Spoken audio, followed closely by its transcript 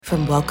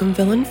From Welcome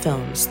Villain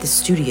Films, the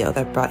studio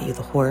that brought you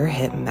the horror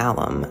hit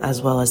Malum,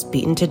 as well as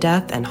Beaten to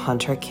Death and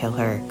Hunter Kill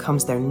Her,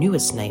 comes their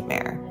newest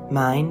nightmare,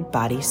 Mind,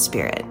 Body,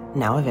 Spirit,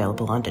 now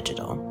available on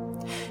digital.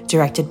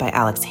 Directed by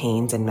Alex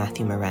Haynes and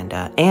Matthew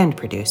Miranda, and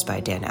produced by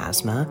Dan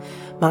Asma,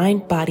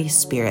 Mind, Body,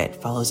 Spirit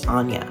follows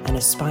Anya, an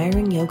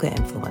aspiring yoga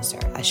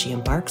influencer, as she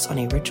embarks on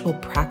a ritual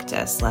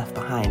practice left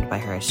behind by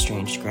her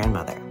estranged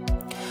grandmother.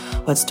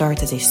 What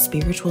starts as a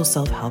spiritual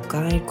self-help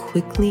guide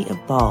quickly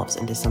evolves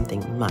into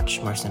something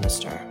much more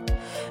sinister.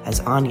 As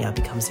Anya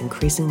becomes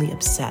increasingly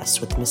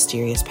obsessed with the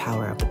mysterious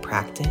power of the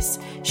practice,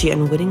 she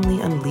unwittingly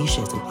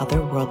unleashes an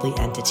otherworldly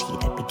entity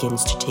that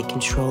begins to take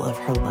control of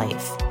her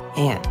life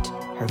and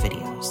her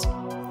videos.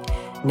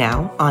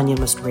 Now, Anya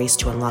must race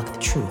to unlock the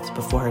truth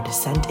before her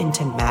descent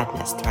into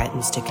madness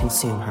threatens to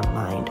consume her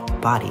mind,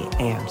 body,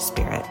 and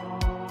spirit.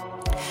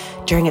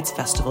 During its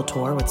festival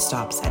tour with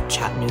stops at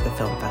Chattanooga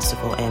Film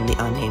Festival and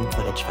the Unnamed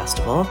Footage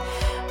Festival,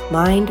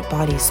 Mind,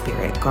 Body,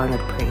 Spirit garnered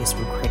praise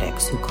from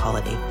critics who call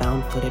it a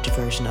found footage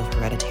version of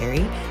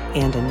Hereditary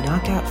and a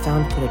knockout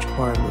found footage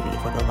horror movie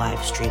for the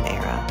live stream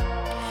era.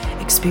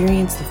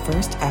 Experience the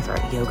first ever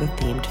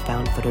yoga-themed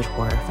found footage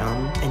horror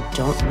film and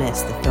don't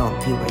miss the film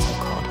viewers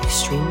have called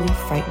extremely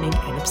frightening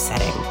and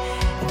upsetting.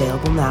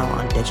 Available now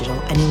on digital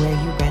anywhere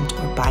you rent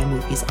or buy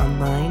movies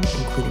online,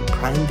 including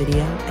Prime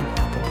Video and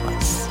Apple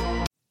Plus.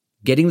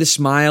 Getting the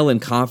smile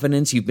and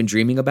confidence you've been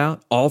dreaming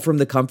about, all from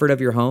the comfort of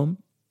your home,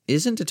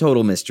 isn't a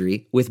total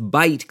mystery with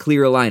Bite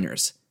Clear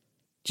Aligners.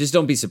 Just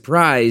don't be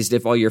surprised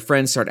if all your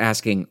friends start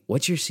asking,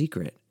 "What's your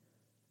secret?"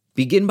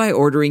 Begin by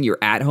ordering your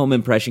at-home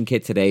impression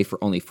kit today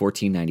for only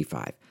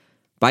 $14.95.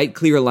 Bite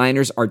Clear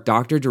Aligners are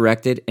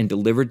doctor-directed and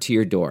delivered to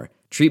your door.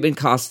 Treatment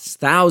costs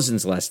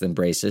thousands less than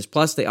braces,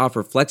 plus they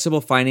offer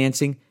flexible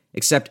financing,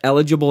 accept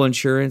eligible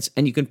insurance,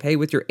 and you can pay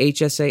with your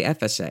HSA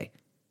FSA.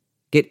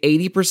 Get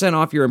 80%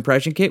 off your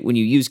impression kit when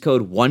you use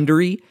code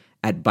WONDERY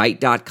at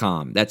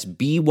Byte.com. That's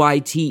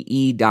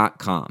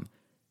BYTE.com.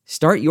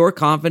 Start your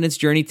confidence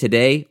journey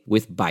today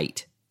with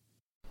Byte.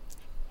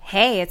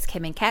 Hey, it's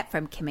Kim and Kat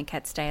from Kim and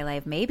Kat Stay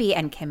Alive Maybe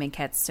and Kim and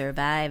Kat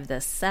Survive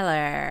the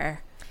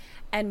Cellar.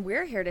 And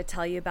we're here to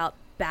tell you about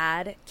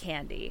Bad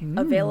Candy,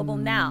 available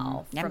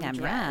now from Yum, Dread.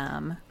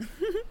 yum.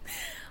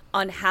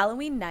 On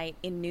Halloween night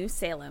in New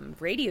Salem,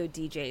 radio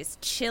DJs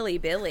Chili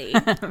Billy,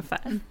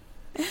 Fun.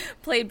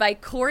 played by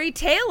Corey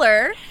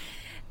Taylor,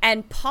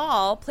 and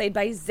Paul, played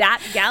by Zach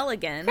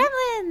Galligan,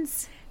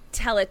 Gremlins!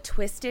 tell a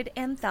twisted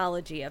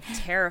anthology of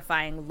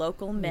terrifying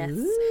local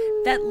myths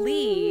that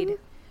lead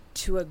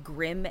to a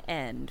grim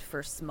end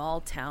for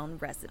small-town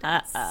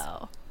residents.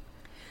 Uh-oh.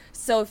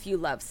 So if you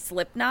love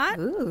Slipknot,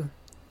 Ooh.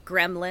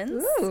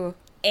 Gremlins, Ooh.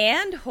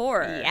 and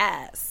horror,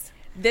 Yes.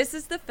 this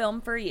is the film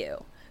for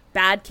you.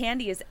 Bad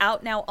Candy is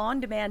out now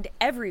on demand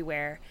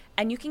everywhere,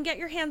 and you can get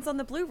your hands on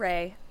the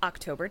Blu-ray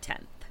October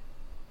 10th.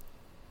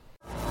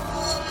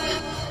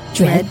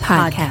 Dread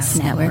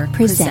Podcast Network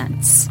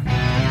presents.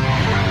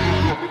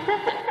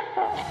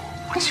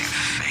 What's your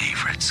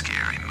favorite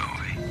scary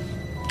movie?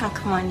 Oh,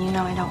 come on, you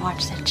know I don't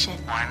watch that shit.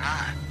 Why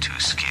not? Too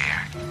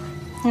scared?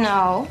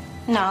 No,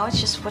 it's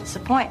just what's the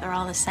point? They're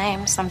all the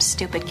same. Some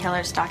stupid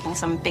killer stalking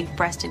some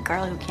big-breasted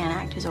girl who can't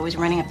act, who's always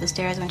running up the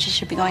stairs when she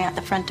should be going out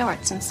the front door.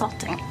 It's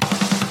insulting.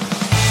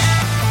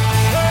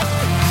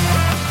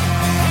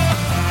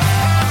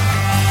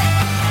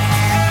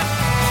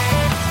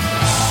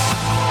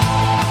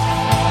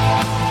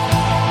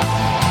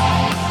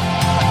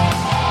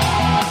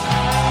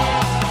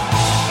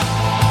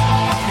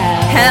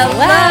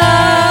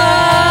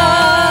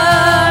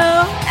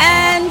 Hello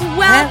and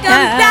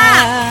welcome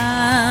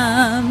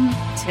back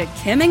to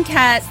Kim and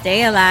Kat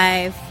Stay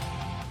Alive.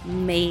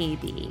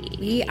 Maybe.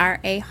 We are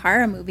a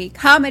horror movie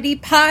comedy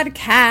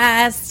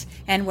podcast,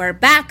 and we're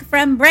back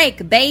from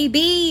break,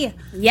 baby.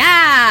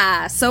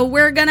 Yeah, so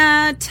we're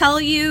gonna tell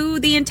you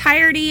the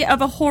entirety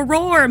of a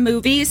horror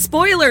movie,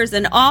 spoilers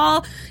and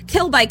all,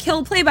 kill by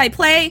kill, play by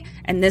play,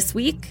 and this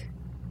week,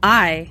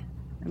 I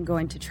am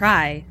going to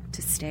try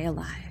to stay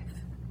alive.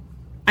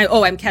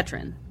 I'm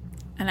Ketrin.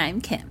 And I'm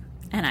Kim,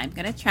 and I'm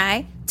going to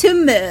try to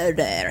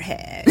murder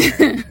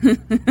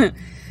her.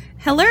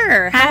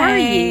 Hello, how are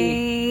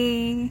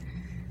you?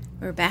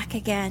 We're back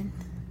again.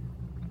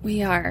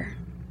 We are.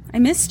 I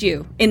missed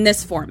you in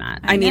this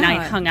format. I mean,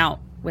 I hung out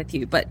with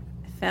you, but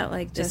It felt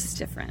like this is just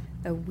different.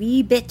 a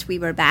wee bit we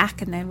were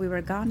back, and then we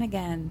were gone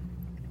again.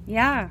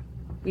 Yeah.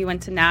 We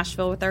went to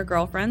Nashville with our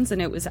girlfriends,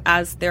 and it was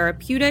as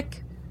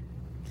therapeutic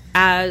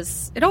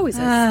as it always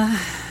is.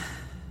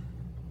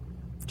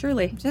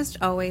 Truly. Just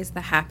always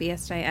the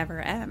happiest I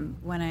ever am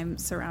when I'm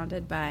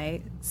surrounded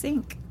by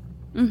sync.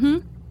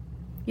 Mm-hmm.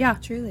 Yeah.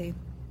 Truly.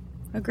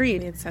 We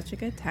Agreed. had such a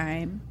good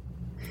time.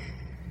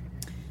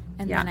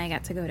 And Yeah. then I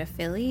got to go to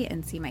Philly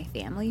and see my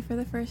family for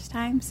the first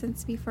time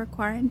since before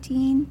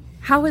quarantine.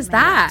 How was My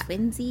that?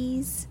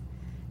 Twinsies.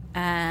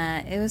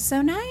 It was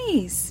so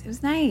nice. It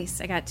was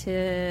nice.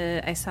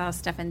 I saw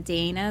Steph and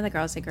Dana, the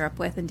girls I grew up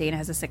with, and Dana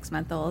has a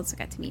 6-month-old, so I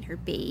got to meet her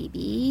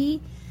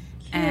baby.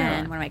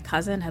 And one of my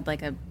cousin had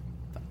like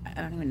I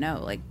don't even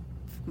know, like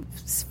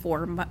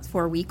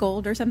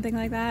 4-week-old or something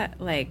like that.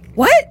 Like,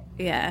 What?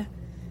 yeah.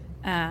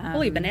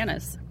 Holy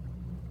bananas.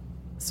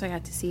 So I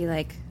got to see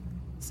like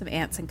some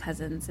aunts and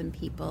cousins and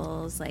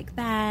peoples like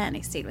that, and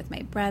I stayed with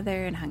my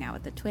brother and hung out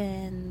with the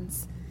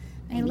twins.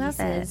 My I love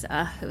it. nieces.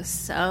 Oh, it was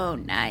so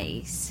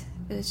nice.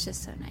 It was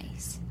just so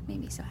nice.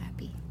 Made me so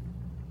happy.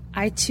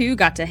 I too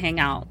got to hang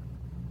out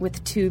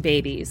with 2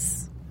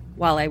 babies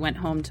while I went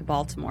home to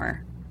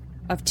Baltimore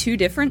of 2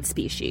 different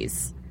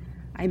species.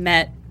 I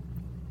met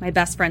my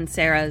best friend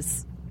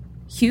Sarah's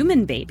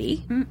human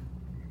baby,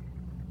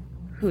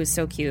 who is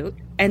so cute.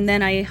 And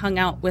then I hung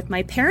out with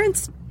my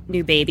parents'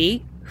 new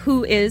baby,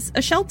 who is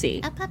a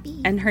Sheltie. A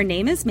puppy. And her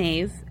name is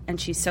Maeve, and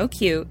she's so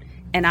cute.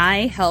 And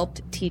I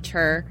helped teach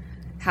her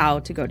how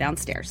to go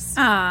downstairs.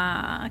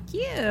 Ah,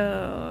 cute.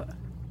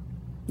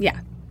 Yeah.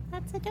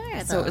 That's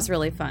adorable. So it was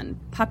really fun.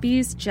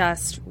 Puppies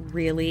just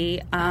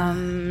really,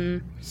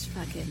 Just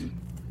fucking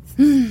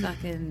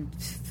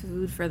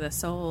food for the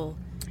soul.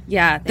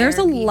 yeah, there's a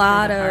Therapy for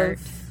lot the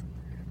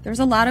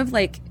heart. of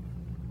like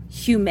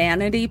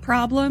humanity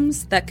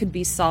problems that could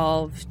be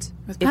solved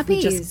With if we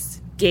puppies.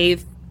 just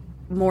gave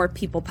more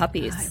people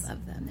puppies. I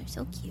love them. They're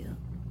so cute.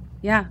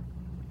 Yeah.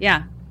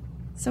 Yeah.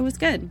 So it was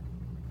good.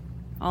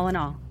 All in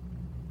all.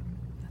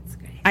 That's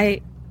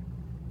great.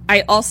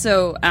 I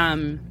also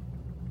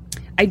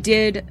I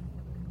did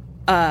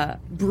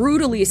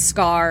brutally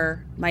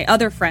scar my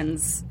other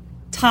friend's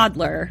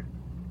toddler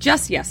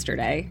just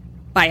yesterday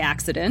by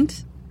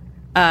accident.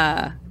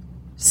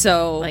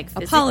 So Like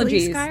physically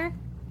apologies. scar?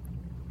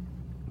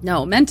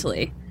 No,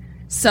 mentally.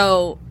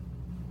 So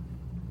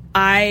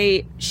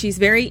she's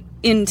very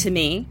into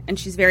me and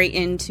she's very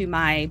into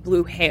my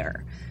blue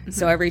hair.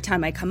 So every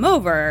time I come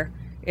over,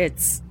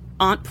 it's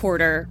Aunt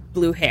Porter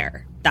blue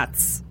hair.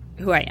 That's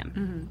who I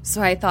am.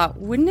 So I thought,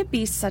 wouldn't it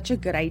be such a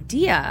good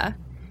idea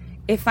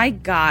if I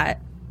got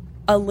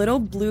a little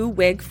blue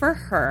wig for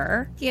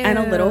her and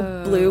a little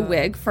blue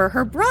wig for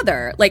her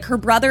brother? Like, her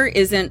brother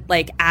isn't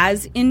like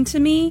as into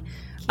me,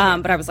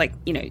 but I was like,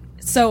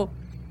 so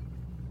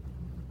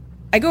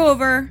I go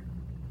over,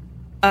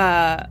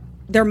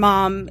 their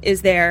mom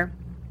is there,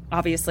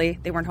 obviously,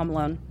 they weren't home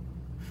alone.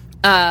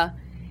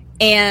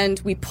 And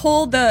we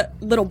pull the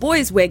little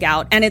boy's wig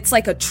out, and it's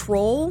like a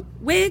troll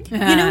wig, so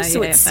yeah,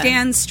 it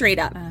stands straight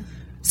up.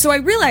 So I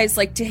realized,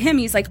 like, to him,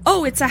 he's like,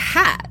 oh, it's a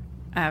hat.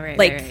 Oh, right,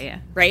 Like, right, yeah.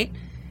 right?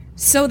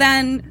 So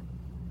then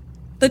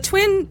the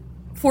twin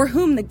for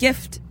whom the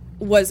gift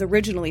was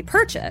originally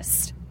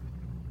purchased,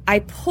 I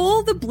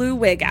pull the blue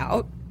wig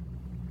out,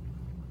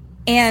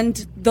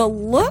 and the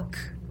look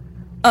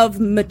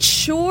of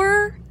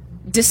mature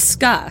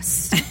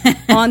disgust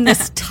on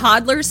this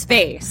toddler's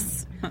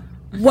face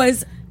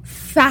was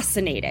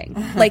fascinating.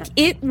 Like,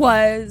 it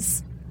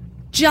was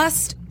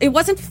just, it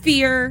wasn't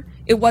fear,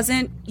 it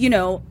wasn't,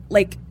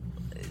 like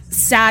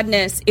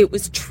sadness, it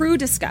was true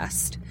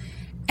disgust.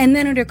 And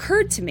then it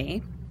occurred to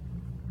me,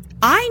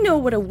 I know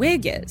what a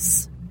wig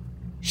is.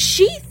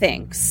 She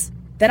thinks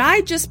that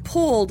I just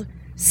pulled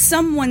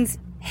someone's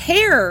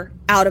hair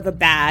out of a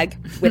bag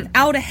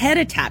without a head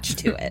attached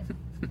to it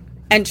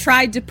and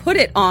tried to put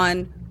it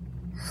on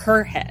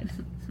her head.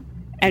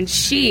 And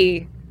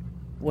she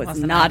was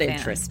Wasn't not a fan.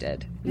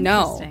 interested.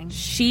 No, Interesting.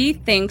 she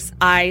thinks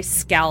I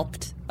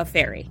scalped a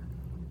fairy.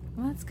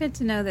 Well, it's good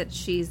to know that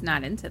she's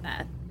not into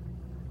that.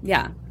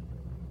 Yeah.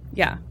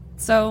 Yeah.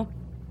 So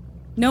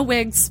no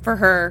wigs for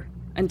her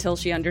until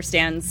she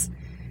understands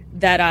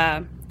that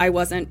I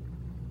wasn't,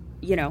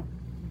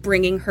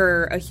 bringing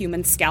her a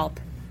human scalp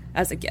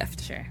as a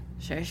gift. Sure.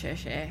 Do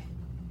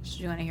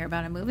you want to hear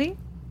about a movie?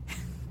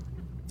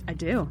 I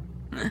do.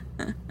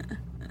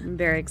 I'm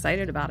very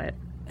excited about it.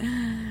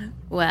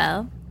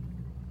 Well,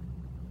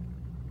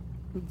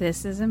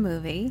 this is a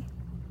movie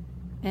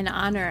in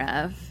honor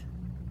of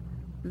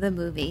the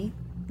movie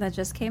that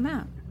just came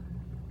out.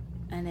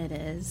 And it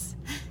is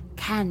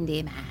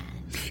Candyman.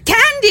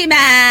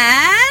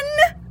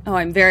 Candyman! Oh,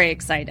 I'm very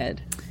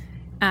excited.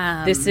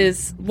 This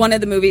is one of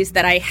the movies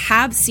that I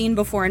have seen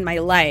before in my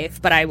life,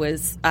 but I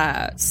was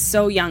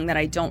so young that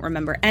I don't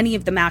remember any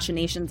of the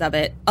machinations of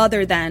it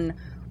other than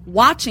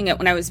watching it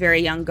when I was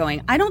very young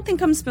going, I don't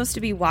think I'm supposed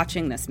to be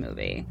watching this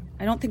movie.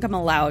 I don't think I'm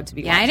allowed to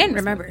be watching I didn't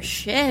this remember movie.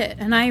 shit.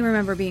 And I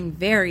remember being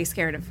very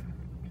scared of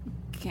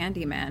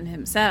Candyman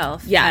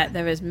himself. Yeah.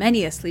 There was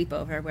many a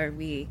sleepover where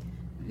we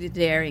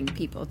daring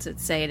people to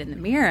say it in the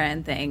mirror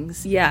and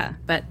things. Yeah.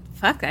 But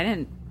fuck,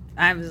 I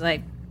was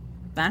like,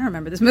 I don't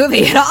remember this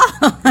movie at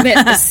all.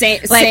 The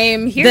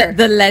same here.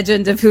 The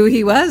legend of who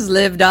he was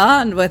lived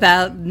on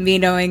without me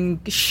knowing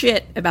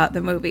shit about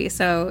the movie.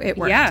 So it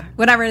worked. Yeah.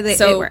 Whatever it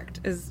So-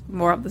 worked is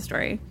more of the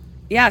story.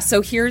 Yeah,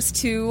 so here's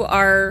to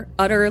our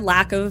utter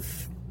lack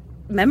of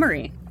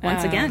memory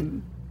once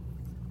again.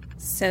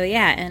 So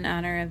yeah, in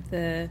honor of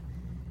the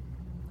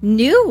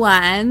new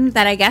one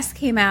that I guess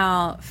came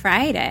out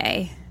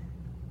Friday.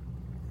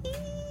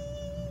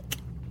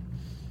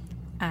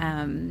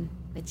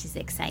 Which is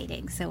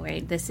exciting. So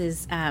this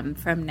is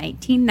from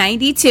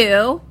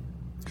 1992.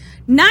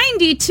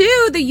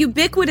 92, the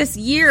ubiquitous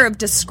year of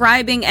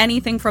describing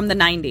anything from the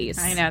 90s.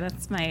 I know,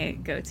 that's my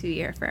go-to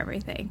year for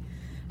everything.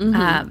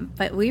 Mm-hmm.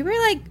 But we were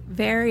like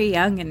very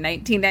young in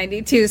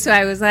 1992, so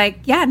I was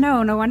like, yeah,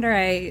 no wonder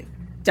I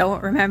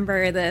don't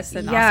remember this.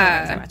 And also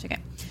I was watching it.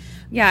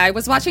 Yeah, I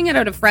was watching it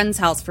at a friend's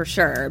house for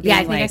sure. Yeah,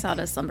 I think I saw it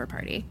at a slumber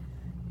party.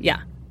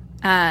 Yeah.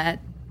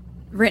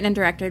 Written and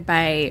directed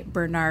by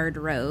Bernard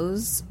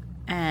Rose,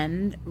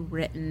 and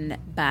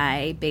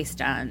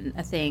based on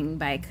a thing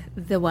by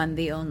the one,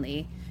 the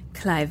only,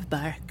 Clive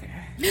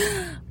Barker.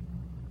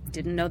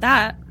 Didn't know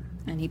that.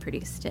 And he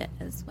produced it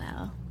as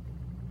well.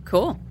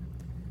 Cool.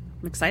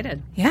 I'm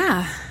excited.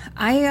 Yeah,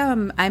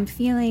 I'm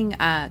feeling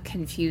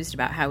confused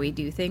about how we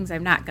do things.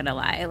 I'm not gonna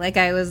lie. Like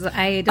I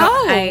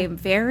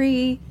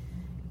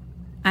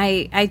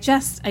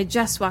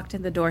just walked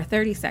in the door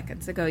 30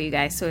 seconds ago, you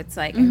guys. So it's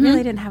like I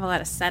really didn't have a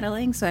lot of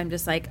settling. So I'm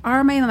just like,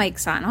 are my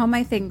mics on? All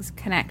my things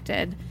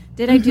connected?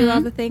 Did I do all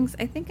the things?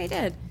 I think I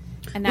did.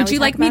 And now Would you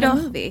like me to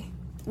movie?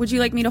 Would you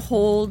like me to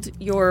hold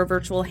your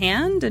virtual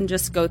hand and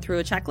just go through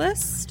a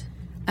checklist?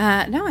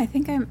 No, I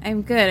think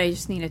I'm good. I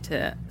just needed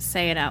to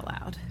say it out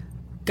loud.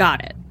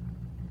 Got it.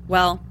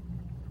 Well,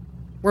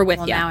 we're with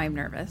you. Now I'm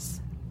nervous.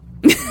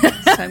 So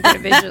I'm going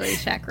to visually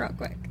check real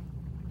quick.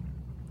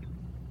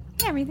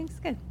 Yeah, everything's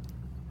good.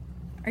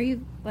 Are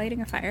you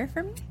lighting a fire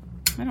for me?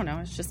 I don't know.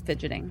 I was just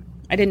fidgeting.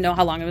 I didn't know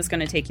how long it was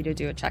going to take you to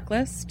do a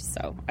checklist,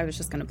 so I was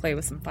just going to play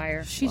with some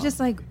fire. She just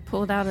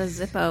pulled out a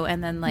Zippo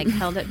and then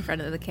held it in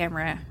front of the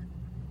camera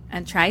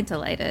and tried to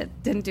light it.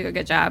 Didn't do a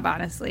good job,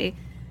 honestly.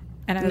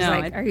 And I was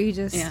are you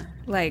just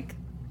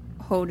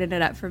holding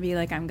it up for me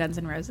like I'm Guns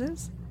N'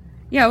 Roses?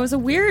 Yeah, it was a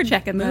weird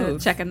checking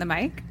move. Checking the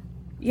mic.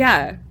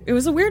 Yeah, it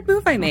was a weird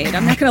move I made.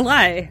 I'm not gonna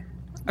lie.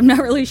 I'm not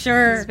really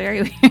sure. It's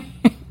very weird.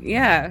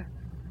 Yeah.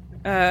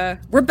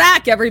 We're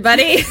back,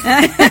 everybody.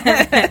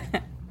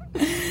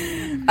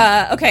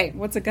 Okay.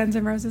 What's a Guns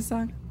N' Roses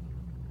song?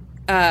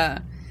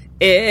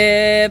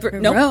 Every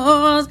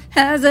rose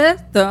has a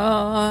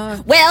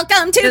thorn.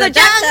 Welcome to the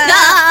jungle.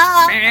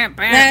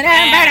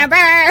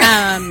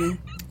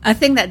 A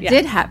thing that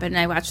did happen,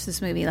 I watched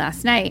this movie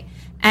last night,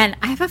 and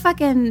I have a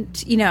fucking,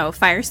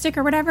 fire stick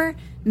or whatever.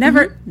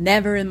 Never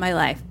in my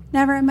life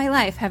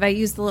have I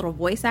used the little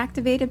voice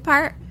activated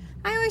part.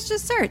 I always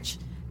just search.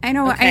 I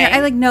know,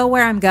 I know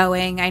where I'm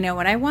going. I know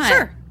what I want.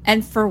 Sure.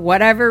 And for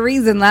whatever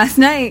reason last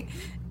night,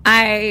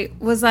 I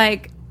was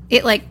like,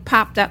 it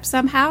popped up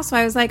somehow. So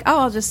I was like, oh,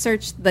 I'll just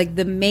search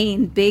the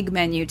main big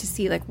menu to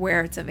see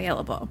where it's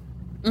available.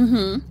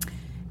 Mm-hmm.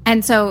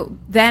 And so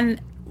then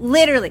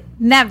literally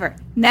never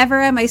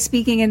am I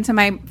speaking into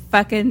my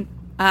fucking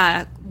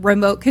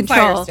remote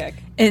control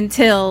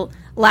until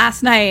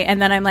last night.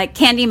 And then I'm like,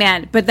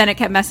 Candyman. But then it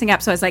kept messing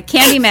up. So I was like,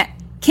 Candyman.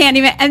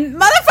 And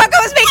motherfucker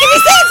was making me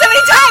say it so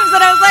many times.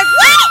 And I was like,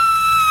 what?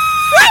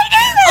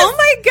 Oh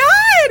my God.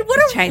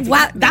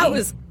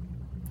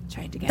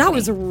 That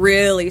was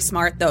really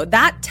smart, though.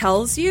 That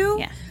tells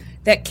you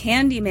that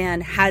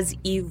Candyman has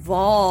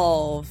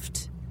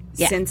evolved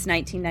since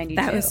 1992.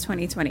 That was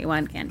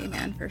 2021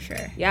 Candyman for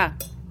sure. Yeah.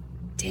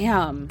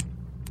 Damn.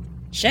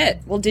 Shit.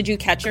 Well, did you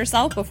catch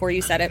yourself before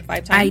you said it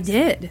 5 times? I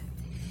did.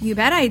 You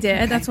bet I did.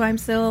 Okay. That's why I'm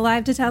still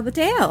alive to tell the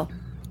tale.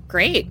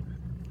 Great.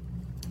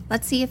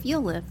 Let's see if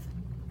you'll live.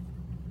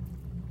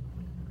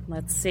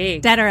 Let's see.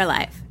 Dead or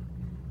alive?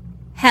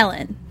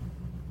 Helen.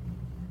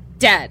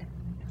 Dead.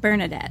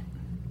 Bernadette.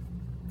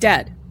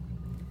 Dead.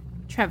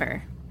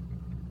 Trevor.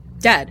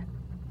 Dead.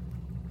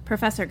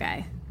 Professor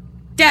Guy.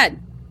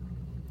 Dead.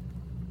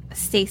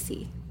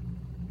 Stacy.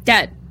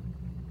 Dead.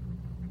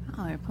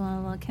 Oh, we're pulling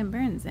a little Kim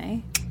Burns, eh?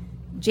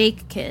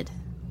 Jake Kid.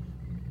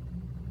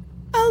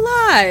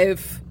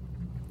 Alive.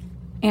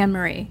 Anne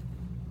Marie.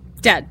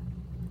 Dead.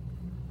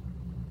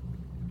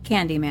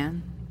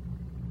 Candyman.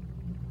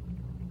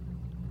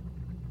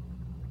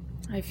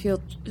 I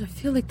feel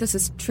like this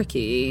is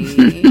tricky.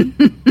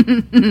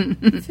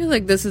 I feel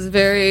like this is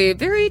very,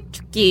 very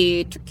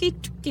tricky.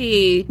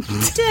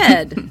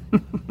 Dead.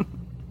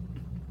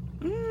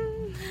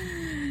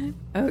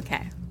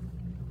 Okay.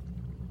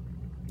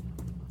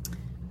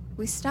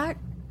 We start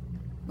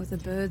with a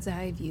bird's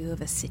eye view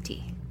of a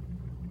city.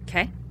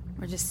 Okay.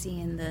 We're just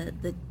seeing the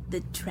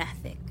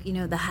traffic,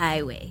 the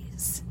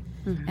highways.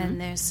 Mm-hmm.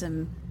 And there's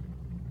some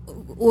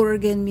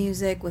organ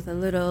music with a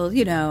little,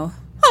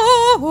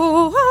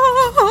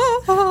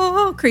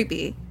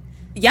 creepy.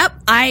 Yep,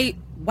 I'm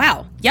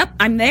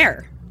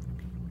there.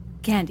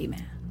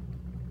 Candyman.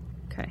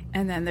 Okay.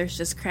 And then there's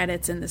just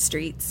credits in the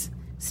streets.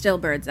 Still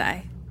bird's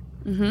eye.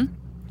 Mm-hmm.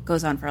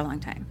 Goes on for a long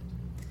time.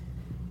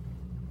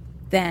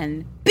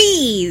 Then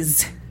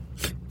bees.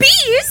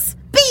 Bees?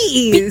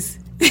 Bees.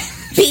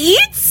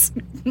 Beads?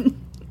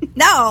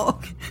 No.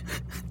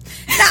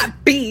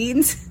 Not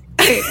beans.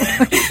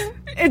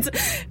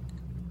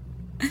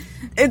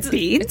 It's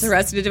beans? It's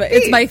Arrested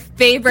Development. It's my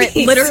favorite,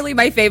 literally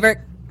my favorite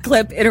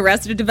clip in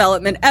Arrested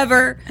Development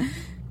ever.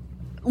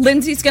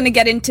 Lindsay's going to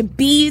get into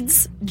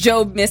beads.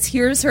 Job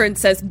mishears her and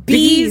says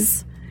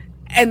bees.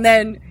 And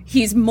then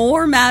he's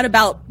more mad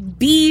about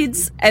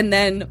beads. And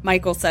then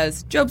Michael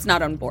says, Job's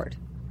not on board.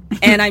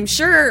 And I'm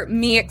sure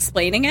me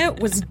explaining it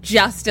was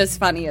just as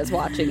funny as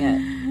watching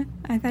it.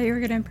 I thought you were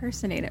going to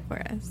impersonate it for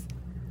us.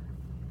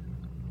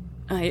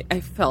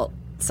 I felt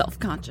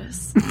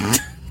self-conscious.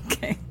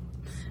 Okay.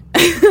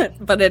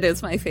 But it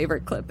is my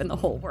favorite clip in the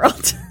whole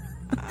world.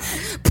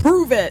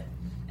 Prove it.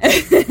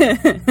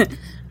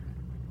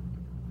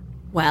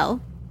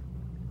 Well,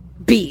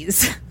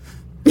 bees.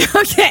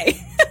 Okay.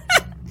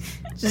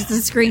 Just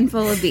a screen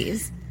full of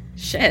bees.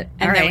 Shit.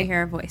 And All then right. we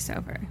hear a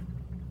voiceover.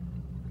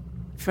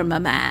 From a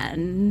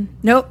man.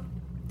 Nope.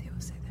 They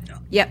will say that.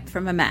 Yep,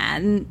 from a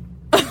man.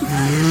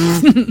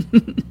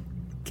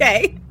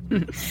 Okay.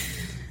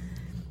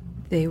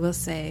 They will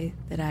say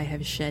that I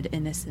have shed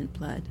innocent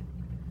blood.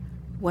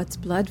 What's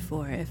blood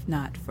for if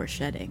not for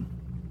shedding?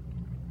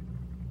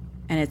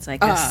 And it's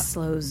like a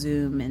slow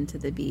zoom into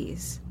the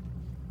bees.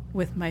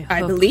 With my hook.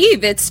 I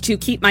believe it's to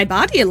keep my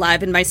body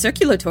alive in my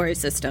circulatory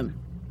system.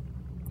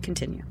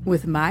 Continue.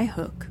 With my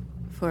hook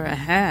for a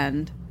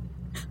hand,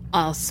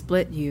 I'll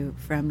split you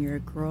from your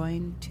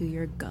groin to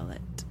your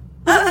gullet.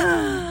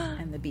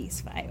 And the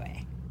bees fly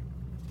away.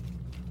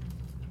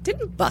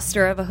 Didn't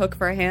Buster have a hook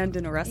for a hand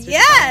in Arrested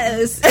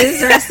Yes!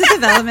 Is Arrested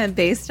Development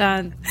based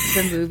on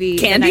the movie,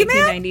 Candyman?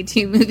 the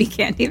 1992 movie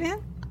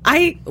Candyman?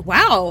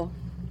 Wow.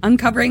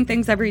 Uncovering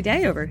things every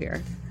day over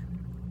here.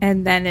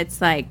 And then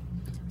it's like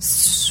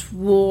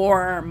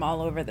swarm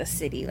all over the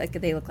city. Like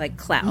they look like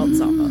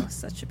clouds almost.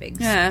 Such a big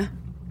Yeah.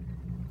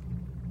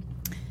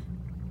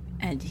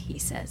 And he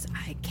says,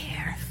 I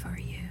care for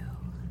you.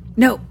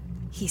 No,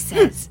 he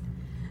says,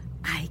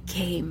 I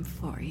came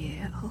for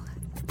you.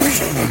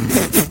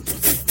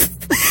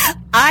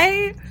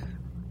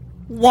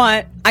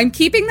 I'm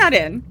keeping that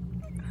in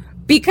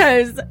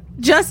because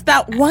just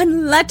that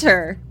one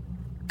letter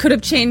could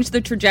have changed the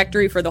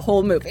trajectory for the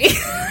whole movie.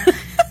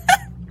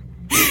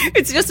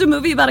 It's just a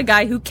movie about a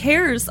guy who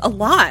cares a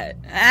lot.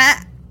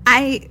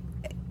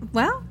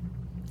 Well,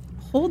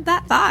 hold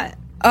that thought.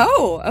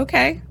 Oh,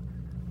 okay.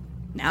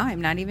 Now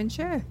I'm not even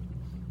sure.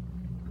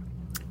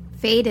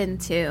 Fade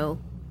into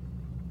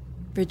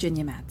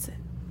Virginia Madsen.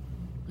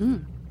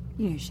 You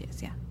know who she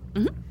is, yeah.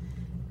 Mm-hmm.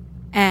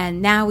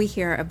 And now we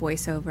hear a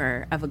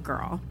voiceover of a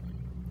girl.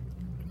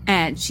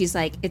 And she's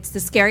like, it's the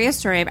scariest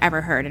story I've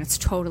ever heard, and it's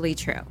totally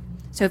true.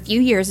 So a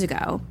few years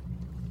ago,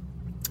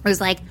 it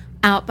was like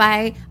out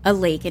by a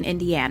lake in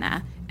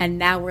Indiana, and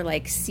now we're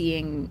like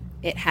seeing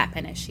it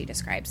happen as she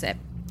describes it.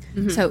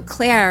 Mm-hmm. So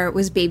Claire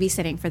was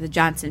babysitting for the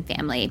Johnson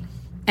family,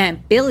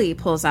 and Billy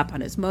pulls up on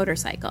his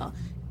motorcycle.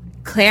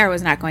 Claire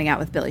was not going out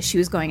with Billy. She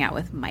was going out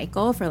with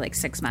Michael for like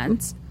 6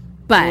 months.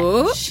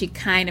 But she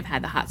kind of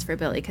had the hots for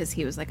Billy because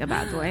he was like a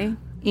bad boy,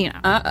 you know.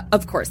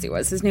 Of course he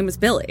was. His name was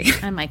Billy.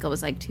 And Michael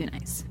was like too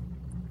nice.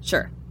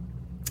 Sure.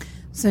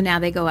 So now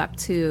they go up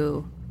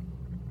to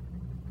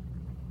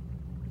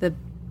the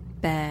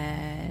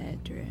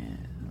bedroom.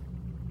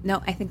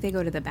 No, I think they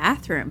go to the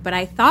bathroom. But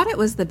I thought it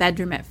was the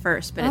bedroom at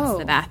first, but it's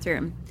the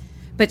bathroom.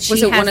 But she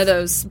was it one of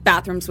those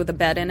bathrooms with a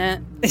bed in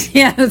it?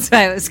 Yeah, that's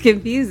why it was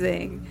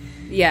confusing.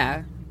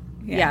 Yeah.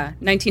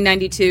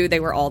 1992,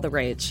 they were all the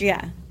rage.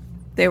 Yeah.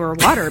 They were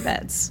water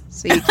beds,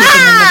 so you keep them in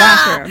the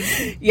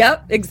bathroom.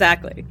 Yep,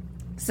 exactly.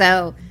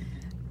 So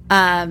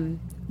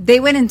they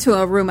went into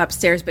a room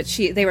upstairs, but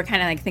they were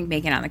kind of like, I think,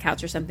 making out on the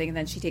couch or something, and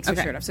then she takes her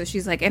shirt off. So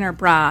she's like in her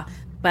bra,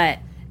 but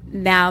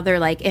now they're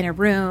like in a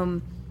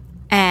room,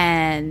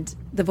 and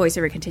the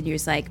voiceover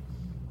continues like,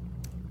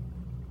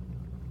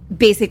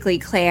 basically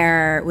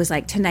Claire was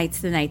like,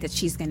 tonight's the night that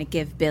she's going to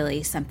give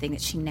Billy something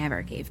that she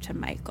never gave to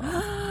Michael.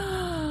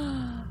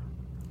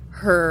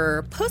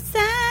 Her pussy.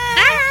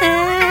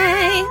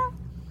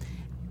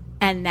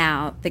 And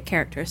now the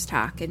characters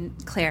talk, and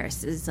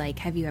Clarice is like,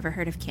 have you ever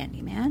heard of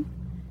Candyman?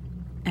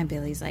 And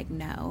Billy's like,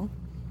 no.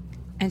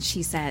 And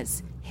she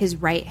says, his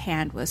right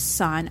hand was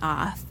sawn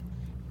off,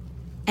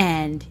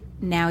 and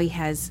now he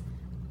has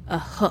a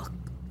hook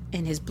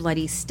in his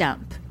bloody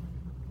stump.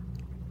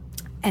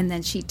 And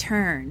then she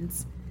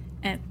turns,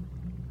 and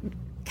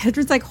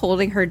Catherine's like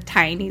holding her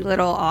tiny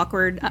little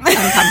awkward,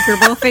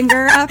 uncomfortable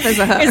finger up as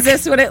a hook. Is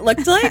this what it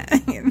looked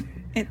like?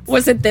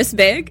 Was it this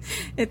big?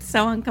 It's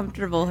so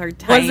uncomfortable, her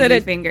tiny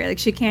finger. Like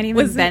she can't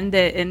even bend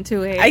it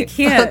into a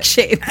hook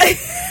shape.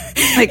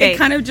 Like it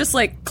kind of just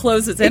like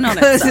closes in on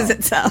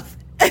itself.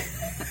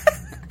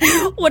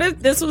 What if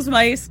this was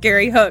my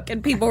scary hook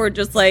and people were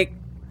just like,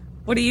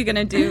 what are you going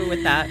to do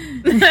with that?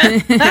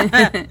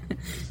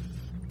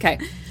 Okay.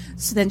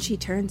 So then she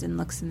turns and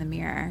looks in the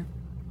mirror.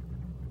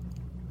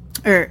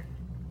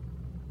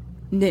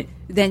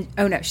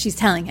 She's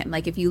telling him,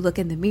 like, if you look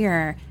in the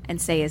mirror and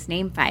say his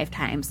name 5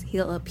 times,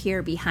 he'll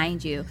appear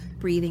behind you,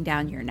 breathing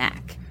down your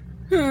neck.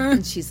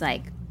 And she's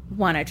like,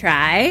 want to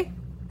try?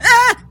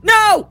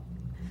 No!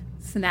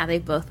 So now they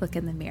both look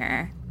in the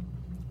mirror.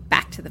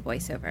 Back to the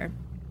voiceover.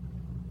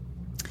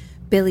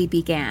 Billy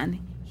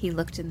began. He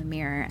looked in the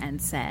mirror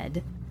and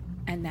said,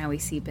 and now we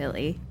see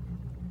Billy,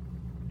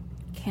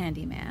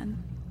 Candyman.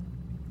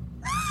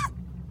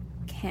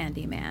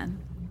 Candyman.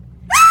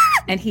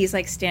 And he's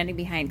like standing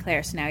behind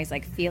Claire, so now he's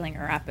like feeling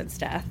her up and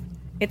stuff.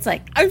 It's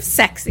like, oh,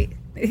 sexy.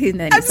 And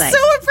then I'm he's like, so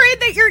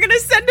afraid that you're going to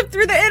send him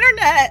through the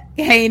internet.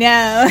 I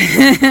know.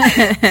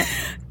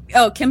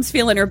 Oh, Kim's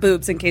feeling her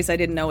boobs in case I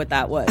didn't know what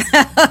that was.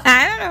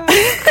 I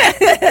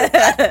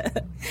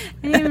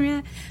don't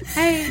know.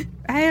 I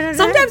don't know.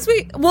 Sometimes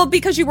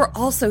because you were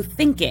also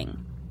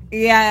thinking.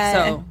 Yeah.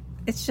 So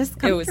it's just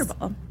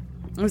comfortable.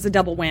 It was a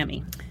double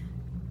whammy.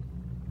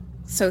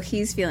 So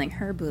he's feeling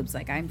her boobs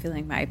like I'm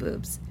feeling my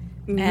boobs.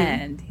 Mm-hmm.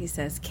 And he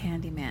says,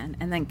 Candyman,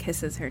 and then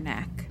kisses her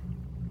neck.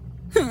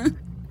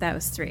 That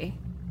was 3,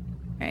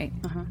 right?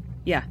 Uh-huh.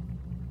 Yeah.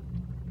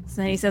 So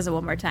then he says it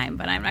one more time,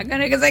 but I'm not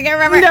going to because I can't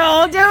remember.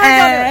 No,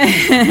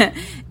 don't.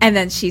 And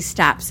then she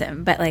stops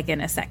him, but like in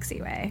a sexy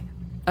way.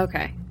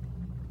 Okay.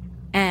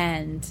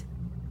 And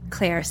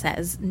Claire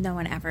says, no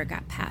one ever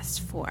got past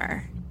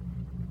 4.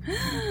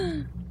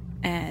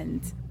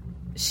 And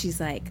she's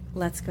like,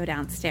 let's go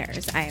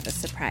downstairs. I have a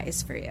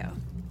surprise for you.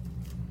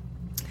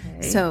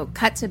 Okay. So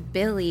cut to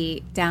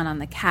Billy down on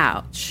the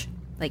couch.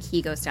 Like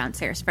he goes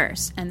downstairs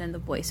first. And then the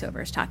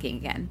voiceover is talking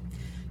again.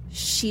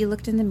 She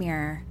looked in the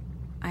mirror.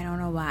 I don't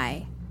know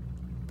why,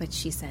 but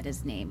she said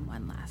his name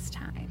one last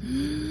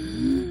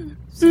time.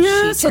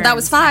 So that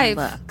was 5.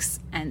 Looks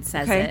and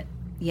says it,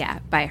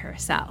 by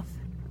herself.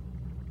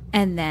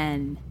 And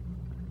then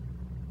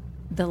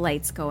the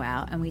lights go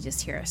out and we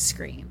just hear a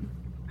scream.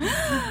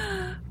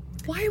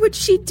 Why would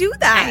she do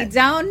that? I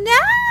don't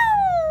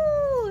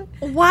know.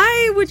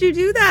 Why would you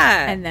do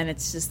that? And then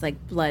it's just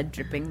like blood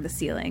dripping the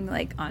ceiling,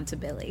 like onto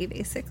Billy,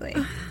 basically.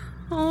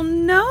 Oh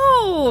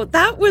no,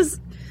 that was...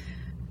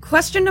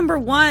 Question number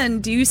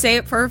 1, do you say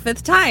it for a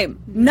 5th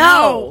time?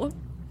 No.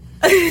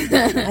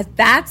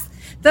 That's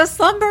the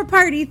slumber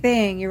party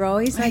thing. You're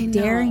always like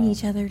daring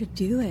each other to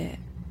do it.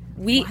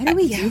 Why do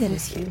we do that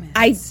as humans?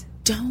 I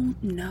don't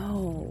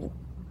know.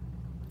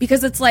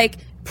 Because it's like,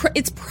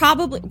 it's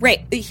probably,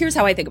 right, here's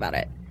how I think about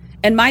it.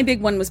 And my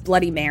big one was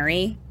Bloody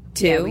Mary,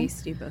 too. Yeah, we used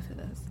to do both of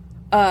those.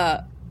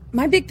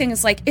 My big thing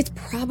is like, it's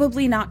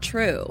probably not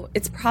true.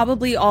 It's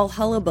probably all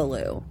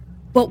hullabaloo.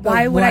 But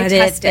why would I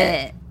test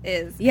it?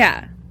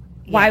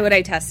 Why would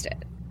I test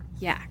it?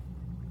 Yeah.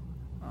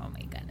 Oh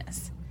my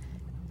goodness.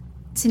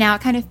 So now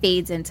it kind of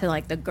fades into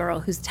like the girl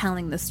who's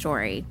telling the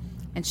story.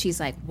 And she's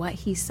like, what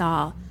he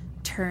saw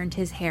turned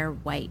his hair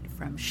white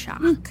from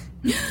shock.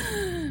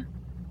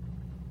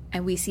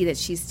 And we see that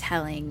she's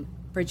telling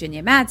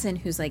Virginia Madsen,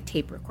 who's like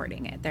tape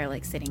recording it. They're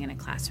like sitting in a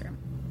classroom.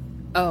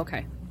 Oh,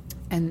 okay.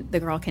 And the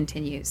girl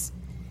continues.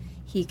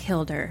 He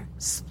killed her,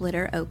 split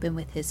her open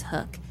with his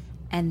hook,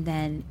 and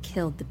then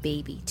killed the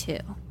baby too.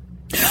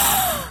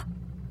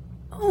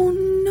 Oh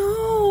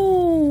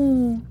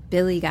no.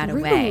 Billy got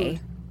away,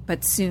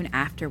 but soon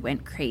after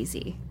went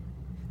crazy.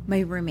 My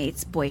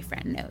roommate's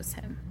boyfriend knows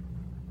him.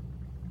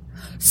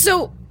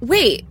 So,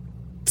 wait.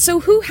 So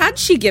who had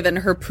she given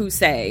her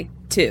poussey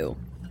to?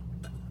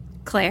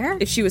 Claire?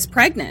 If she was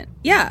pregnant.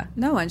 Yeah.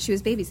 No one. She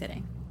was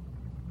babysitting.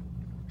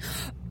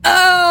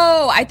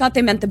 Oh, I thought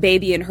they meant the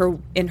baby in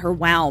her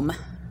womb.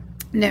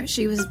 No,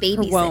 she was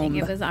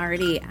babysitting. It was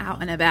already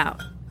out and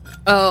about.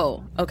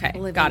 Oh, okay.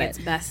 Living Got it. Its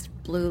best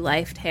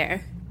blue-lifed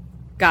hair.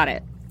 Got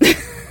it.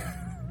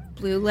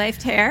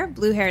 Blue-lifed hair?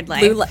 Blue-haired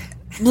life.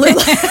 Blue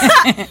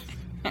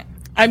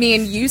I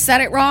mean, you said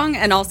it wrong,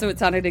 and also it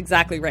sounded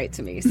exactly right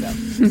to me. So,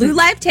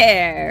 blue-lifed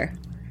hair.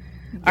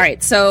 All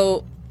right,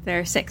 so...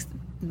 They're 6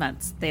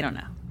 months. They don't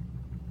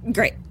know.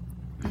 Great.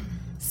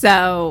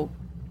 So,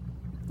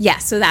 yeah,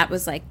 so that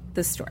was, like,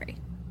 the story.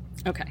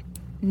 Okay.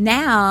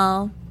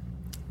 Now,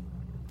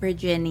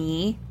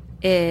 Virginie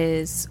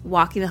is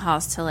walking the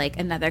halls to, like,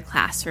 another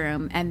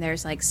classroom, and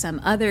there's, like,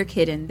 some other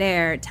kid in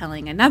there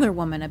telling another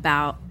woman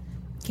about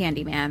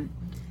Candyman.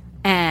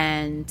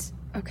 And...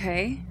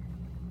 Okay.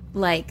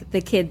 Like,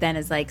 the kid then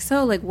is like,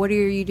 so, like, what do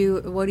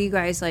you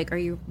guys, like, are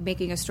you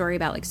making a story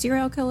about, like,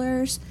 serial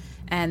killers?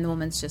 And the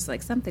woman's just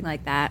like, something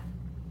like that.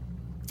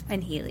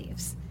 And he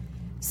leaves.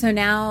 So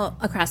now,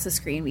 across the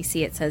screen, we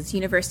see it says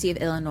University of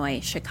Illinois,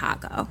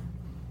 Chicago.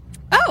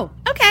 Oh,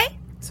 okay.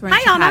 So we're in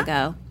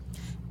Chicago.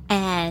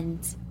 And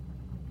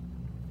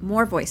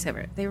more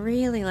voiceover. They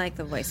really like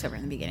the voiceover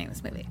in the beginning of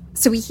this movie.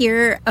 So we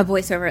hear a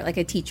voiceover, like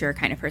a teacher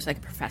kind of person, like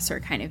a professor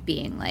kind of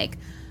being like,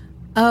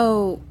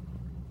 oh...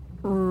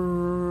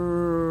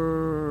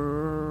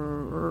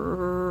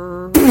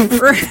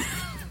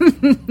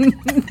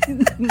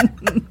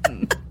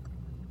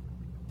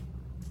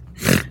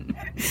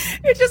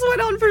 It just went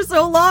on for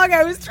so long.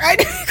 I was trying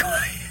to be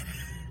quiet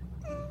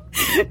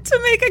to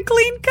make a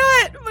clean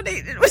cut, but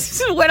it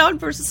just went on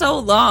for so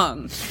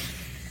long.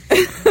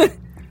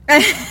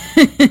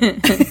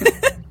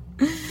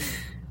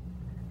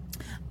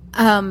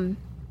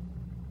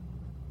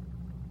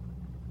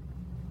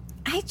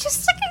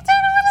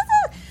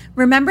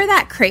 Remember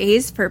that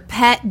craze for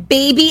pet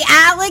baby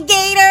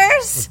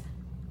alligators?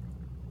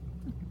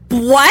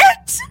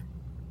 What?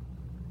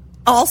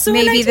 Also,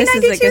 maybe this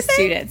is a good thing?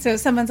 student. So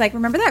someone's like,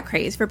 remember that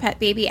craze for pet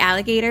baby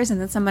alligators? And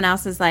then someone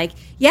else is like,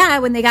 yeah,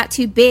 when they got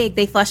too big,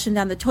 they flushed them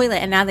down the toilet,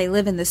 and now they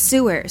live in the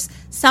sewers.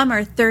 Some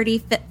are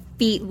 30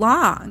 feet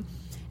long.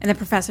 And the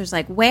professor's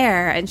like,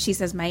 where? And she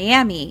says,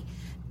 Miami.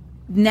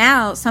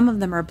 now some of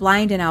them are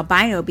blind and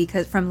albino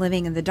because from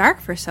living in the dark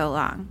for so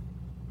long.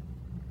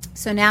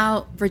 So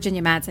now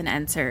Virginia Madsen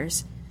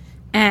enters,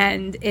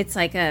 and it's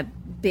like a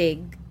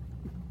big,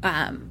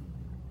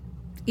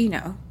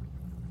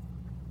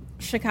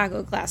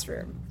 Chicago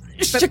classroom.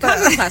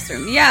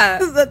 Classroom, yeah.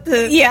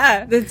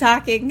 The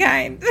talking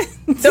kind.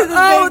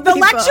 The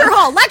lecture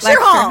hall. Lecture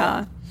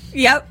hall.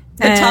 Yep.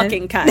 The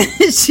talking kind.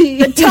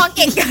 The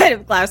talking kind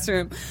of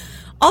classroom.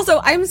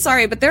 Also, I'm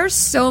sorry, but there are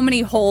so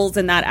many holes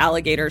in that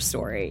alligator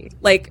story.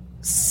 Like,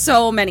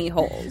 so many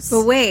holes.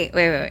 But wait.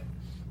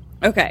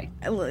 Okay.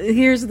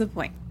 Here's the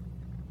point.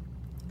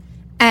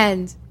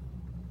 And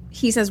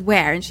he says,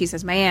 where? And she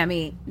says,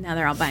 Miami. Now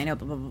they're albino,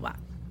 blah, blah, blah, blah.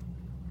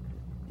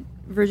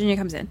 Virginia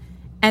comes in.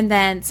 And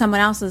then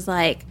someone else is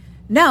like,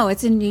 no,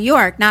 it's in New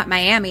York, not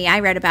Miami. I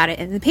read about it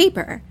in the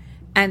paper.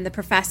 And the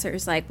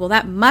professor's like, well,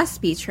 that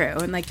must be true.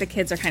 And like the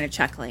kids are kind of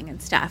chuckling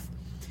and stuff.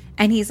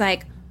 And he's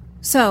like,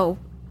 so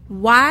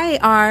why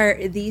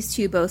are these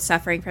two both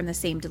suffering from the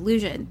same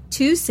delusion?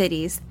 Two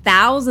cities,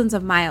 thousands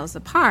of miles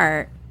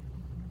apart,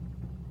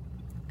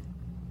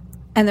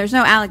 and there's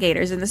no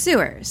alligators in the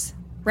sewers.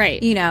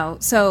 Right.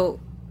 So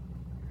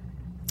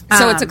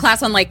it's a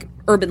class on like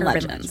urban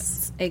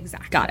legends.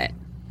 Exactly. Got it.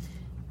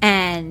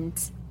 And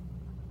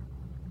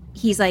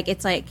he's like,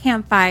 it's like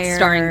campfire.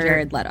 Starring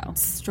Jared Leto.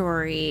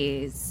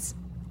 Stories.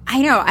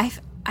 I know.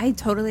 I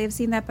totally have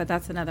seen that, but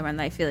that's another one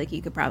that I feel like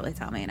you could probably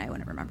tell me and I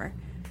wouldn't remember.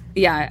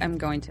 Yeah, I'm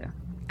going to.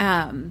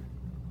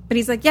 But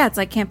he's like, yeah, it's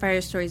like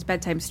campfire stories,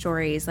 bedtime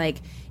stories.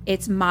 Like,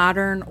 it's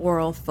modern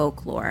oral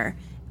folklore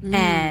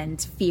and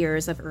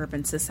fears of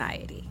urban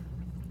society.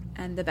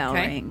 And the bell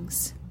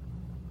rings.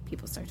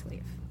 People start to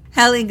leave.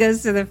 Helen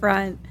goes to the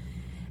front,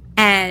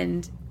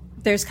 and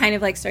there's kind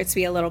of like starts to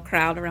be a little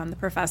crowd around the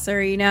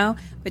professor,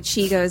 but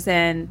she goes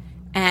in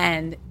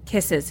and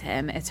kisses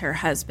him. It's her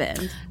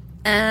husband.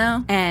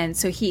 Oh. And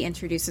so he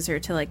introduces her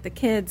to like the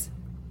kids.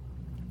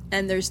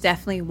 And there's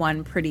definitely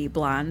one pretty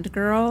blonde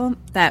girl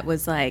that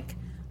was like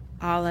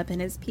all up in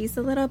his piece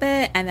a little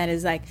bit. And that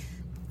is like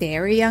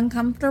very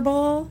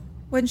uncomfortable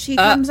when she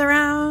comes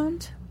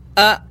around.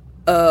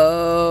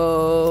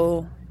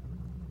 Uh-oh.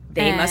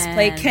 They must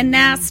play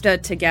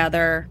canasta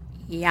together.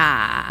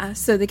 Yeah.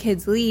 So the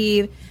kids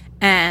leave.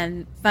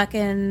 And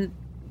fucking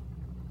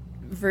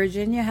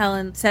Virginia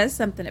Helen says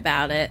something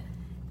about it.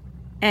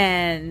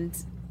 And,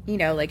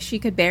 like she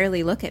could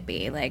barely look at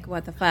me. Like,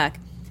 what the fuck?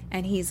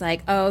 And he's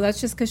like, oh,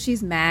 that's just because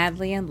she's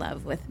madly in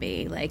love with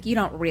me. Like, you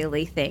don't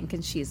really think.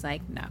 And she's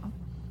like, no.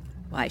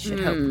 Well, I should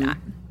hope not.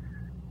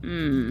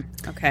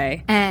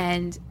 Okay.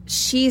 And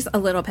she's a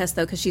little pissed,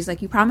 though, because she's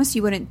like, you promised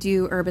you wouldn't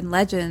do urban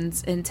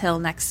legends until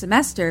next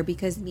semester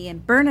because me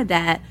and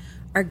Bernadette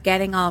are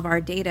getting all of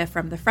our data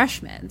from the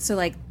freshmen. So,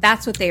 like,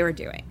 that's what they were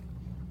doing.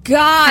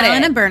 Got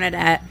Helen it. and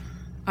Bernadette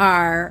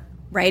are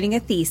writing a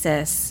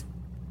thesis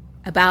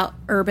about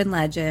urban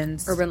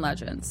legends. Urban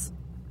legends.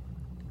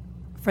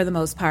 For the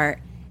most part.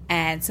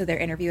 And so they're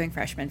interviewing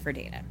freshmen for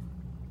data.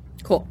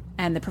 Cool.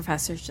 And the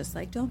professor's just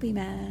like, don't be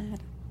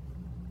mad.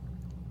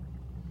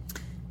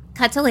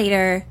 Cut to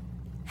later.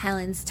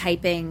 Helen's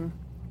typing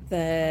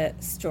the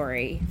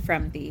story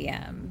from the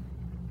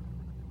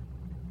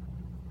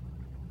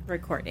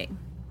recording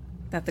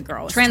that the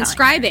girl was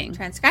transcribing.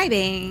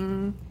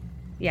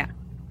 Yeah.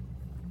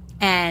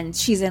 And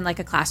she's in like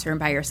a classroom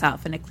by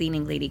herself, and a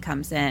cleaning lady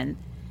comes in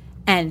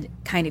and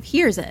kind of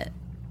hears it.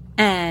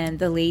 And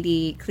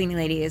the cleaning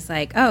lady is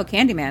like, oh,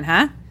 Candyman,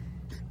 huh?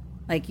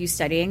 Like, you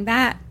studying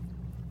that?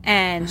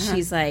 And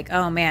she's like,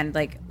 oh man,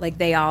 like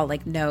they all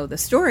like know the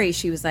story.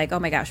 She was like, oh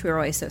my gosh, we were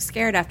always so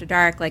scared after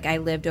dark. Like, I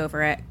lived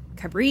over at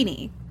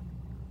Cabrini.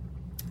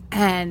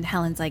 And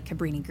Helen's like,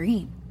 Cabrini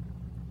Green.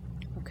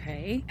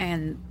 Okay.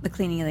 And the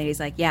cleaning lady's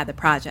like, yeah, the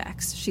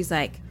projects. She's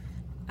like,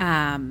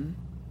 I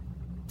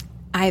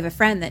have a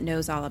friend that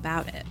knows all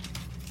about it.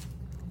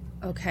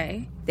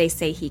 Okay. They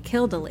say he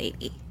killed a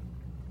lady.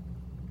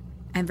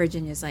 And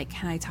Virginia's like,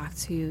 can I talk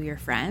to your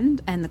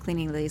friend? And the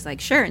cleaning lady's like,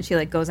 sure. And she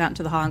like goes out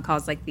into the hall and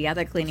calls like the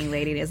other cleaning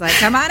lady and is like,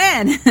 come on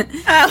in.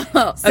 Oh,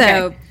 okay.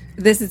 So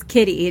this is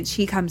Kitty, and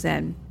she comes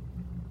in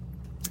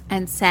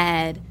and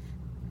said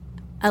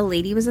a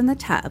lady was in the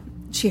tub.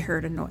 She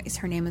heard a noise.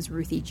 Her name is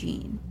Ruthie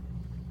Jean.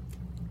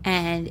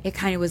 And it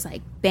kind of was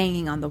like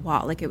banging on the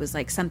wall. Like it was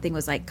like something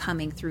was like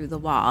coming through the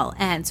wall.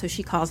 And so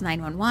she calls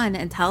 911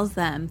 and tells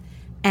them,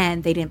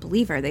 and they didn't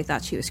believe her. They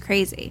thought she was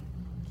crazy.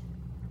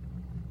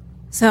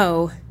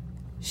 So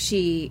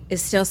she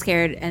is still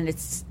scared, and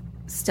it's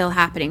still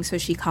happening. So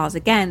she calls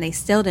again. They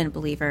still didn't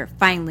believe her.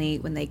 Finally,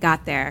 when they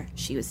got there,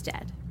 she was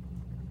dead.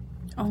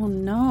 Oh,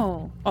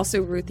 no.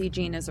 Also, Ruthie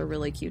Jean is a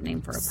really cute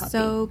name for a puppy.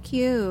 So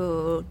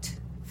cute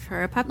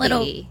for a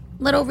puppy.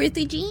 Little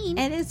Ruthie Jean.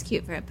 It is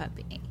cute for a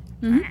puppy.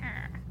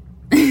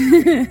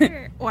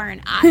 Mm-hmm. Or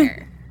an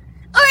otter.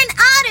 Or an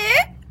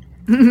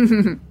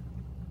otter.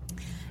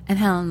 And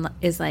Helen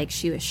is like,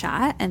 she was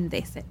shot? And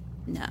they said,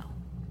 no.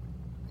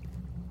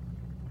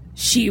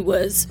 She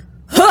was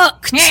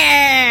hooked.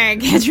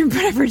 Catherine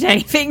put up her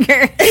tiny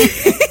finger.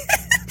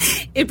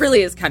 It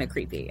really is kind of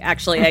creepy.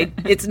 Actually,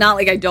 it's not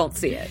like I don't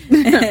see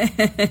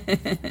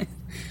it.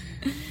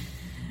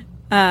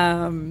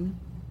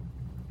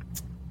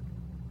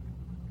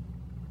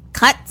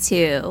 Cut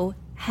to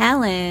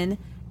Helen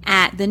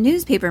at the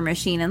newspaper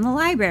machine in the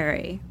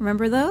library.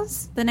 Remember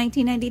those? The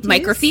 1992s?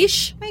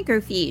 Microfiche?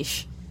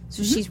 Microfiche.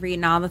 So she's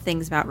reading all the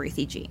things about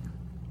Ruthie Jean.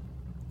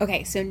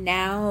 Okay, so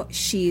now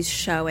she's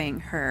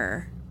showing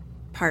her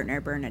partner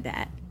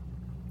Bernadette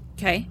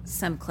Okay.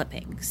 some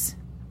clippings.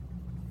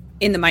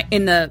 In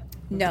the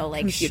No,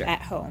 like computer.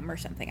 at home or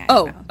something. I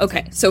don't know.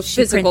 Okay. So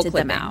She physical printed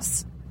them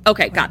clippings.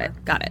 Okay, got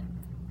it.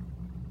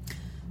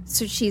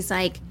 So she's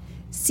like,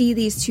 see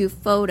these two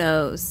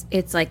photos.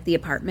 It's like the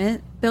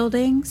apartment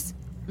buildings.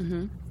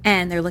 Mm-hmm.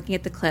 And they're looking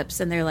at the clips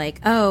and they're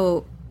like,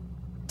 oh,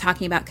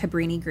 talking about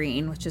Cabrini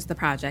Green, which is the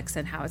projects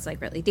and how it's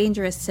like really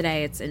dangerous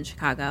today. It's in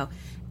Chicago.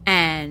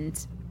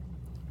 And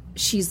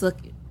she's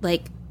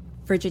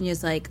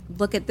Virginia's like,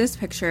 look at this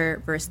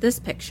picture versus this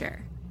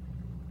picture.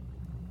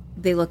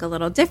 They look a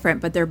little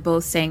different, but they're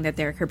both saying that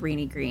they're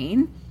Cabrini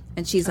Green.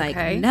 And she's like,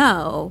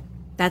 no,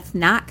 that's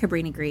not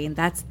Cabrini Green.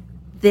 That's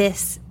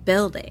this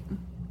building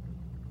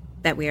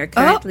that we are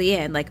currently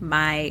in, like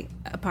my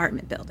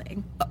apartment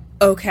building.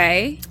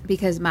 Okay.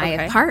 Because my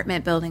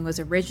apartment building was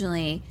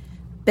originally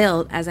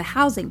built as a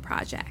housing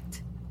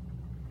project.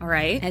 All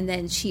right. And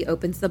then she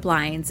opens the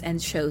blinds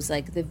and shows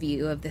like the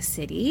view of the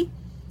city.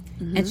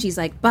 Mm-hmm. And she's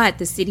like, but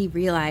the city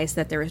realized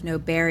that there was no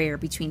barrier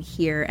between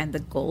here and the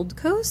Gold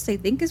Coast, I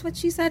think is what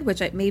she said,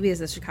 which maybe is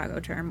a Chicago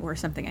term or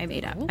something I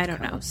made up. I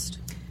don't know.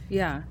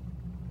 Yeah.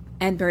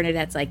 And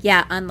Bernadette's like,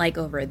 yeah, unlike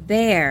over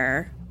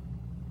there,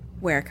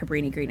 where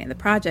Cabrini Green and the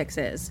projects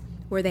is,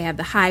 where they have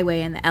the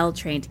highway and the L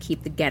train to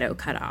keep the ghetto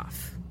cut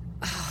off.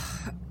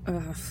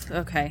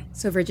 Okay.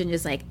 So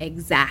Virginia's like,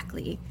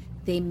 exactly.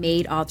 They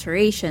made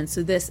alterations.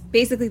 So this,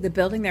 basically the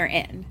building they're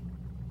in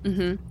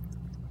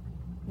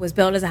was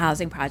built as a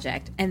housing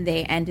project, and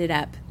they ended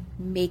up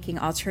making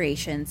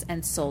alterations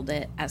and sold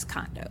it as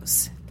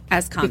condos.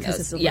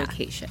 Because of the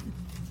location.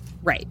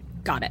 Right.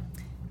 Got it.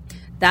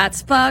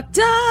 That's fucked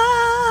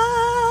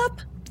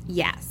up.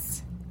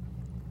 Yes.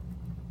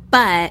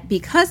 But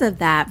because of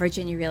that,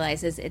 Virginia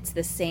realizes it's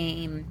the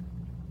same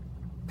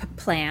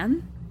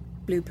plan,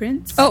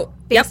 blueprints. Oh,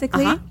 yep.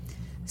 Basically.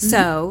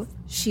 So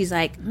she's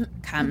like,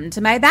 come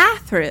to my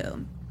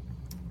bathroom,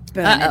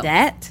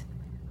 Bernadette.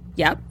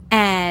 Yep.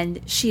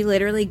 And she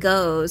literally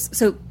goes,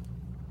 so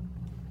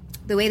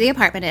the way the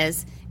apartment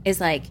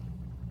is like,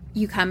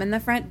 you come in the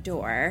front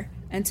door,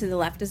 and to the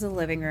left is the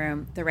living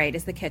room, the right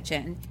is the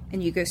kitchen,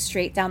 and you go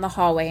straight down the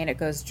hallway, and it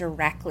goes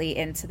directly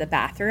into the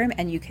bathroom,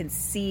 and you can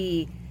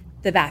see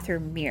the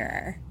bathroom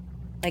mirror,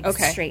 like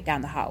straight down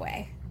the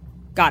hallway.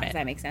 Got it. Does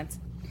that make sense?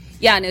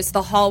 Yeah, and is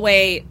the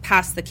hallway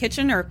past the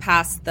kitchen or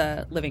past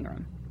the living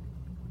room?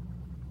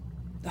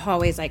 The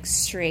hallway's like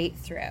straight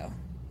through.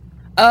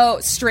 Oh,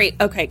 straight.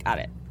 Okay, got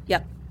it.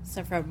 Yep.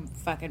 So from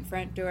fucking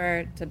front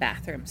door to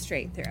bathroom,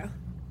 straight through.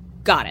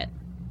 Got it.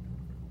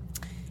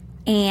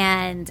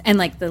 And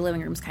like the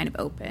living room's kind of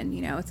open,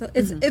 you know.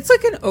 It's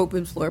like an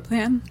open floor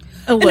plan.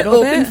 A little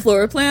open bit.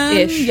 floor plan?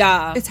 Ish.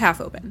 Yeah. It's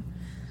half open.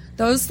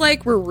 Those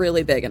like were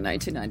really big in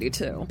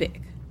 1992.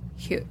 Big.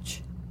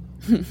 Huge.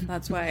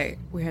 That's why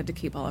we had to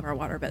keep all of our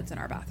water beds in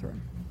our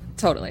bathroom.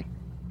 Totally.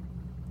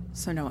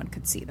 So no one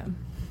could see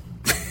them.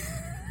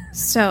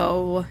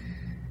 So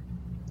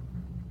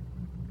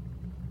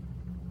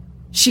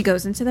she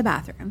goes into the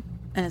bathroom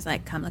and is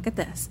like, come look at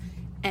this.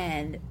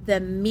 And the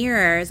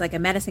mirror is like a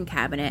medicine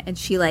cabinet, and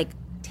she like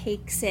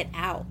takes it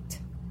out.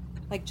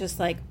 Like just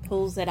like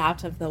pulls it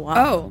out of the wall.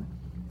 Oh,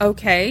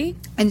 okay.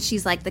 And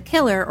she's like, the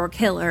killer or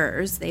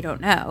killers, they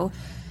don't know,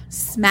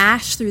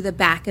 smashed through the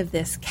back of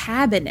this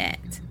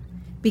cabinet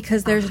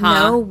because there's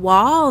no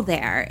wall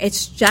there.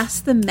 It's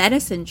just the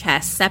medicine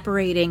chest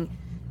separating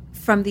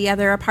from the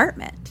other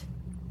apartment.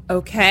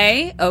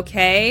 Okay.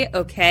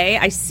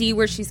 I see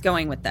where she's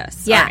going with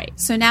this. Yeah. All right.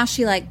 So now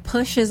she like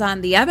pushes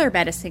on the other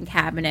medicine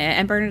cabinet,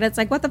 and Bernadette's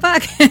like, what the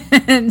fuck?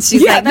 And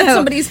she's like, that's no.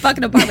 somebody's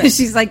fucking apartment.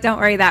 She's like, don't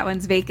worry, that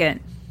one's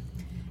vacant.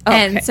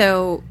 Okay. And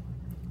so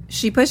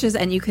she pushes,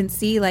 and you can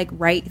see like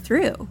right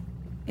through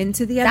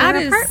into the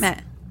other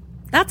apartment.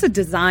 That's a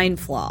design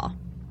flaw.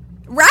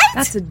 Right?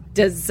 That's a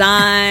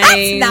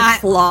design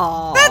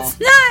flaw. That's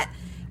not.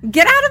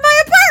 Get out of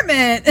my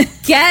apartment.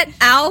 Get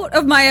out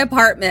of my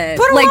apartment.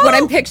 Put a like wall. what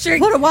I'm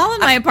picturing. Put a wall in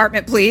my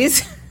apartment,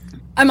 please.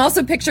 I'm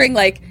also picturing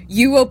like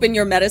you open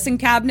your medicine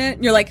cabinet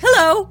and you're like,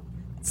 hello.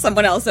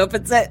 Someone else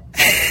opens it.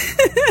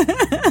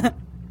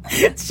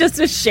 It's just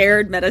a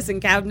shared medicine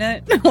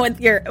cabinet with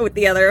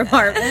the other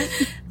apartment.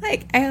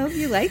 Like, I hope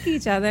you like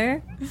each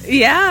other.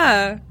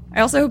 Yeah. I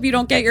also hope you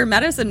don't get your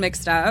medicine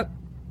mixed up.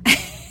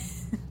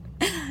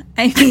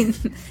 I mean,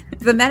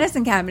 the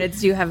medicine cabinets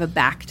do have a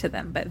back to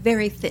them, but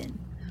very thin.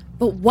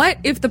 But what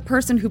if the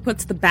person who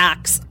puts the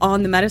backs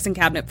on the medicine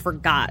cabinet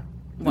forgot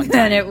one time?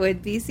 Then it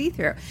would be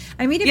see-through.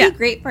 I mean, it'd be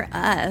great for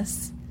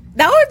us.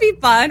 That would be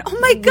fun. Oh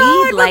my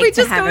God. We'd like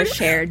to have a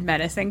shared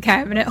medicine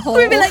cabinet hole.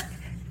 We'd be like,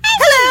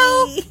 hello.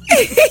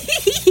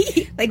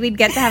 hello. Like, we'd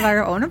get to have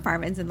our own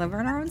apartments and live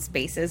in our own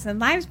spaces and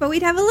lives, but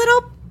we'd have a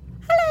little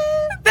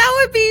hello.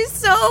 That would be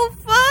so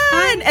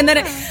fun. And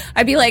then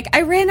I'd be like,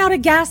 I ran out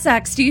of Gas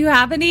X. Do you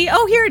have any?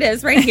 Oh, here it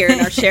is, right here in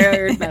our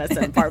shared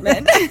medicine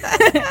apartment.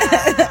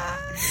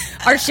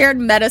 Our shared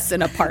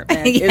medicine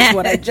apartment is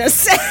what I just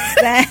said.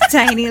 That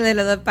tiny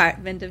little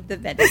apartment of the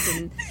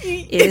medicine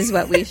is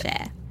what we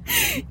share.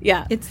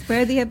 Yeah. It's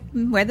where the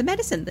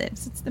medicine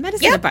lives. It's the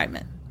medicine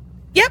apartment.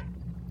 Yep.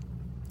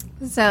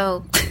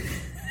 So,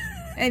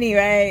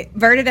 anyway,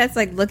 Bernadette's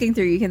like looking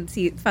through. You can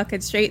see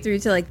fucking straight through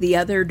to like the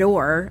other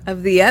door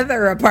of the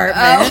other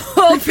apartment.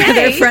 Oh, okay. For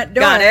their front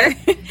door. Got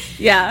it.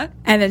 Yeah.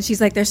 And then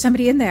she's like, there's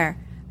somebody in there.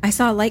 I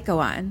saw a light go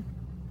on.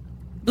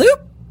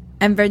 Bloop.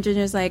 And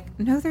Virginia's like,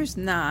 no, there's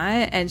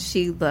not. And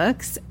she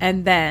looks,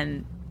 and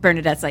then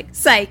Bernadette's like,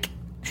 psych.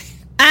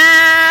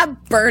 Ah,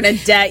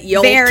 Bernadette,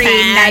 you Very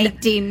cad.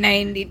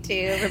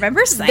 1992.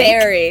 Remember Psych?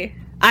 Very.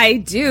 I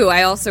do.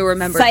 I also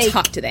remember Psych.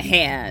 Talk to the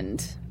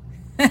Hand.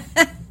 I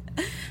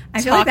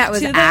feel like that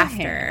was to the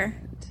after.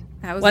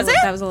 That was Was it?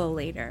 That was a little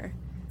later.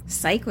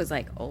 Psych was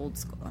like old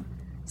school.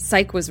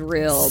 Psych was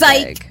real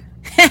Psych.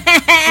 big.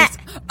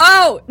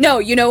 Oh, no.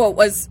 You know what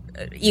was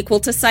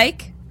equal to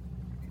Psych?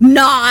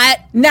 Not.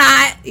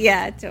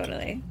 Yeah,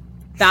 totally.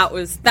 That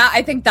was that.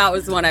 I think that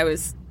was the one I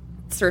was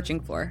searching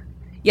for.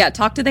 Yeah,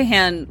 Talk to the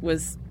Hand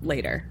was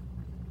later.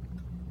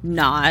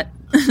 Not.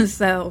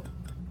 So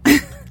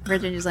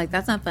Virginia's like,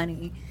 that's not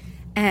funny.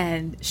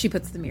 And she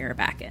puts the mirror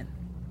back in.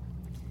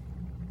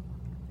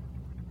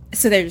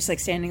 So they're just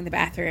like standing in the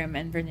bathroom,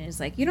 and Virginia's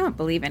like, you don't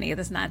believe any of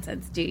this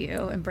nonsense, do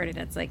you? And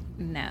Bernadette's like,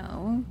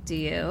 no, do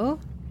you?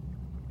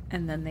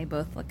 And then they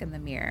both look in the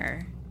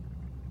mirror.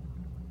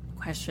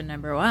 Question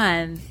number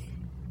one,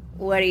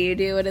 what do you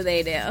do? What do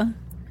they do?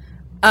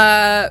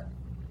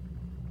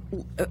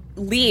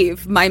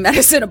 Leave my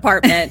medicine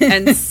apartment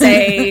and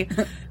say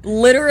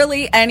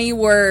literally any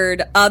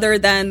word other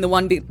than the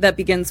one that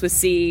begins with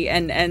C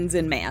and ends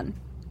in man.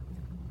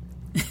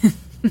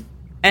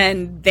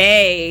 And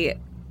they,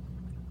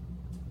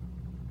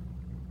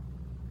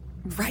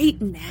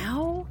 right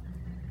now,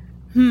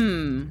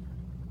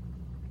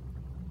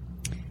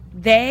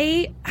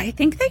 I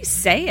think they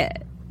say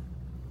it.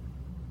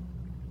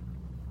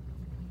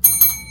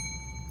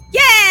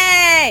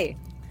 Yay!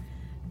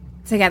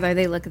 Together,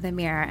 they look at the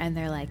mirror and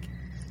they're like,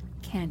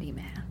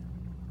 Candyman.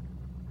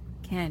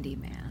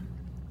 Candyman.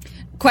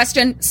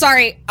 Question.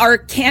 Sorry,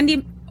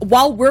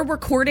 while we're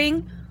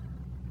recording,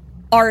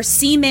 are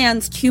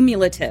C-Mans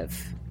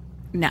cumulative?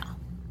 No.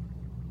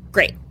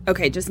 Great.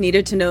 Okay, just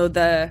needed to know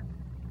the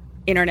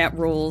internet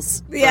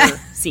rules for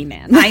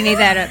C-Man. I made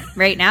that up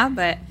right now,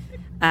 but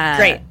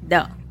Great.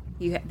 No.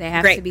 They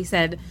have Great. to be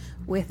said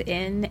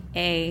within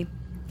a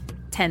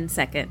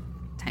 10-second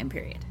time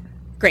period.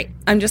 Great.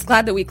 I'm just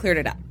glad that we cleared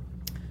it up.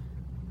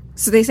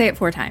 So they say it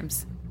 4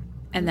 times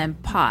and then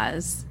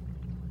pause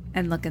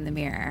and look in the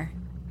mirror.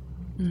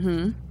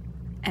 Mm-hmm.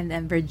 And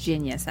then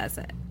Virginia says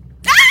it.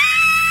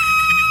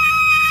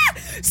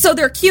 So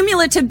they're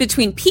cumulative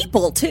between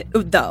people, too,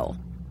 though.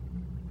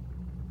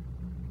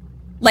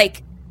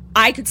 Like,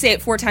 I could say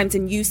it 4 times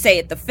and you say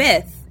it the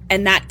 5th,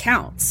 and that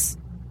counts.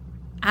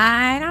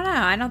 I don't know.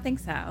 I don't think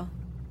so.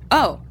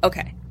 Oh,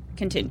 okay.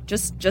 Continue.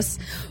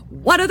 Just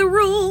what are the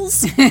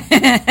rules?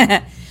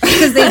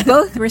 Because they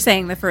both were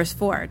saying the first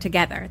 4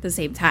 together at the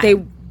same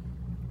time.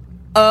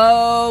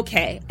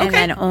 Okay. And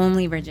then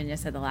only Virginia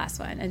said the last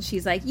one. And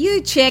she's like,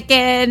 you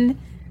chicken.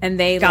 And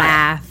they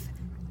laugh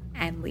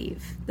and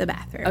leave the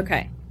bathroom.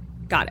 Okay.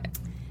 Got it.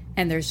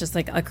 And there's just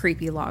like a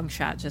creepy long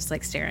shot just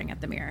like staring at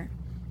the mirror.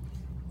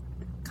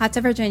 Cut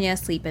to Virginia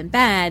asleep in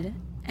bed.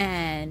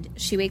 And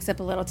she wakes up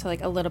a little to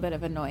like a little bit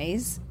of a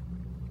noise.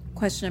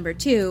 Question number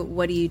 2,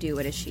 what do you do?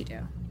 What does she do?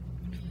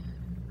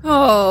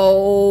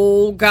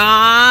 Oh,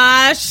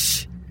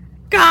 gosh.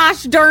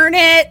 Gosh darn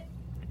it.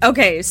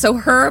 Okay, so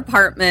her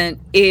apartment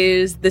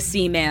is the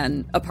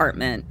C-Man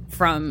apartment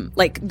from,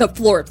 like, the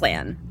floor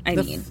plan, The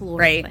right? floor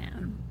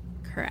plan.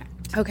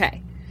 Correct.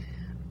 Okay.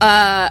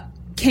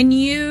 Can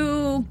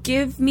you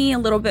give me a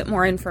little bit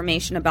more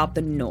information about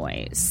the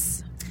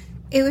noise?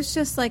 It was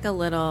just like a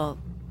little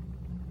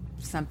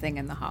something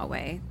in the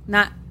hallway.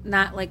 Not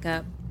like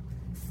a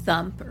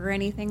thump or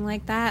anything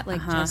like that.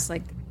 Like just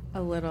like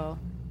a little.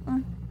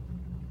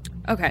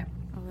 Okay.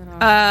 A little.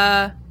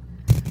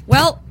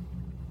 Well,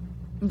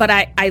 but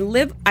I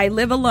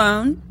live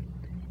alone,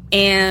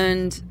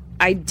 and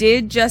I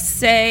did just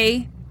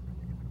say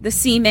the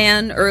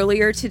C-Man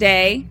earlier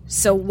today,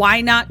 so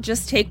why not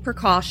just take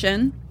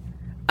precaution?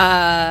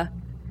 I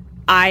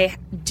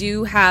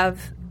do have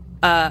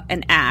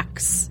an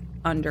axe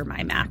under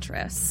my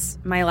mattress.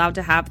 Am I allowed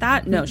to have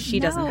that? No, she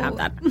doesn't have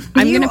that.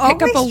 I'm going to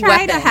pick up a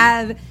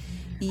weapon.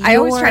 I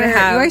always try to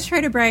have. You always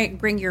try to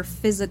bring your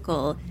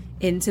physical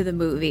into the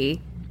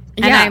movie.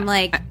 And I'm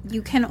like,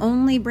 you can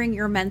only bring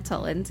your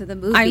mental into the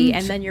movie,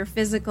 and then your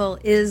physical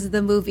is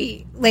the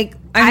movie. Like,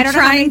 I don't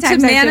know how many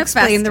times I have to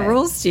explain the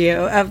rules to you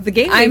of the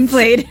game I've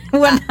played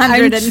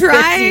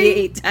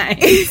 158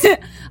 times.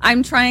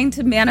 I'm trying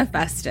to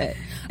manifest it.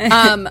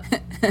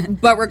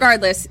 But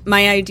regardless,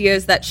 my idea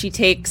is that she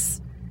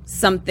takes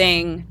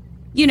something,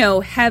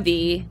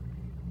 heavy,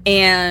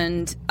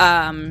 and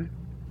I'm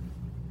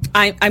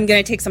going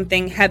to take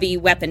something heavy,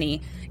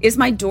 weapony. Is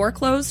my door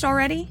closed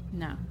already?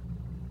 No.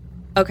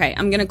 Okay,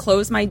 I'm going to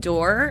close my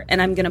door,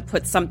 and I'm going to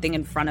put something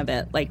in front of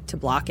it, like, to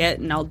block it,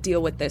 and I'll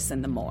deal with this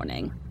in the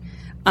morning.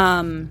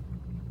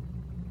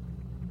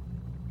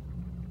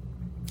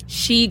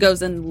 She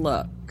goes and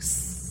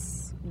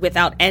looks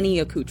without any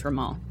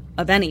accoutrement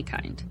of any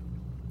kind.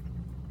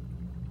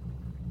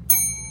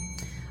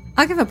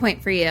 I'll give a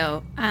point for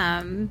you.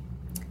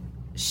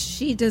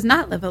 She does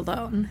not live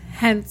alone,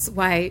 hence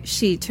why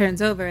she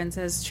turns over and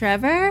says,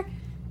 Trevor,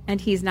 and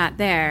he's not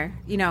there.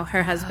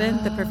 Her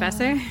husband, the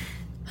professor.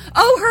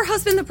 Oh, her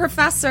husband, the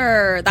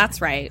professor.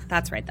 That's right.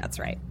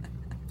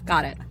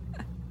 Got it.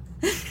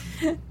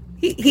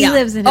 He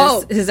lives in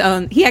his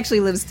own. He actually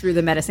lives through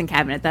the medicine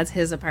cabinet. That's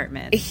his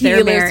apartment. He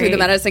lives through the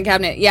medicine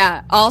cabinet.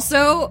 Yeah.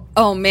 Also,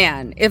 oh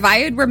man, if I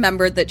had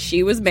remembered that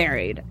she was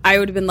married, I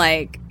would have been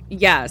like,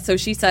 yeah. So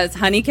she says,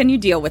 honey, can you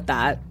deal with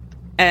that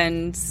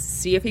and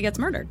see if he gets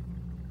murdered?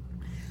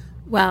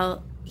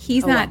 Well,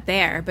 he's not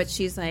there, but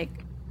she's like,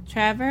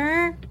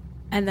 Trevor,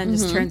 and then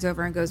just turns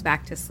over and goes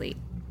back to sleep.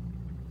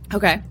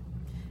 Okay.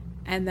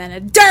 And then a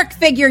dark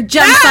figure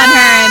jumps on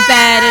her in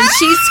bed, and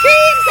she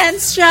screams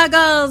and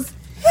struggles.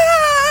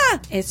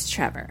 It's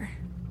Trevor.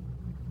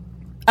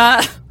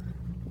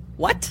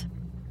 What?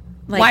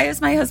 Why is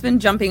my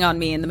husband jumping on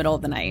me in the middle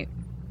of the night?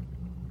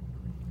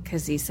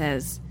 Because he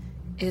says,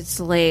 it's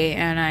late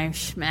and I'm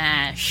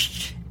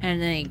smashed.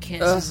 And then he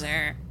kisses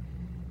her.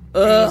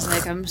 And he's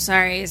like, I'm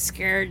sorry I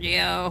scared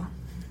you.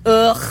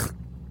 Ugh.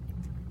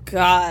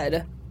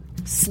 God.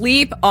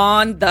 Sleep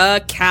on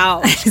the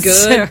couch.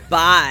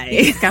 Goodbye.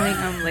 He's coming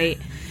home late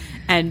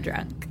and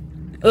drunk.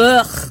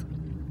 Ugh.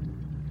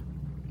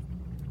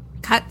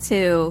 Cut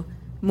to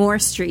more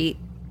street,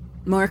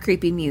 more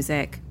creepy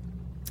music.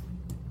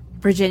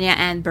 Virginia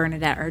and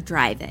Bernadette are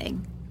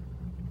driving.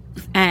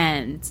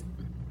 And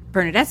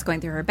Bernadette's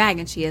going through her bag,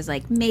 and she has,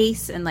 like,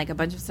 mace and, like, a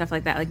bunch of stuff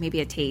like that, like maybe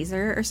a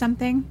taser or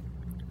something.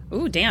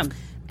 Ooh, damn.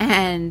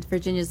 And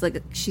Virginia's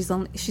like, she's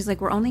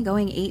like, we're only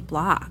going 8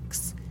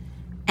 blocks.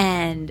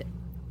 And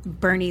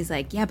Bernie's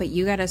like, yeah, but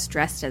you got us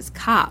dressed as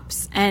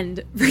cops.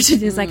 And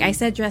Virginia's like, I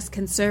said dress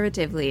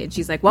conservatively. And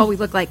she's like, well, we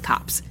look like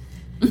cops.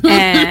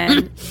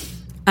 And,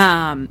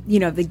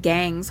 the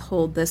gangs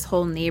hold this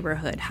whole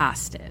neighborhood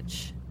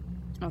hostage.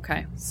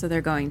 Okay. So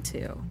they're going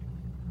to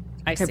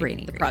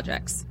Cabrini, the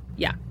projects.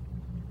 Yeah.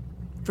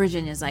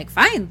 Virginia's like,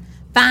 fine.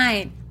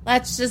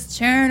 Let's just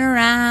turn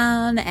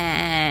around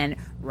and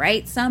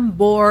write some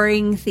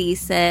boring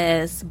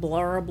thesis.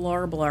 Blur,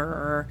 blur,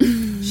 blur.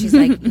 She's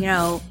like,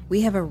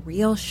 we have a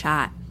real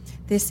shot.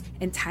 This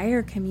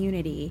entire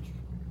community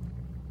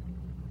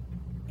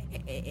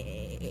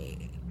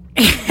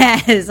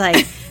has,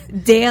 like,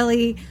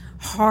 daily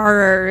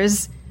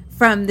horrors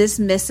from this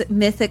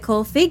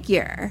mythical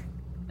figure.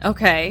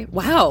 Okay.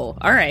 Wow.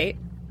 All right.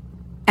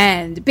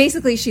 And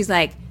basically she's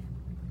like,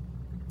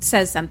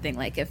 says something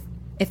like, if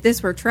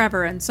this were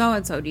Trevor and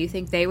so-and-so, do you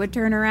think they would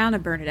turn around?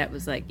 And Bernadette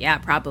was like, yeah,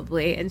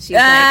 probably. And she's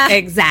like,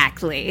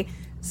 exactly.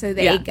 So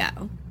they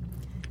go.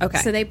 Okay.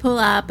 So they pull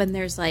up, and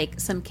there's, like,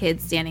 some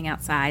kids standing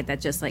outside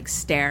that just, like,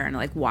 stare and,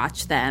 like,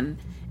 watch them.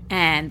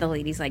 And the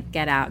ladies, like,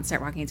 get out and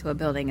start walking into a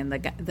building, and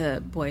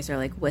the boys are,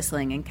 like,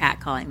 whistling and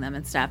catcalling them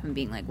and stuff and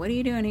being like, what are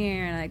you doing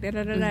here? And, like,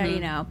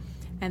 da-da-da-da,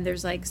 And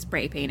there's, like,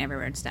 spray paint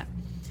everywhere and stuff.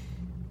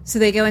 So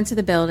they go into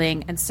the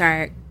building and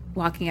start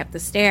walking up the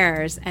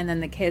stairs, and then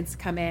the kids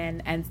come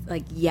in and,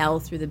 like, yell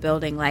through the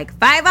building, like,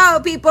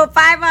 5-0, people,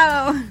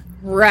 5-0.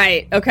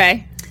 Right.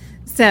 Okay.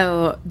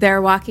 So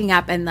they're walking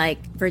up, and,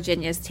 like,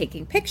 Virginia's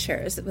taking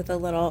pictures with a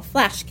little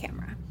flash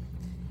camera.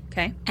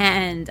 Okay.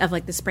 And of,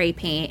 like, the spray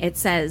paint, it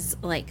says,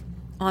 like,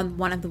 on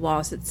one of the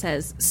walls, it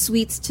says,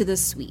 sweets to the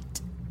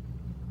sweet.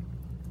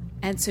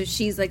 And so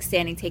she's, like,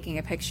 standing taking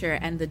a picture,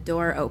 and the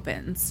door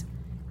opens,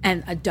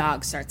 and a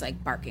dog starts,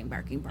 like, barking.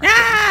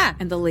 Ah!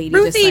 And the lady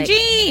Ruthie just, like,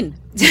 Jean!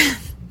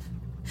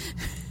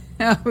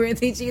 Oh,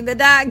 Ruthie Jean the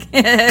dog.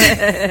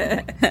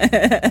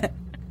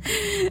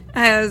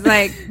 I was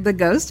like, the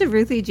ghost of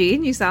Ruthie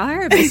Jean? You saw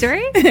her in my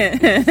story?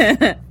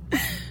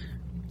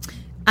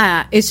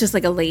 It's just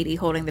like a lady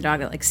holding the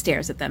dog that, like,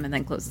 stares at them and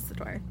then closes the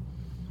door.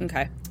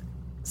 Okay.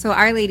 So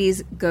our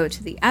ladies go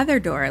to the other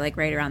door, like,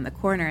 right around the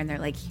corner, and they're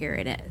like, here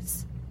it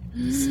is.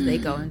 So they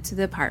go into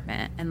the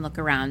apartment and look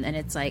around, and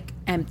it's, like,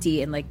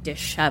 empty and, like,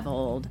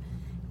 disheveled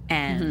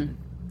and,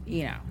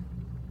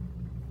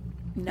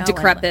 no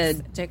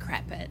decrepit.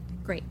 Decrepit.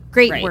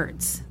 Great Right.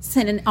 words.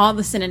 All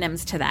the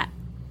synonyms to that.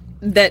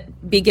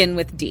 That begin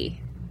with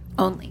D.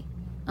 Only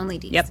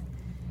D's. Yep.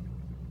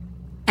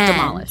 And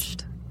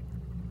demolished.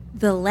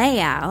 The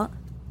layout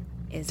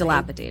is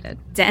Dilapidated.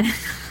 I'm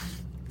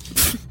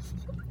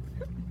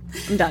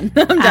done.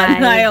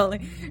 I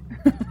only...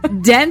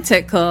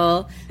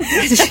 identical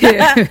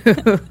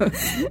to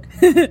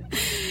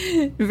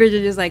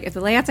Virginia's like, if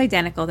the layout's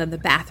identical, then the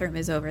bathroom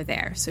is over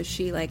there. So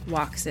she, like,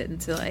 walks it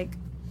into, like,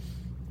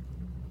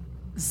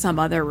 some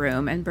other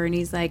room, and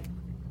Bernie's like,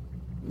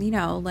 you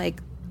know, like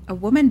a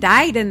woman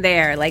died in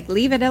there. Like,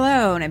 leave it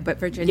alone. But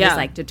Virginia's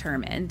like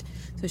determined.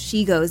 So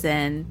she goes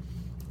in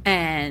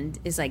and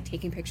is like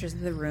taking pictures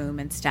of the room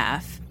and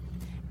stuff.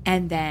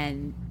 And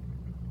then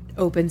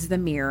opens the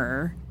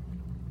mirror,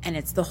 and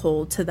it's the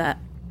hole to the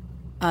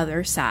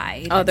other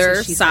side.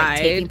 So she's like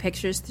taking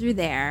pictures through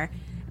there.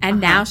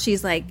 And now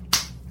she's like,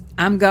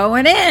 I'm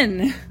going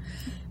in.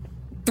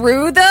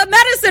 Through the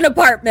medicine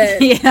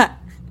apartment. Yeah.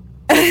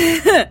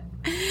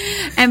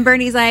 And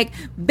Bernie's like,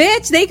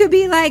 bitch, they could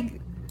be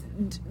like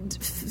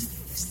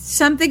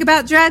something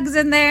about drugs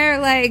in there.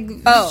 Like,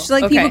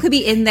 people could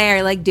be in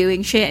there like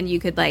doing shit, and you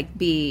could like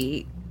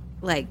be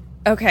like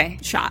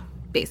shot,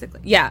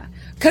 basically. Yeah.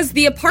 Because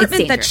the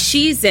apartment that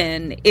she's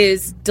in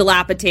is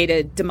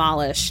dilapidated,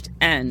 demolished,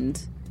 and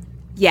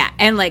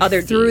and like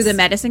through the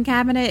medicine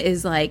cabinet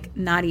is like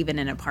not even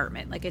an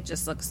apartment. Like, it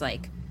just looks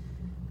like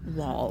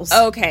walls.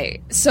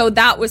 Okay, so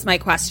that was my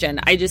question.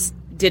 I just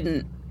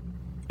didn't.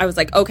 I was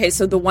like, okay,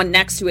 so the one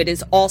next to it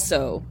is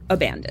also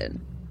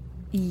abandoned.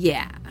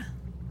 Yeah.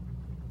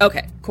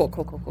 Okay.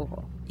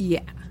 Cool. Yeah.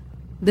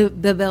 The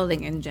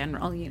building in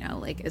general, you know,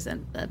 like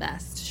isn't the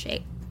best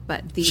shape.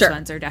 But these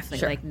ones are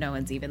definitely like no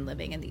one's even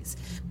living in these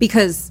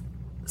because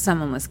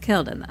someone was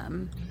killed in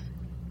them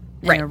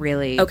in a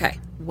really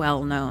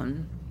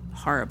well-known,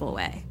 horrible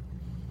way.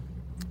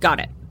 Got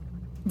it.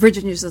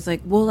 Virginia's just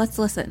like, well, let's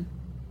listen.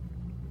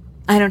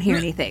 I don't hear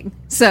anything.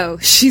 So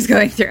she's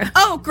going through.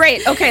 Oh,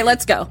 great. Okay,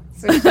 let's go.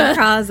 So she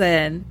calls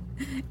in,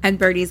 and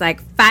Bertie's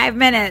like, 5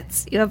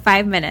 minutes. You have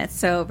 5 minutes.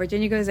 So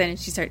Virginia goes in, and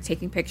she starts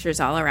taking pictures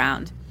all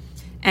around.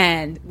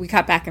 And we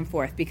cut back and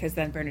forth because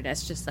then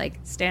Bernadette's just like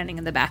standing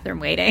in the bathroom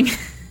waiting.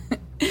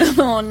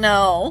 Oh,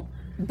 no.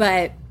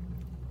 But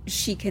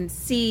she can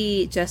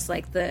see just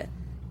like the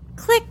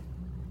click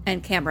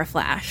and camera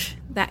flash.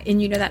 That,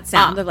 and you know that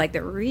sound of like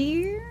the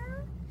rear?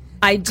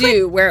 I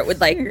do, where it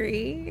would like...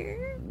 Rear.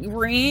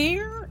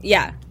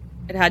 Yeah.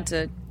 It had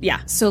to...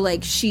 Yeah. So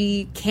like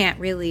she can't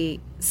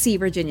really see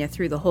Virginia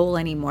through the hole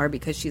anymore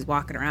because she's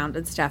walking around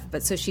and stuff.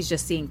 But so she's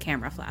just seeing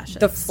camera flashes.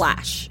 The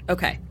flash.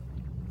 Okay.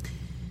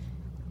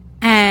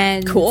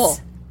 And cool.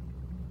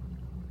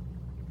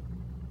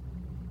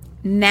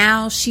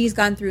 Now she's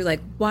gone through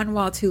like one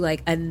wall to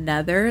like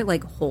another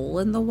like hole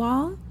in the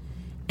wall,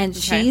 and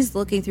she's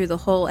looking through the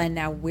hole, and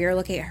now we're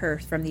looking at her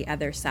from the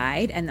other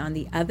side, and on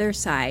the other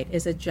side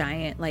is a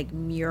giant like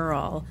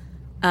mural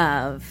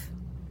of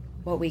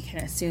what we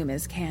can assume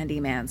is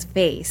Candyman's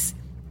face,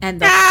 and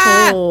the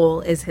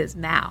hole is his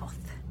mouth.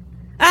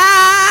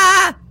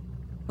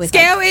 With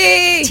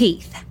scary like,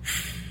 teeth.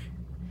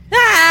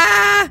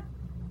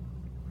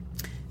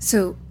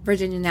 So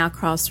Virginia now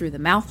crawls through the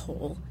mouth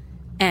hole,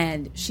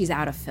 and she's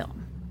out of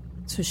film.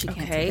 So she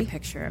can't take a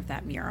picture of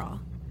that mural.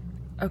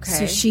 Okay.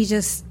 So she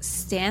just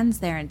stands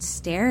there and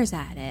stares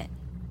at it,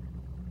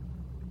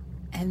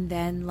 and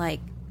then,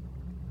 like,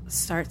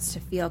 starts to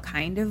feel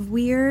kind of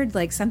weird.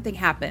 Like, something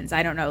happens.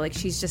 I don't know. Like,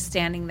 she's just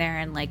standing there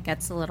and, like,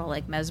 gets a little,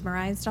 like,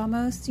 mesmerized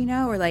almost, you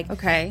know? Or, like,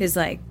 is,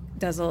 like,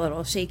 does a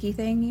little shaky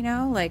thing, you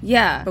know? Like,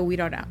 but we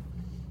don't know.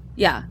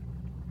 Yeah.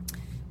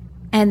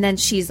 And then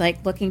she's,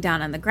 like, looking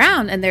down on the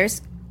ground, and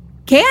there's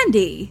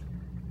candy.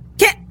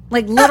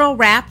 Like, little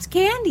wrapped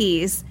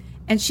candies.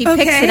 And she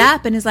picks it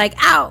up and is like,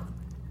 ow,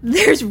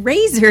 there's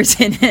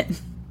razors in it.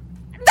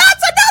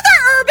 That's another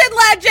urban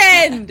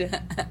legend!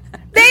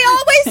 They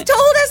always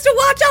told us to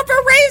watch out for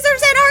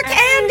razors in our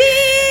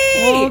candy!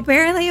 Well,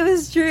 apparently it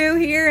was true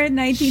here in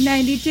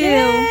 1992.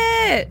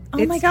 Shit.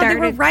 Oh my God, they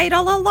were right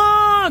all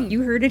along.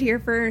 You heard it here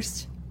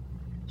first.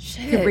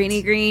 Shit.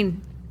 Cabrini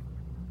Green.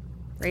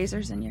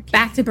 Razors in your candy.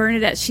 Back to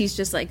Bernadette. She's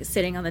just like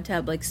sitting on the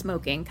tub, like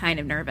smoking, kind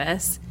of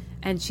nervous.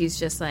 And she's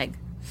just like,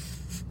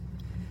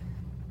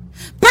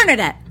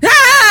 Bernadette!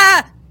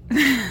 Ah!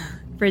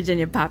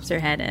 Virginia pops her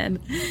head in.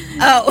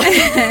 Oh.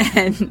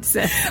 And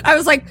so, I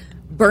was like,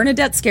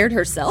 Bernadette scared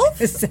herself?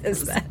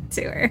 Says that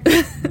to her.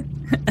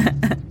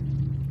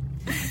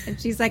 And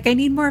she's like, I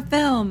need more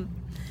film.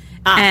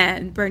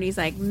 And Bernie's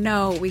like,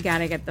 no, we got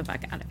to get the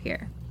fuck out of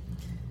here.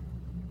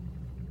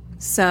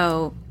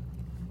 So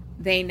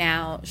they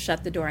now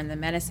shut the door in the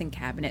medicine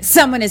cabinet.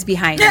 Someone is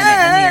behind them in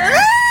the mirror.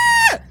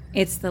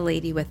 It's the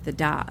lady with the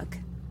dog.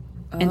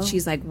 And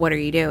she's like, what are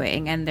you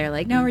doing? And they're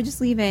like, no, we're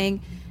just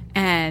leaving.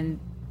 And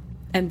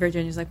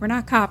Virginia's like, we're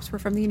not cops. We're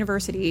from the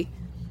university.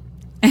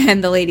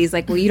 And the lady's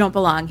like, well, you don't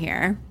belong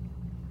here.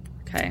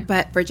 Okay.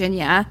 But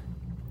Virginia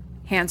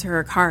hands her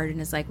a card and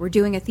is like, we're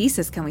doing a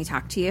thesis. Can we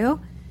talk to you?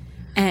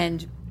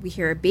 And we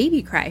hear a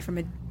baby cry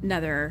from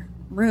another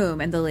room.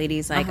 And the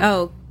lady's like,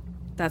 oh,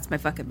 that's my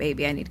fucking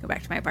baby. I need to go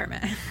back to my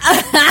apartment.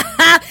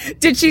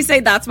 Did she say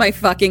that's my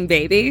fucking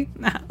baby?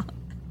 No.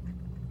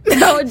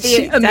 That would be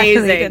She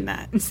amazing. did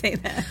not say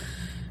that.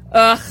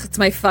 Ugh, it's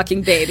my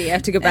fucking baby. I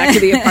have to go back to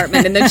the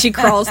apartment. And then she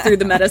crawls through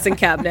the medicine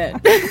cabinet.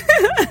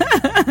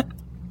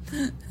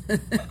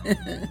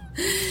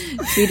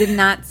 She did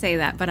not say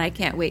that, but I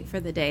can't wait for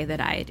the day that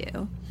I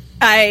do.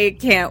 I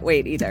can't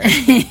wait either.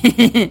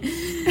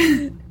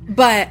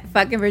 But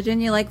fucking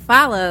Virginia, like,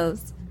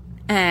 follows.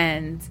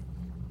 And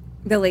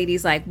the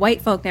lady's like,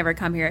 white folk never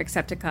come here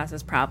except to cause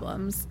us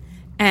problems.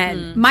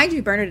 And mind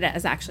you, Bernadette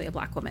is actually a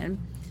black woman.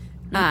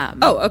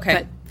 Okay.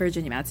 But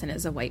Virginia Madsen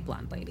is a white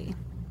blonde lady.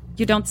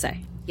 You don't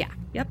say. Yeah.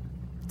 Yep.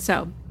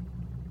 So,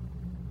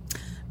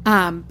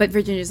 but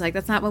Virginia's like,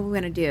 that's not what we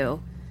want to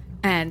do.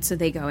 And so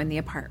they go in the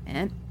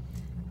apartment.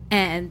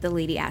 And the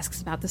lady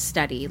asks about the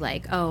study,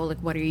 like, oh, like,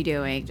 what are you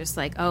doing? Just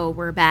like, oh,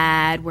 we're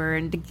bad. We're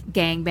into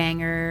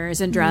gangbangers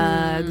and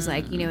drugs.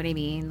 Like, you know what I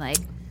mean? Like,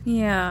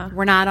 yeah,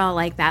 we're not all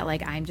like that.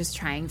 Like, I'm just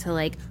trying to,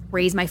 like,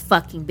 raise my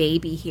fucking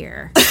baby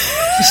here.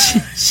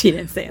 She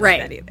didn't say it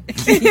like that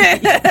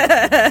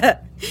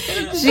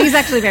either. She's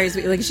actually very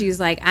sweet. Like, she's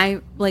like,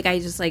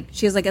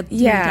 she has, like, a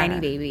tiny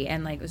baby.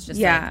 And, like, was just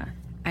like,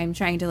 I'm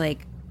trying to,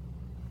 like,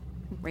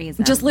 raise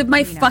them. Just live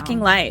my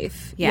fucking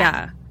life.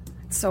 Yeah.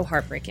 So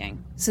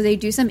heartbreaking. So they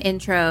do some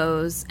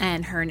intros,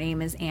 and her name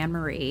is Anne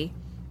Marie,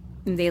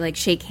 and they like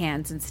shake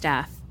hands and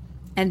stuff,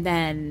 and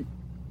then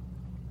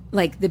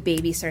like the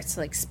baby starts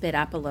to like spit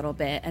up a little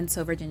bit, and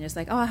so Virginia's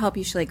like, oh, I'll help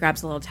you. She like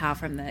grabs a little towel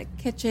from the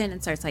kitchen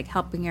and starts like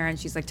helping her, and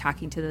she's like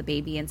talking to the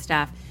baby and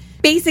stuff.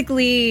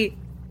 Basically,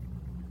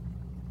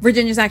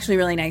 Virginia's actually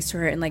really nice to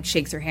her and like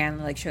shakes her hand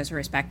and like shows her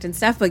respect and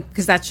stuff, like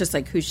because that's just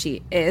like who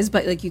she is.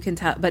 But like you can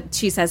tell, but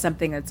she says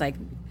something that's like,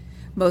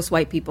 most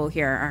white people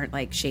here aren't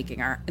like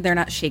they're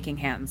not shaking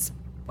hands,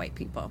 white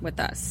people, with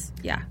us.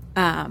 Yeah.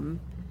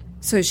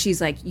 So she's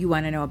like, you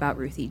want to know about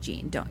Ruthie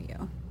Jean, don't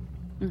you?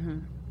 Mm-hmm.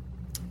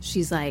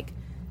 She's like,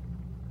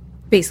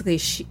 basically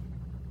she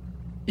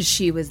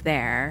was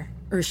there,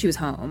 or she was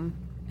home,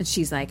 and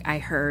she's like, I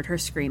heard her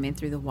screaming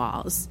through the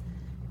walls.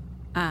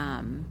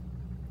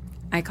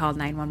 I called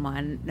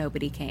 911.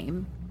 Nobody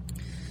came.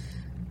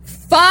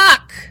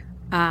 Fuck!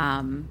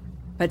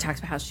 But talks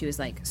about how she was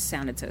like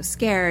sounded so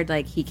scared,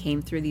 like he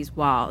came through these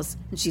walls,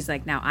 and she's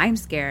like, now I'm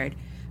scared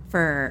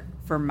for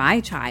my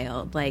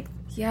child, like,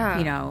 yeah,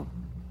 you know,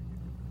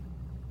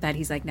 that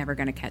he's like never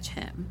gonna catch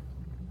him.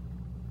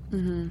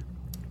 Mm-hmm.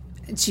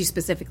 And she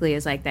specifically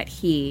is like that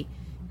he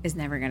is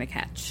never gonna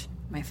catch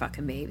my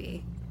fucking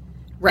baby,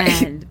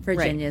 right? And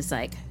Virginia's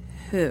like,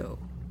 who?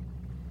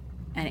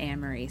 And Anne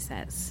Marie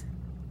says,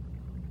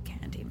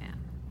 Candyman.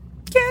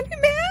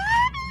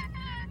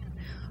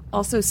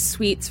 Also,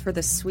 sweets for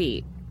the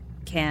sweet.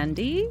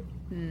 Candy?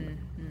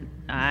 Mm-hmm.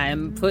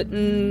 I'm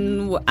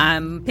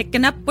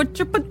picking up what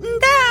you're putting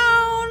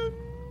down.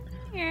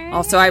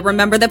 Also, I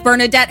remember that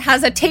Bernadette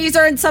has a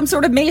taser and some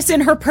sort of mace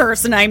in her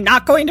purse, and I'm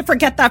not going to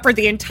forget that for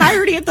the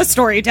entirety of the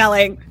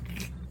storytelling.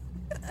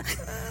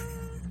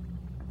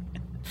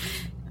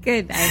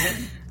 Good,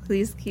 Ivan.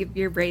 Please keep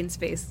your brain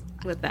space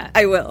with that.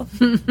 I will.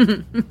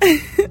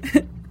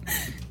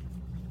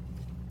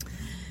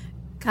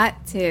 Cut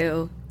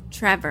to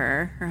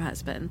Trevor, her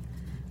husband,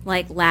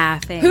 like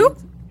laughing. Who?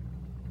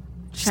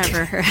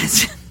 Trevor, her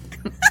husband.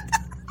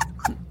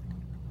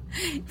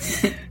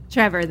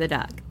 Trevor, the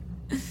dog.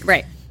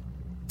 Right.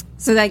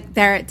 So like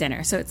they're at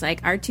dinner. So it's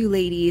like our two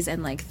ladies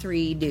and like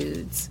three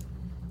dudes.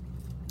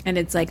 And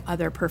it's like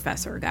other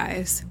professor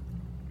guys.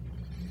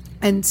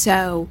 And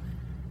so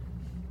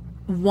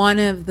one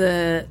of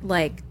the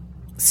like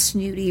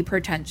snooty,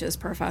 pretentious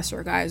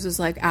professor guys is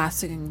like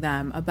asking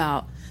them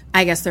about,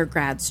 I guess they're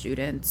grad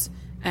students,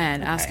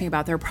 and asking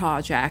about their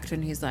project,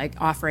 and he's like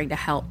offering to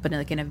help, but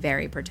like in a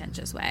very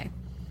pretentious way.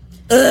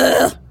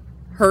 Ugh.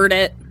 Heard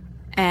it.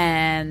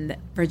 And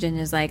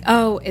Virginia's like,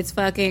 oh, it's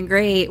fucking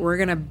great. We're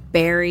going to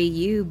bury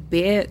you,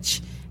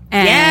 bitch.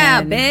 And,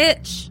 yeah,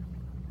 bitch.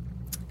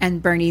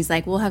 And Bernie's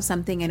like, we'll have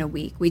something in a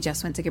week. We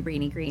just went to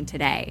Cabrini Green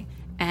today.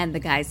 And the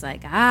guy's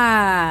like,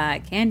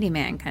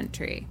 Candyman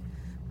country.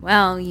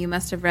 Well, you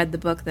must have read the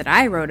book that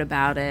I wrote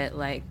about it,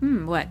 like,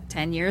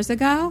 10 years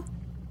ago?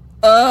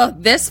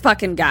 This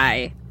fucking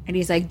guy. And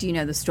he's like, do you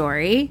know the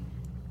story?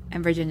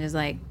 And Virginia's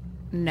like,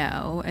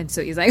 no. And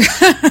so he's like,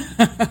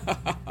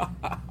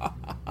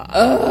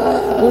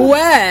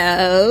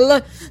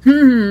 well,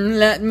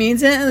 let me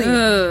tell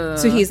you.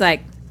 So he's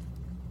like,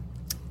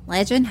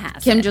 legend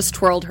has Kim it. just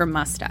twirled her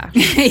mustache.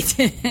 He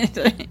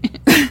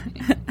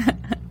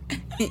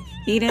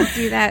didn't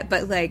do that,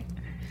 but like,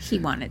 he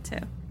wanted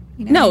to.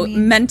 You know No, what I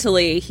mean?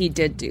 mentally he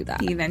did do that.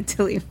 He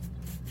mentally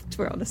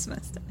twirled his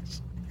mustache.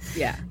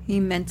 Yeah. He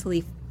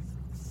mentally,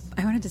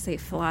 I wanted to say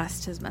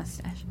flossed his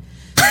mustache.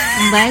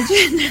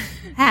 Legend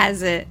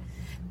has it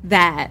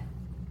that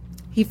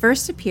he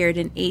first appeared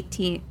in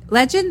the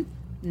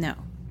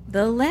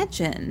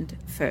legend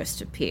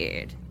first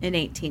appeared in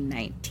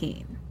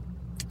 1819.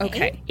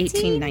 Okay,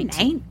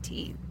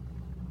 1819.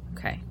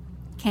 Okay.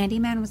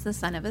 Candyman was the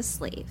son of a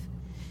slave.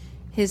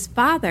 His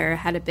father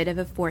had a bit of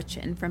a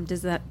fortune from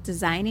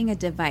designing a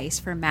device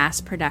for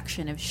mass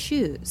production of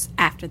shoes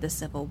after the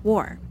Civil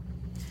War.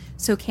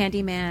 So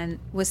Candyman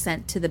was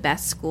sent to the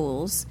best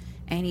schools,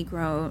 and he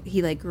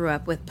grew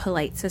up with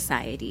polite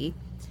society.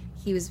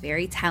 He was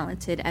very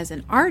talented as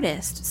an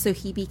artist, so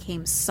he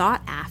became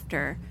sought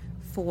after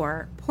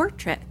for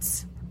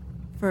portraits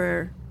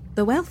for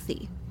the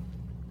wealthy.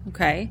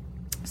 Okay.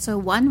 So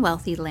one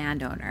wealthy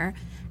landowner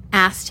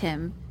asked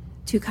him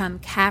to come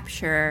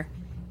capture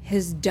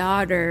his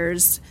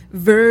daughter's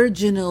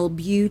virginal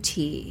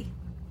beauty.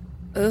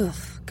 Ugh,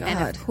 God.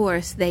 And of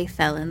course, they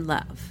fell in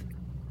love.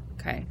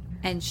 Okay.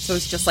 And so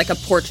it's just like a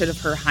portrait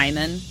of her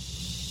hymen.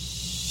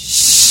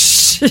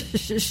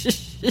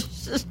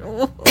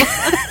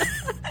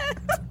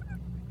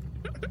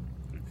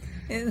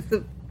 It's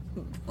a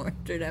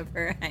portrait of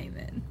her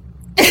hymen.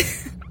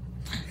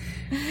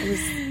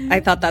 I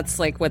thought that's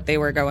like what they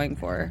were going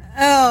for.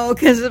 Oh,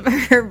 because of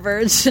her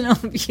virginal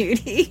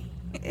beauty.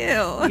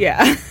 Ew.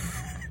 Yeah.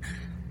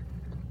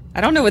 I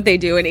don't know what they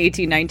do in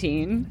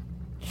 1819.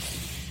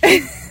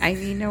 I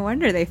mean, no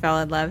wonder they fell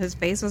in love. His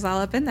face was all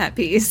up in that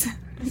piece.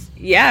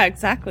 Yeah,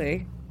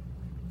 exactly.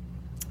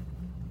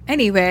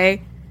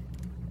 Anyway,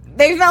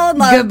 they fell in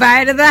love.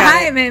 Goodbye to the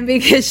hymen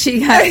because she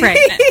got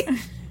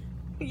pregnant.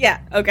 Yeah,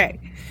 okay.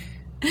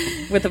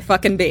 With a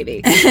fucking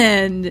baby.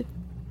 And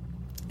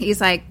he's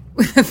like,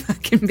 with a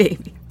fucking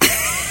baby.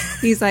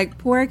 He's like,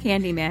 poor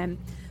Candyman.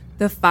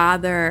 The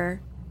father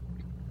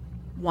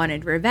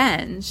wanted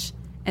revenge.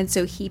 And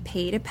so he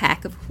paid a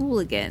pack of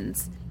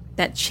hooligans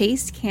that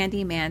chased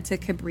Candyman to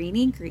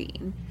Cabrini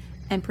Green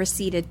and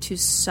proceeded to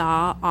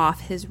saw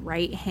off his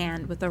right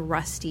hand with a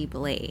rusty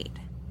blade.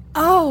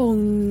 Oh,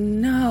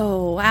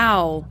 no.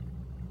 Ow.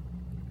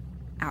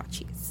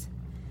 Ouchies.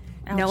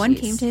 No one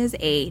came to his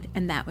aid,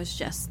 and that was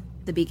just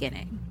the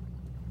beginning.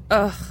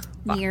 Ugh.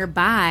 Fuck.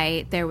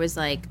 Nearby, there was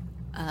like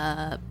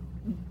a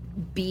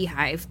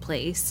beehive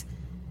place.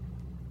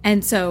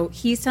 And so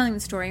he's telling the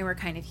story, and we're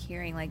kind of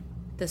hearing like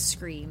the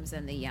screams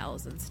and the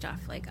yells and stuff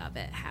like of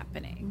it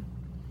happening.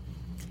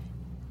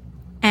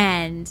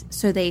 And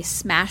so they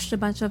smashed a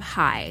bunch of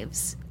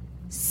hives,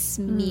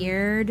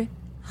 smeared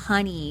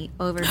honey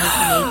over his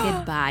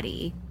naked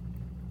body.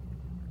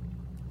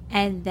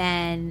 And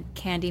then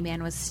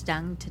Candyman was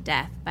stung to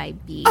death by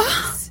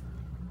bees.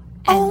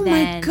 Oh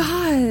my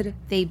God.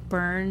 They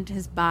burned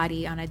his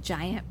body on a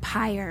giant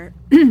pyre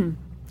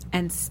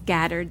and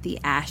scattered the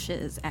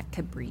ashes at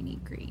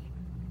Cabrini Green.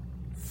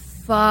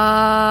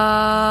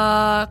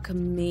 Fuck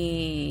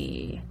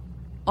me.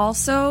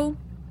 Also,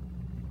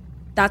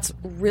 that's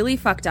really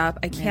fucked up.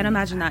 I can't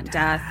imagine that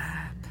death.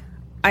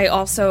 I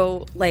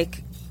also,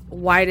 like,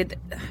 why did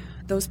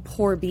those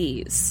poor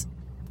bees?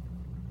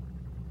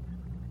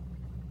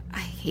 I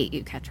hate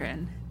you,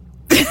 Ketrin.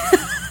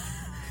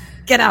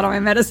 Get out of my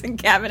medicine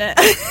cabinet.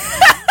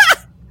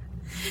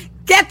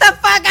 Get the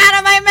fuck out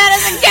of my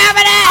medicine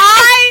cabinet!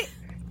 I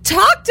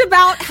talked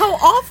about how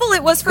awful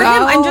it was for him.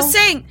 I'm just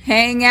saying.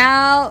 Hang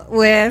out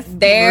with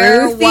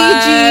There Ruthie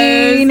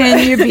Jean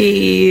and your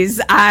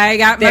bees. I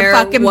got my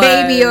fucking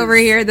baby over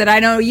here that I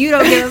know you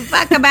don't give a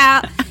fuck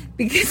about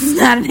because it's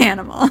not an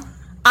animal.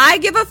 I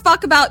give a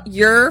fuck about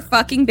your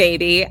fucking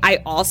baby.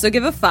 I also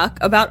give a fuck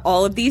about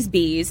all of these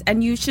bees,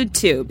 and you should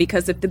too,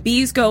 because if the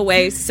bees go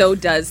away, so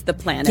does the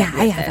planet. Yeah,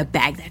 I have a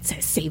bag that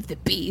says save the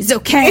bees,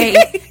 okay?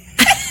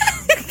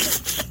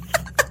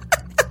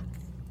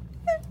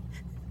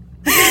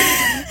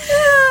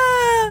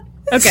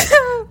 Okay,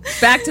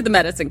 back to the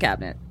medicine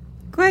cabinet.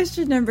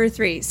 Question number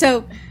 3.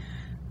 So,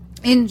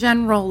 in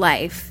general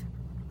life,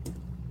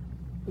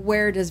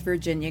 where does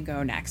Virginia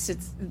go next?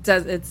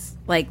 It's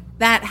like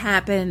that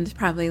happened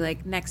probably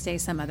like next day,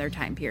 some other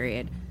time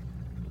period.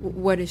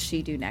 What does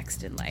she do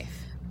next in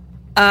life?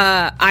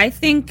 I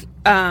think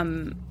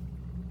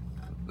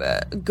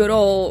good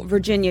old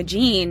Virginia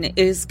Jean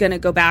is going to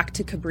go back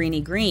to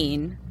Cabrini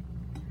Green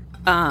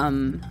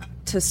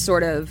to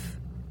sort of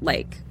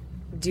like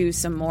do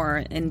some more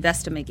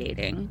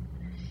investigating.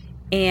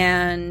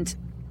 And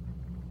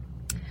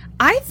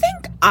I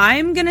think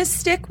I'm going to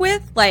stick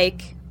with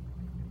like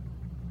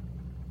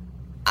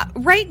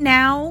right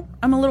now,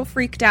 I'm a little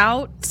freaked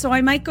out, so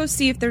I might go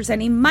see if there's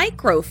any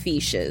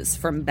microfiches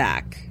from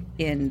back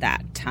in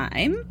that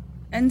time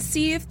and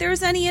see if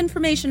there's any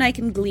information I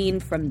can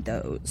glean from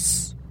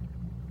those.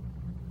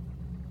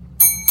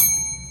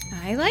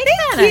 I like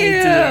that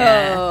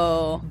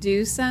idea.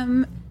 Do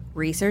some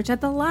research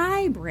at the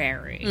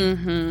library.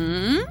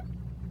 Mm-hmm.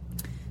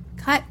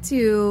 Cut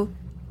to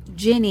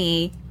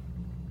Ginny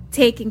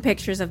taking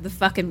pictures of the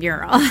fucking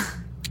mural.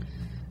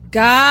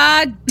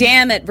 God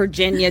damn it,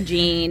 Virginia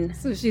Jean.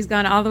 So she's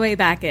gone all the way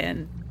back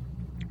in.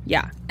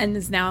 Yeah. And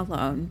is now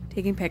alone,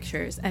 taking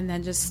pictures, and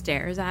then just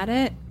stares at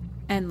it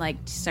and, like,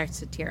 starts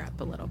to tear up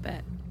a little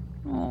bit.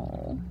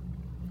 Oh.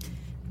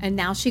 And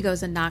now she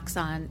goes and knocks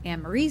on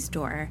Anne Marie's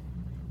door,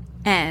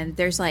 and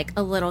there's, like,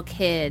 a little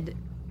kid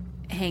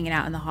hanging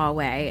out in the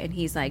hallway, and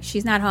he's like,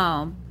 she's not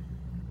home.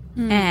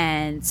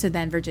 And so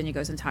then Virginia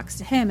goes and talks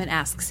to him and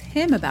asks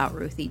him about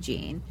Ruthie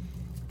Jean.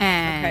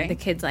 And the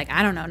kid's like,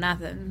 I don't know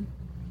nothing.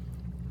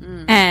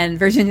 And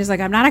Virginia's like,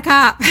 I'm not a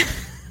cop.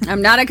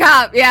 I'm not a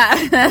cop,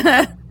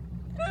 yeah.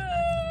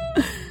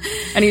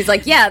 And he's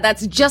like, yeah,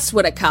 that's just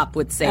what a cop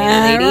would say,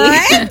 lady.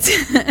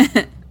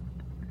 Right?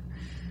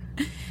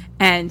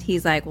 And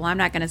he's like, well, I'm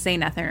not going to say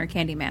nothing or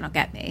Candyman will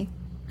get me.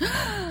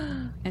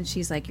 And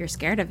she's like, you're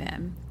scared of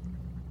him.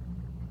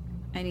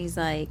 And he's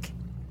like,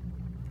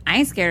 I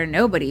ain't scared of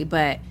nobody,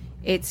 but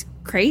it's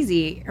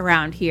crazy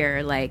around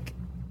here, like,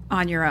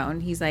 on your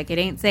own. He's like, it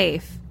ain't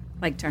safe.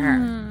 like to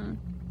her.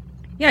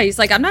 Yeah, he's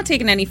like, I'm not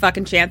taking any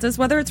fucking chances,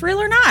 whether it's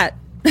real or not.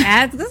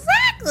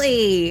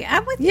 Exactly.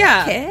 I'm with you,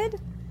 kid.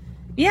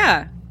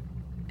 Yeah.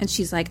 And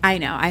she's like, I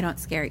know, I don't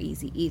scare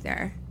easy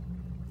either.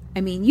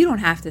 I mean, you don't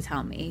have to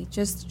tell me.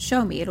 Just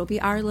show me. It'll be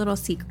our little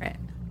secret.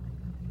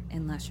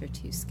 Unless you're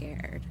too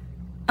scared.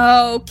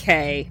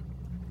 Okay.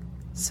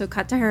 So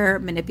cut to her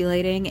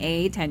manipulating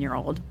a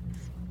 10-year-old.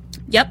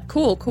 Yep,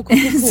 cool.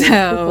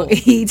 So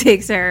he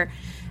takes her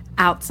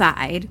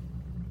outside.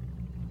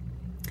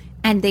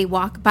 And they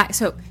walk by.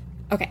 So,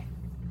 okay.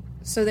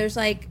 So there's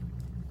like,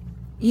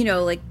 you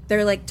know, like,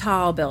 they're like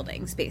tall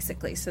buildings,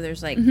 basically. So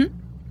there's like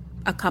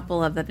a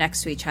couple of them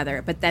next to each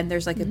other. But then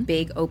there's like a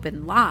big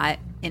open lot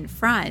in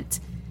front.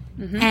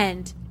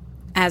 And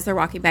as they're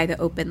walking by the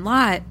open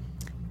lot,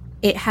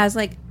 it has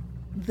like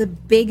the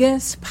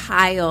biggest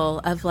pile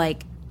of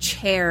like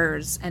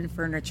chairs and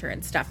furniture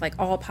and stuff, like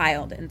all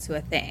piled into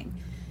a thing.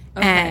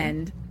 Okay.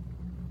 And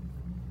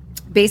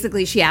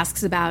basically she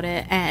asks about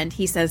it, and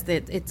he says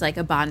that it's like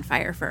a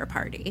bonfire for a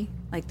party.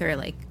 Like they're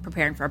like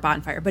preparing for a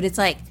bonfire, but it's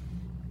like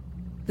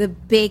the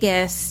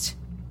biggest.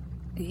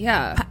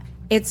 Yeah.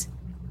 It's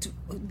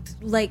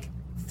like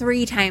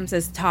 3 times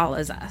as tall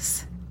as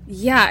us.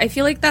 Yeah, I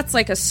feel like that's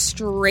like a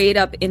straight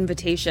up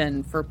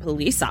invitation for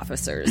police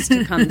officers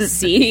to come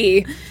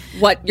see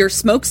what you're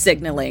smoke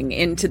signaling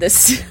into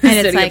this and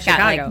city it's like of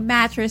Chicago. got like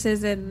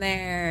mattresses in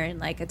there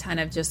and like a ton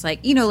of just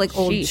like, you know, like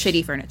old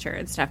shitty furniture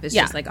and stuff is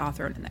just like all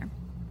thrown in there.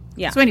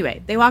 Yeah. So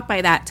anyway, they walk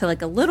by that to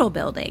like a little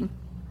building,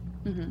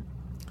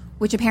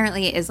 which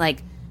apparently is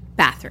like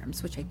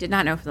bathrooms, which I did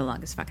not know for the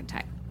longest fucking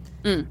time.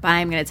 But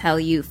I'm going to tell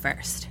you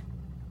first.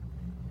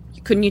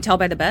 Couldn't you tell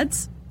by the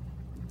beds?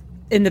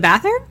 In the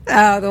bathroom?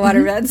 Oh, the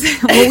water beds.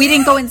 Well, we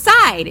didn't go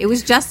inside. It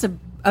was just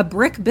a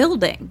brick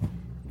building.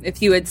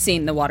 If you had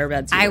seen the water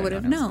beds, I would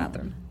have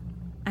known.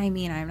 I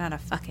mean, I'm not a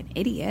fucking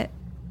idiot.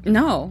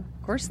 No,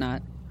 of course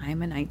not.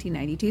 I'm a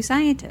 1992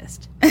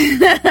 scientist.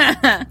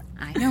 I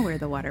know where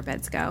the water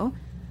beds go.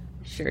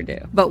 Sure do.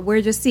 But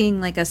we're just seeing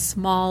like a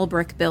small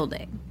brick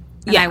building.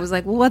 And Yeah. I was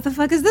like, well, what the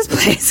fuck is this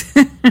place?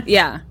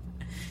 Yeah.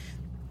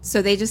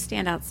 So they just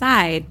stand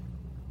outside.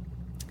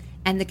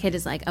 And the kid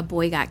is like, a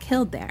boy got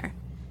killed there.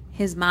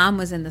 His mom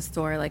was in the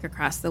store like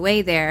across the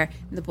way there.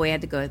 And the boy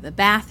had to go to the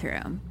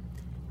bathroom.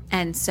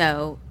 And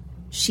so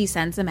she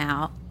sends him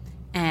out.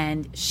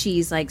 And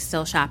she's like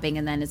still shopping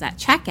and then is at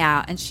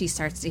checkout. And she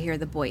starts to hear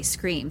the boy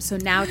scream. So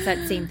now it's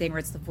that same thing where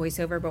it's the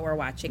voiceover, but we're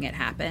watching it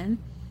happen.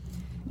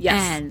 Yes.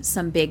 And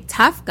some big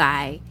tough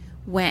guy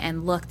went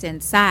and looked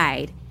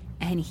inside.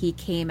 And he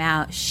came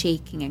out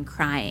shaking and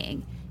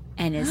crying.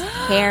 And his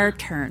hair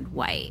turned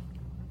white.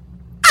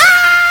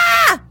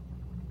 Ah!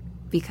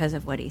 Because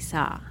of what he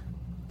saw.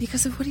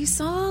 Because of what he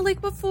saw,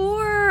 like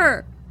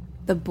before.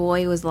 The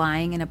boy was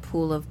lying in a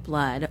pool of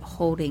blood,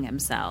 holding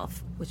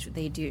himself, which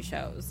they do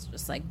shows,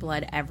 just like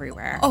blood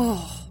everywhere.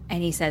 Oh.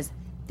 And he says,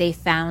 they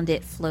found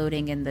it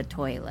floating in the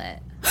toilet.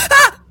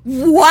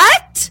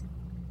 What?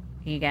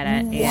 You get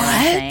it? You What? know what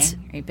I'm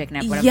saying? Are you picking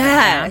up what I'm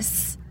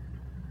Yes.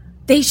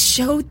 They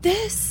showed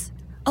this?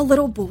 A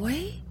little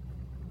boy?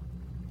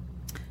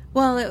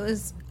 Well, it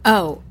was...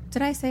 Oh,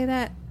 did I say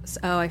that?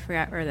 Oh, I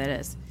forgot where that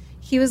is.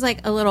 He was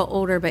like a little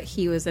older, but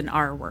he was an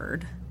R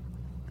word,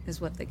 is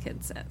what the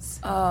kid says.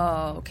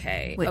 Oh,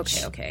 okay.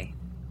 Which- Okay.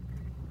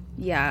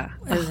 Yeah.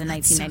 As a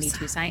that's so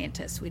 1992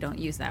 scientist, we don't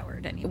use that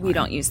word anymore. We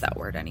don't use that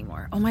word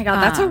anymore. Oh my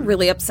God, that's a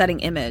really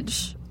upsetting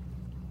image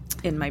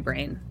in my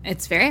brain.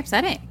 It's very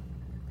upsetting.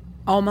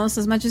 Almost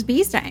as much as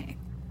bees dying.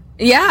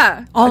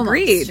 Yeah, Almost.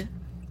 agreed.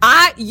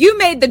 You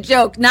made the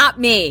joke, not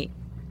me.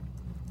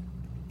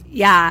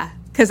 Yeah,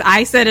 because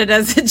I said it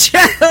as a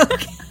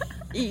joke.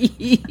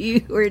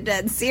 You were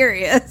dead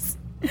serious.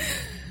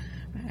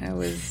 I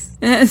was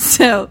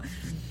So,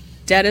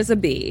 dead as a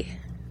bee.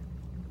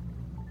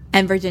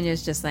 and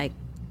Virginia's just like,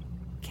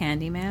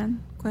 Candyman?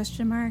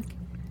 Question mark.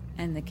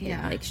 And the kid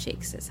Yeah. like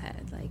shakes his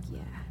head like, yeah.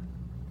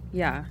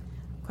 Yeah.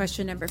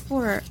 Question number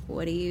 4,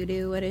 what do you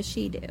do? What does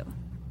she do?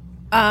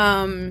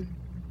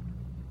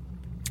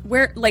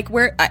 Where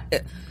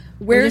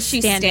We're is just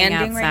she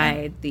standing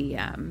right outside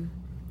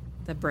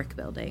the brick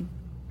building? now?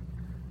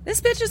 This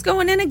bitch is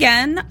going in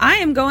again. I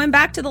am going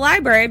back to the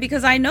library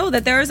because I know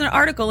that there is an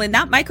article in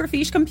that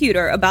microfiche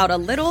computer about a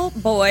little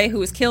boy who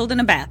was killed in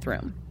a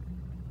bathroom.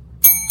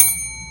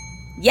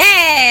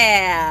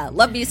 Yeah!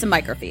 Love me some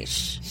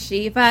microfiche.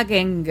 She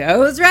fucking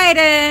goes right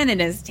in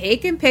and is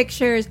taking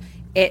pictures.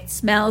 It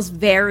smells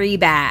very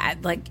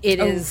bad. Like, it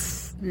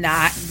is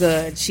not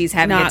good. She's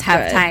having a Not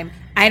tough good. time.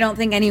 I don't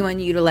think anyone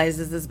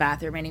utilizes this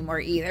bathroom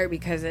anymore either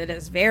because it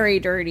is very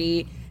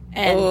dirty.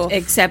 And Oof.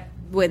 except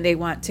when they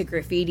want to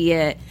graffiti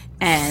it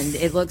and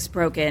it looks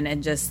broken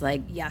and just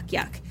like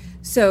yuck.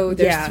 So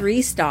there's Yeah.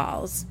 3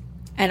 stalls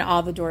and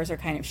all the doors are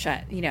kind of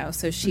shut, you know.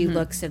 So she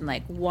looks and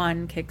like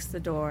 1 kicks the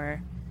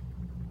door,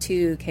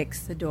 2 kicks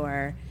the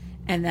door,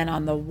 and then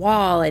on the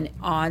wall and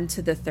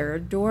onto the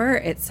 3rd door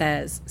it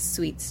says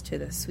 "Sweets to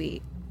the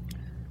Sweet."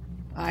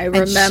 I And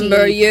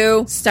remember she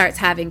you. starts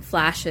having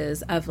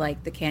flashes of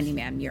like the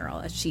Candyman mural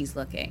as she's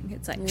looking.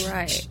 It's like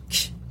Right.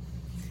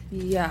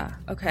 Yeah.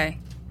 Okay.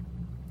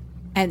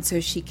 And so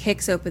she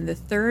kicks open the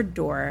third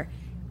door,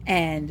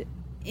 and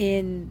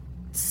in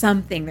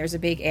something, there's a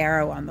big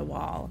arrow on the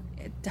wall.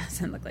 It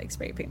doesn't look like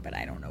spray paint, but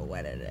I don't know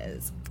what it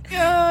is.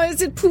 Oh,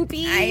 is it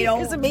poopy? I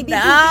don't Is it maybe know.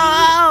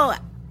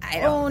 poopy? I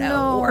don't know.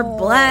 No. Or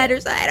blood or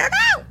something. I don't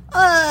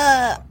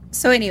know.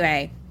 So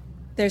anyway,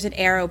 there's an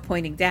arrow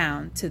pointing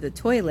down to the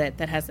toilet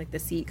that has like the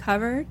seat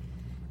covered.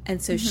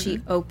 And so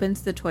she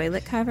opens the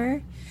toilet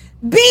cover.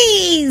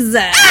 Bees!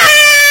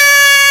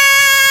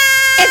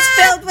 It's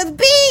filled with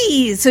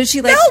bees. So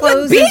she like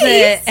closes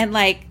it and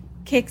like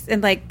kicks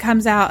and like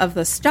comes out of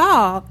the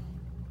stall.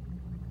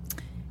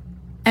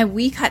 And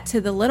we cut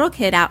to the little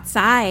kid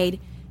outside,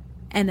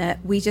 and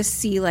we just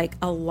see like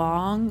a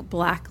long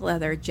black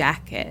leather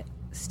jacket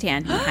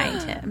stand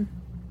behind him.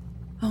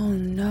 Oh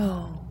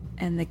no.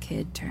 And the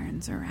kid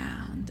turns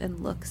around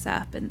and looks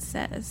up and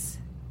says,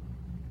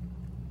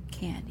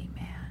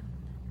 Candyman.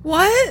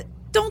 What?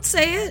 Don't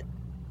say it.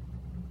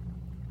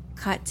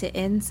 Cut to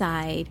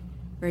inside.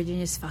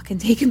 Virginia's fucking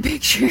taking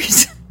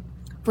pictures.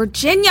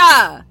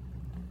 Virginia!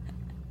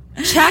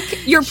 Check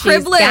your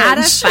privilege.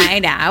 She's gotta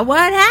find out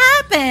what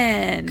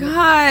happened.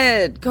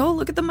 God, go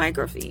look at the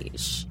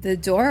microfiche. The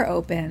door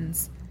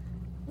opens.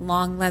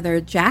 Long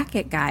leather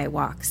jacket guy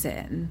walks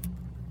in.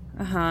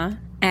 Uh-huh.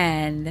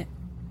 And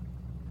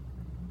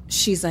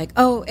she's like,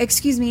 oh,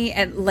 excuse me.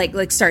 And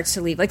like starts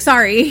to leave. Like,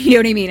 sorry. You know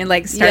what I mean? And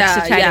like starts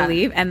to try to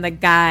leave. And the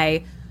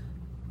guy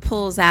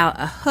pulls out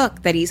a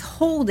hook that he's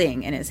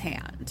holding in his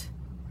hand.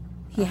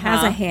 He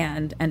has a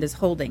hand and is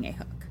holding a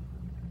hook.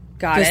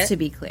 Just to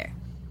be clear.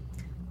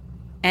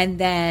 And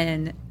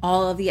then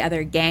all of the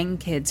other gang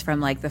kids from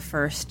like the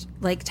first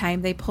like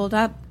time they pulled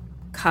up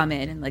come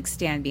in and like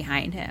stand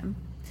behind him.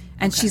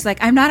 And she's like,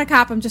 I'm not a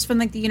cop. I'm just from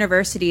like the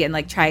university, and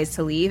like tries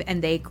to leave,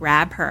 and they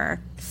grab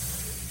her.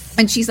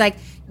 And she's like,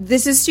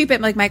 this is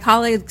stupid. Like my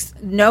colleagues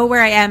know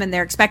where I am and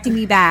they're expecting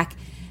me back.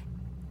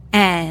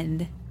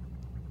 And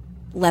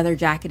Leather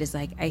Jacket is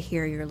like, I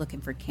hear you're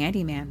looking for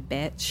Candyman,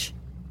 bitch.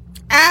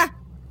 Ah!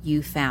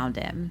 You found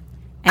him.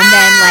 And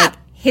then like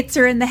hits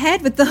her in the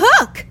head with the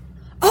hook.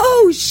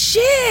 Oh,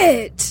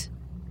 shit.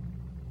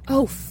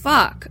 Oh,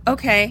 fuck.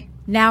 Okay.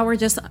 Now we're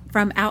just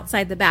from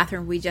outside the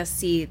bathroom. We just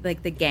see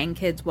like the gang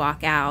kids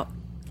walk out,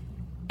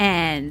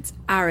 and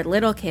our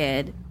little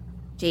kid,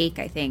 Jake,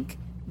 I think,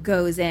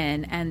 goes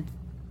in,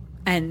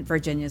 and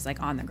Virginia's like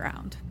on the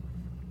ground.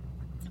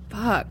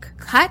 Fuck.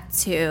 Cut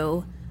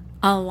to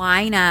a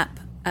lineup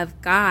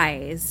of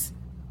guys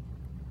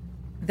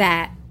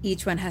that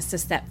each one has to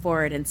step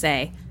forward and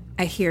say,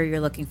 I hear you're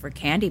looking for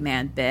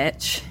Candyman,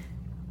 bitch.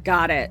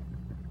 Got it.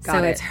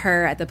 So it's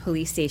her at the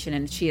police station,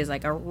 and she is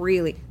like a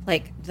really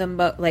like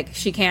like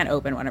she can't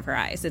open one of her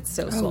eyes. It's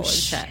so swollen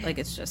shut. Like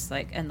it's just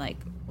like and like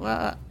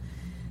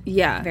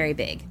yeah, very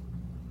big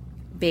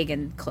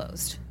and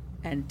closed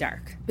and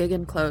dark. Big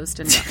and closed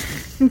and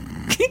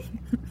dark.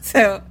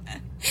 So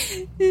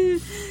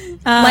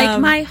like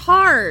my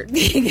heart,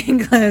 big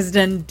and closed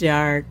and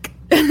dark.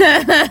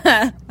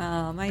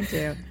 Oh, mine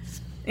too.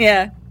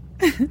 Yeah.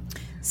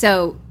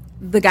 So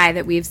the guy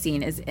that we've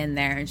seen is in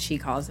there, and she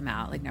calls him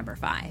out like number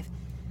 5.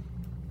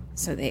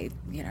 So they,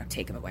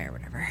 take him away or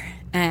whatever.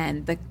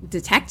 And the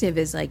detective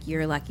is like,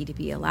 you're lucky to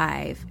be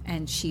alive.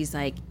 And she's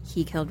like,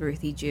 he killed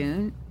Ruthie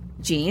Jean.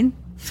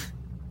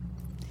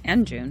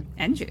 And June.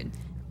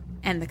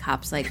 And the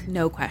cop's like,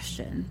 no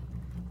question.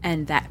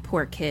 And that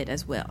poor kid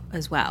as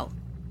well.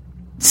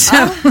 So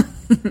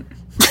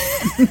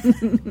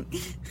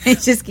I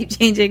just keep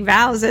changing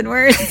vowels and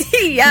words.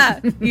 Yeah,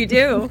 you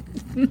do.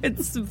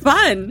 It's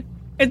fun.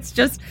 It's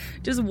just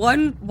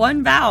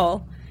one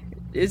vowel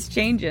is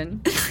changing.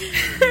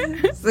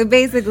 So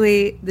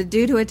basically, the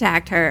dude who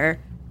attacked her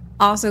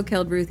also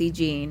killed Ruthie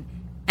Jean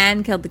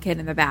and killed the kid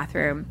in the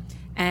bathroom.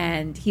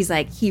 And he's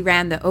like, he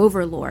ran the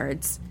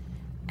overlords.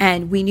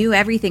 And we knew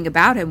everything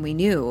about him. We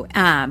knew.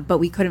 But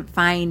we couldn't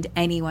find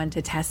anyone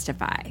to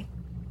testify.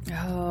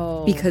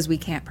 Oh. Because we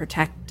can't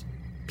protect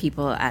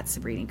people at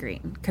Cabrini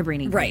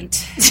Green. Right.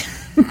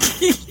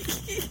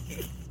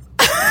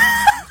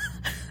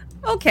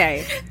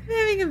 Okay. I'm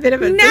having a bit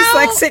of a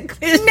dyslexic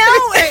vision.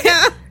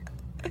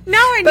 Now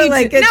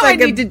I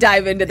need to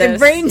dive into this.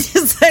 Brain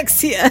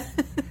dyslexia.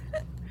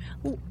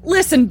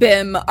 Listen,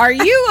 Bim, are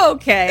you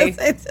okay?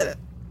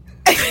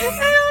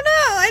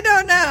 I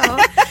don't know.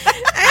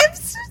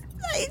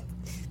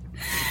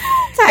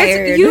 I'm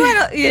tired.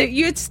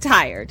 It's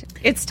tired.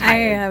 It's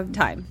tired.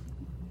 Time.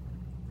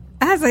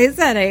 As I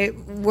said, I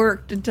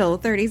worked until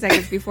 30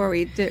 seconds before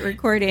we did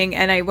recording,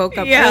 and I woke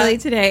up early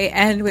today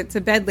and went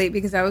to bed late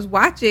because I was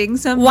watching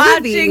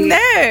movie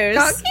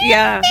theirs.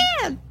 Yeah.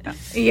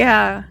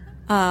 Yeah.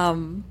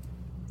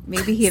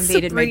 Maybe he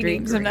invaded my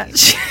dreams. I'm not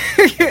sure.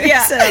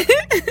 Yeah.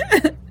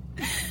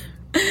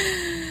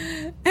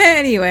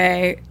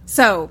 Anyway,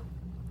 so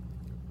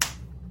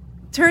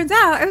turns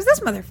out it was this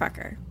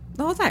motherfucker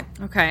the whole time.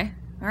 Okay.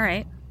 All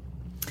right.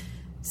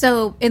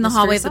 So in the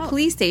hallway of the solved.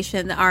 police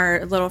station,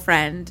 our little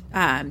friend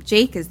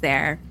Jake is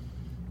there,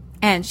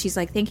 and she's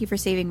like, "Thank you for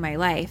saving my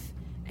life."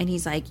 And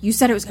he's like, you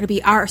said it was going to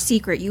be our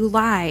secret. You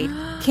lied.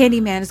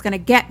 Candyman is going to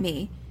get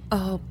me.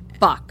 Oh,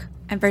 fuck.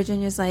 And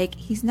Virginia's like,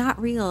 he's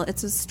not real.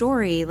 It's a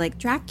story like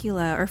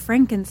Dracula or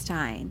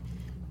Frankenstein.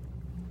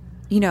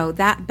 You know,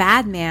 that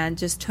bad man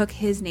just took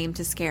his name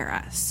to scare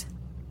us.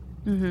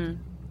 Mm-hmm.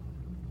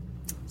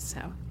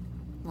 So,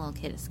 little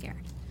kid is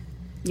scared.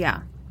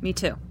 Yeah, me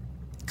too.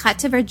 Cut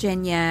to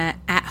Virginia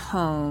at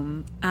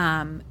home.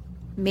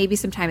 Maybe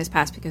some time has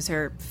passed because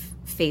her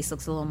face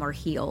looks a little more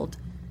healed.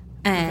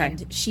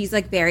 And she's,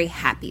 like, very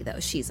happy, though.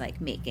 She's, like,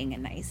 making a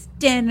nice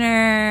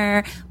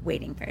dinner,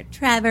 waiting for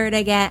Trevor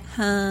to get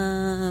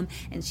home.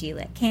 And she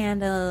lit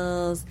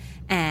candles.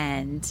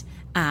 And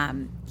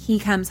he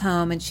comes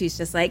home, and she's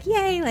just like,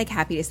 yay, like,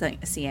 happy to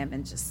see him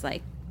and just,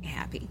 like,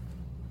 happy.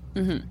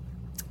 Mm-hmm.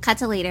 Cut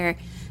to later.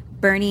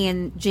 Bernie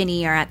and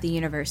Ginny are at the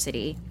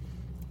university.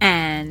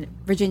 And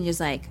Virginia's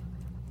like,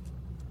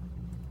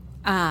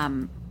 I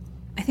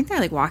think they're,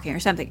 like, walking or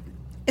something.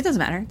 It doesn't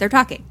matter. They're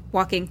talking.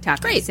 Walking,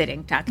 talking, Great.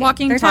 sitting, talking.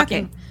 Walking, They're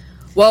talking.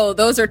 Whoa,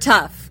 those are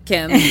tough,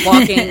 Kim.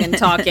 Walking and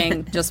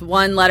talking, just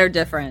one letter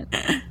different.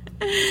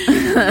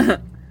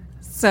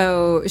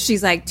 So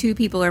she's like, 2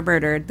 people are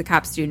murdered. The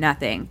cops do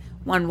nothing.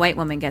 1 white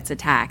woman gets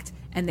attacked,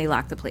 and they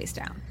lock the place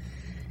down.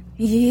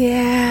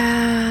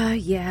 Yeah,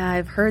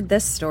 I've heard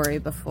this story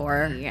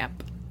before.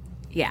 Yep.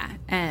 Yeah.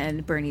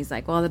 And Bernie's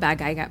like, well, the bad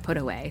guy got put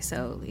away.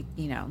 So,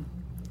 you know,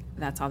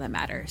 that's all that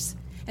matters.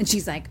 And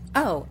she's like,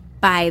 oh,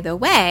 by the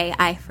way,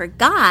 I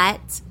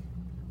forgot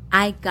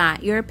I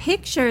got your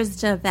pictures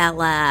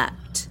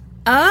developed.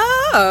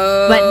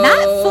 Oh. But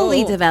not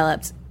fully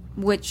developed,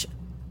 which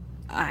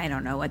I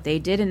don't know what they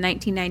did in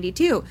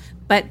 1992.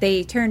 But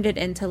they turned it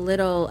into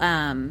little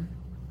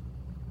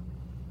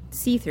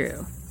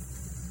see-through.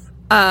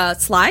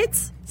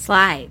 Slides?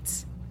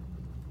 Slides.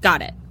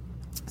 Got it.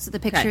 So the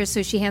pictures,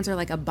 so she hands her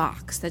like a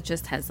box that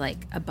just has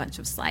like a bunch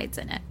of slides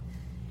in it.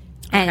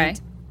 And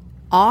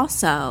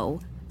also,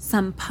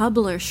 some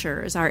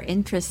publishers are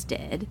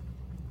interested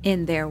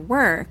in their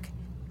work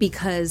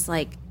because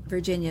like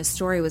Virginia's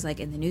story was like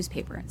in the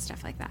newspaper and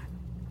stuff like that.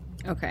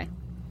 Okay.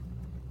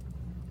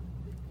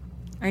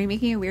 Are you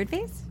making a weird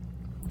face?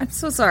 I'm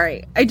so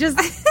sorry. I'm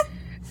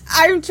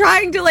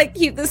trying to like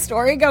keep the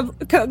story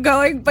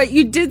going, but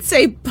you did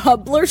say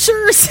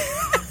publishers.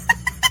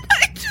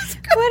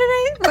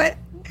 What?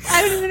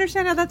 I don't even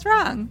understand how that's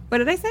wrong. What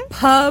did I say?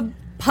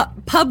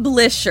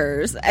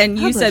 Publishers. And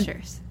you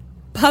said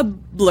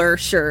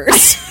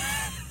publishers.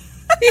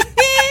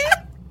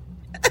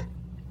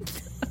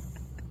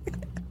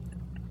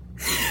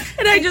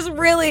 And I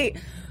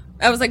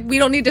was like, we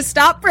don't need to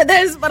stop for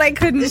this, but I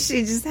couldn't.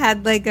 She just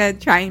had like a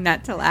trying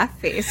not to laugh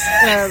face.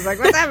 And I was like,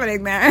 what's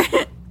happening there?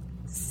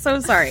 So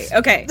sorry.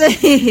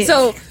 Okay.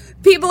 So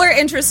people are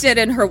interested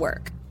in her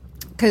work.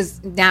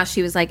 Because now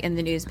she was like in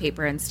the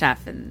newspaper and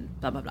stuff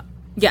and blah, blah, blah.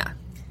 Yeah.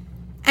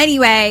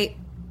 Anyway,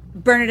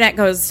 Bernadette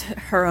goes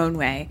her own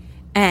way.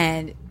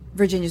 And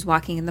Virginia's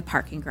walking in the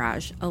parking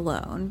garage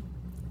alone.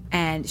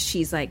 And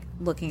she's like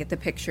looking at the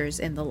pictures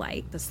in the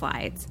light, the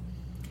slides.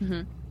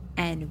 Mm-hmm.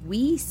 And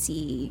we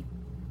see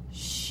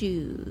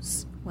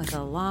shoes with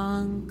a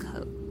long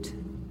coat.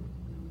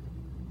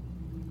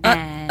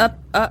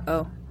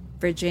 Uh-oh.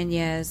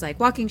 Virginia's like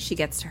walking. She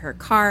gets to her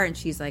car and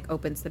she's like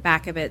opens the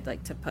back of it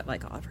like to put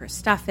like all of her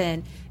stuff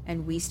in.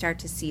 And we start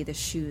to see the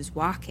shoes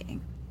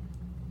walking.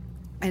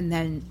 And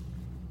then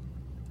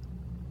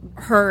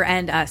her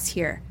and us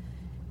hear,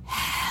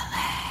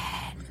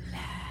 Helen.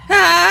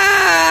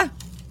 Ah!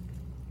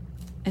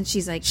 And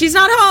she's like, she's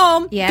not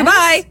home. Yes?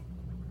 Goodbye.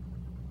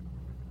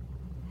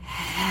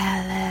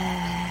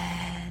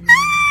 Helen.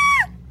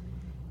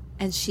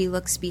 And she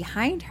looks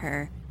behind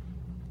her.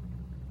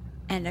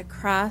 And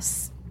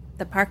across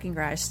the parking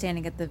garage,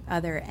 standing at the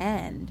other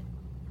end,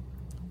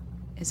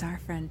 is our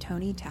friend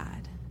Tony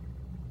Todd.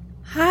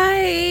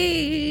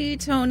 Hi,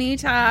 Tony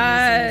He's in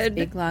Todd. his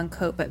big long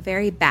coat, but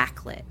very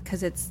backlit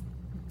because it's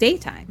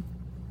daytime.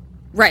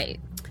 Right.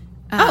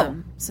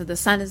 So the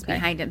sun is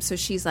behind him. So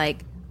she's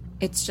like,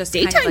 it's just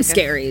daytime kind of like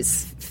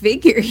scaries.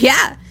 Figure,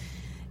 yeah.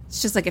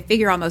 It's just like a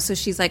figure almost. So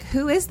she's like,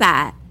 who is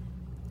that?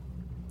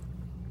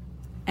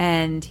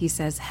 And he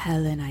says,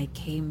 Helen, I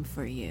came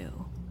for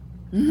you.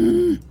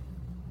 Mm.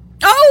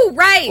 Oh,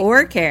 right.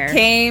 Or care.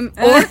 Came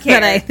or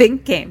care. But I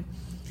think came.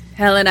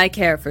 Helen, I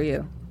care for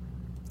you.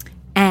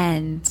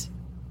 And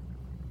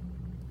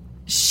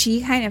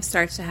she kind of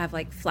starts to have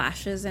like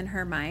flashes in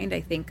her mind,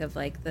 I think, of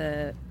like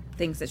the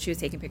things that she was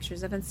taking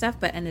pictures of and stuff,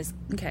 but and is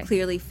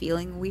clearly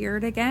feeling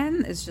weird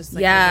again. It's just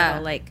like a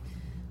little, like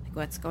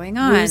what's going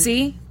on?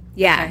 Woozy?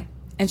 Yeah. Okay.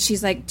 And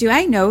she's like, do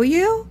I know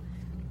you?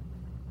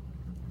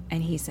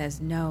 And he says,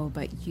 no,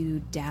 but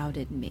you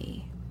doubted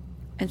me.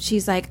 And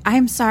she's like,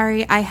 I'm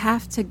sorry, I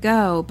have to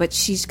go. But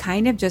she's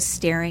kind of just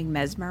staring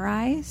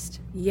mesmerized.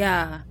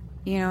 Yeah.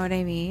 You know what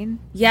I mean?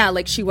 Yeah,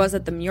 like she was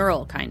at the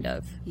mural, kind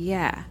of.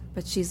 Yeah.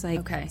 But she's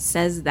like,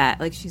 says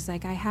that. Like, she's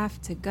like, I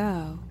have to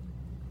go.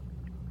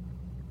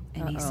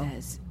 And he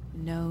says,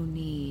 no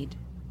need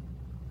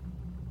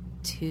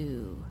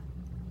to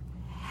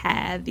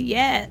have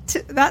yet.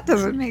 That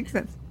doesn't make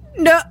sense.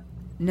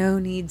 no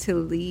need to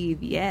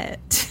leave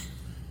yet.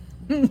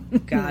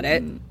 Got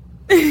it.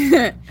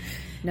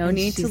 No And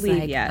need to she's leave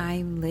like, yet.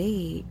 I'm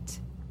late.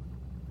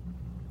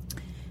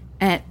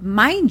 And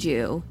mind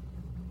you,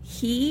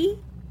 he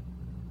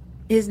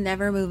is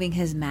never moving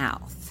his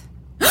mouth.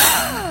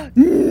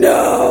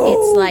 No!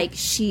 It's like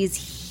she's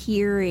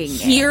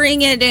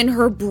hearing it in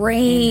her in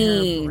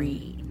brain. her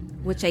brain,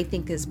 which I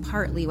think is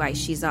partly why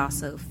she's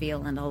also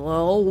feeling a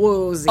little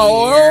woozy.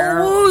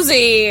 Oh,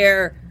 woozy.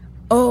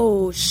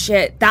 Oh,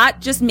 shit.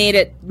 That just made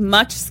it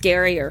much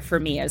scarier for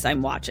me as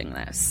I'm watching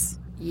this.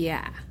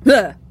 Yeah.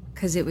 Ugh.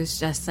 Because it was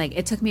just like,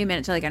 it took me a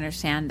minute to like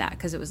understand that,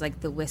 because it was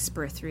like the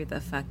whisper through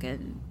the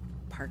fucking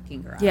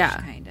parking garage,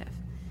 kind of.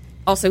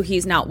 Also,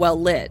 he's not well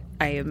lit,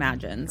 I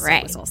imagine. So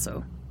Right. It's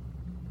also.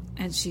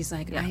 And she's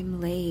like,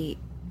 I'm late.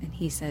 And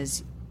he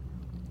says,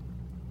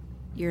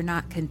 you're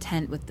not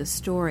content with the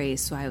story,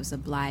 so I was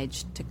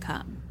obliged to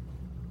come.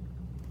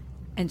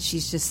 And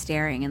she's just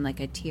staring, and like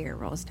a tear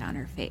rolls down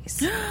her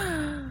face.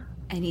 And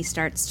he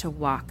starts to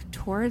walk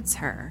towards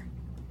her.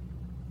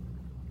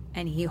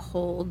 And he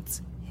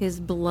holds his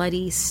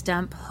bloody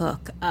stump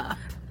hook up.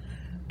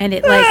 And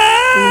it like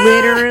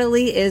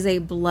literally is a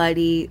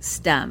bloody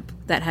stump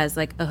that has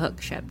like a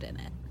hook shoved in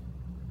it.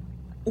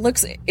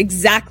 Looks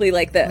exactly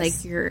like this.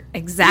 Like you're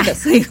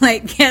exactly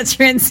like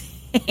Katrin's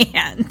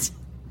hand.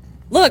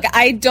 Look,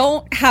 I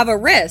don't have a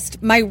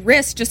wrist. My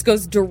wrist just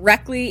goes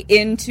directly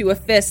into a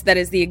fist that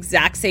is the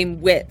exact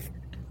same width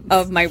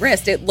of my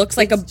wrist. It looks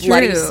like a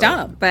bloody True,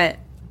 stump. but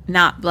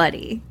not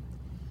bloody.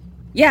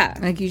 Yeah,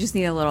 Like you just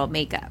need a little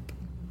makeup.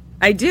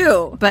 I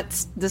do.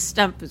 But the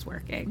stump is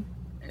working.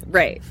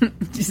 Right.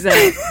 So,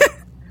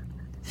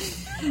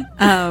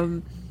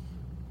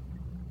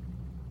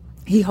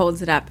 he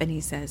holds it up and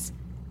he says,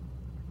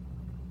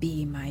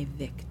 "Be my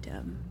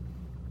victim."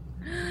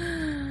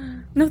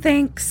 No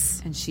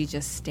thanks. And she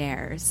just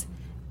stares.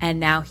 And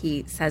now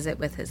he says it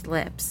with his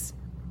lips.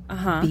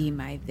 Uh-huh. Be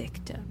my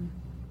victim.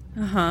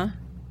 Uh-huh.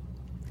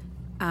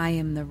 I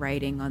am the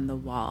writing on the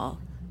wall,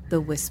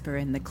 the whisper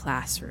in the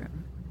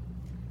classroom.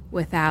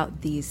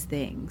 Without these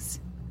things.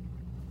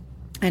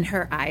 And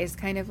her eyes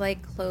kind of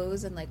like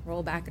close and like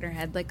roll back in her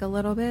head like a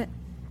little bit.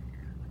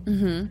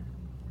 Mm-hmm.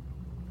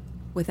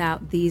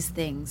 Without these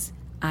things,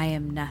 I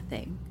am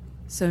nothing.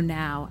 So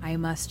now I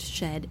must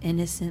shed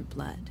innocent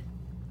blood.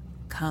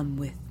 Come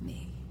with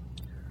me.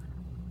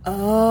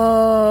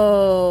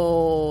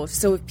 Oh,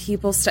 so if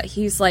people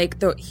he's like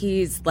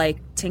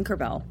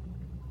Tinkerbell.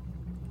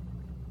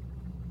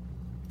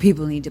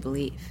 People need to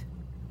believe.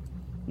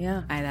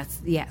 Yeah. That's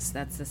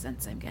the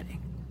sense I'm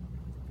getting.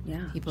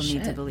 Yeah. People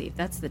need to believe.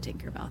 That's the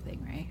Tinkerbell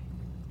thing, right?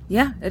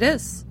 Yeah, it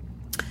is.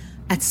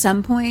 At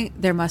some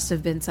point, there must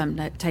have been some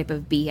type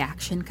of bee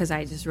action, because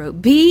I just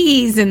wrote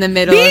bees in the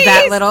middle of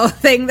that little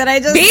thing that I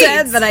just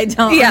said, but I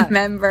don't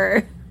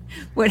remember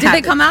what Did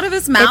happened. they come out of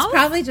his mouth? It's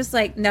probably just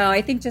like, no,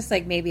 I think just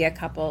like maybe a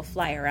couple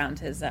fly around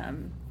his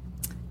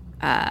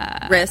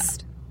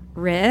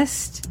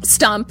wrist,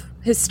 stump,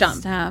 his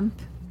stump.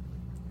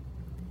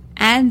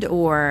 And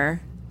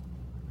or,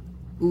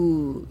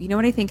 ooh, you know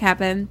what I think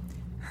happened?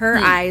 Her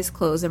eyes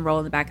close and roll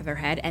in the back of her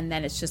head, and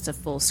then it's just a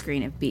full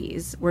screen of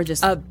bees. We're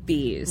just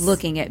bees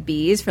looking at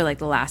bees for like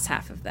the last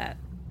half of that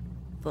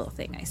little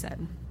thing I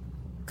said.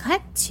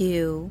 Cut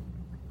to,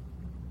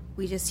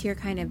 we just hear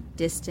kind of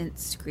distant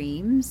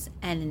screams,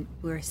 and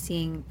we're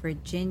seeing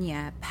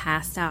Virginia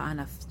passed out on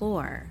a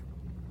floor,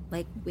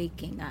 like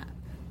waking up.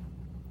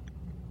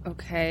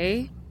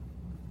 Okay.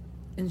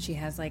 And she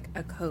has like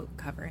a coat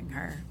covering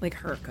her, like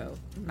her coat,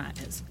 not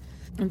his.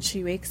 And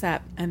she wakes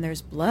up, and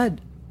there's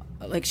blood.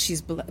 Like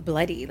she's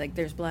bloody, like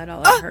there's blood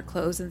all over her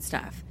clothes and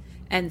stuff.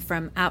 And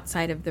from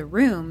outside of the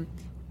room,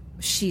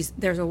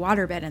 there's a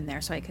waterbed in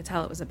there, so I could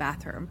tell it was a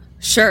bathroom.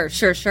 Sure.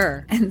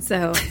 And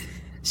so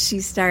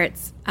she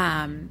starts,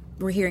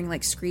 we're hearing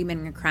like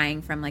screaming and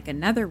crying from like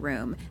another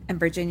room, and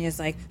Virginia's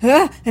like,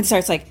 and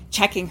starts like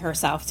checking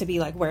herself to be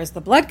like, where's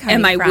the blood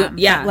coming from?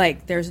 Yeah. But,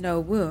 like there's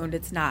no wound,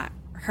 it's not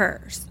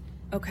hers.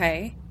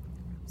 Okay.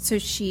 So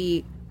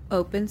she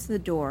opens the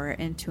door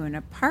into an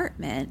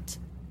apartment,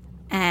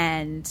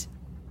 and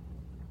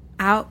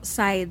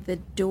outside the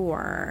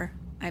door,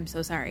 I'm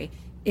so sorry,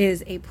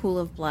 is a pool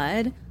of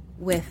blood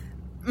with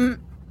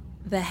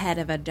the head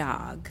of a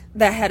dog.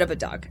 The head of a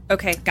dog.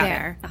 Okay, got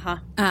there. it.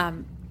 Uh-huh.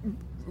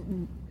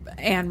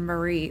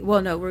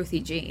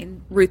 Ruthie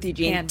Jean.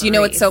 Do you know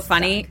what's so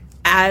funny?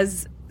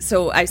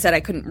 So I said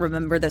I couldn't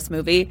remember this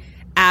movie.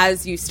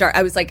 As you start,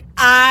 I was like,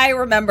 I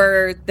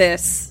remember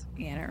this.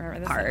 Yeah, I don't remember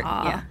this part. at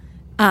all. Yeah.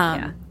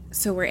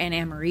 So we're in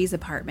Anne-Marie's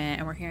apartment,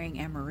 and we're hearing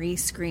Anne-Marie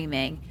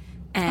screaming,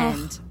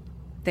 and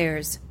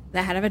there's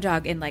the head of a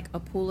dog in like a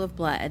pool of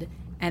blood,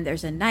 and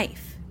there's a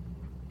knife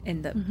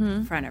in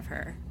the front of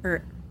her.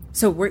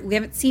 So we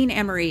haven't seen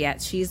Anne-Marie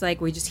yet. She's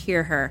like, we just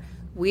hear her.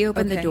 We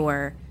open the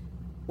door.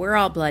 We're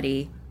all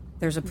bloody.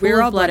 There's a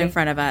pool of blood in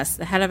front of us,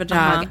 the head of a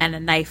dog, and a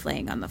knife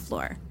laying on the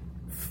floor.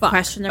 Fuck.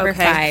 Question number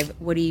 5,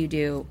 what do you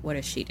do? What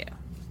does she do?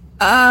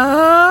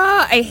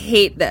 I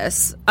hate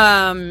this.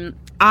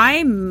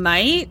 I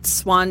might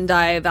swan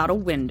dive out a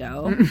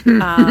window.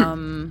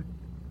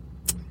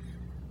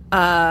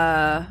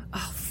 Oh,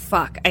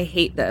 fuck. I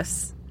hate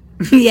this.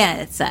 Yeah,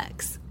 it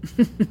sucks.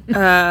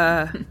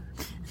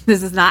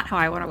 This is not how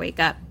I want to wake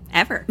up,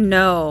 ever.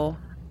 No.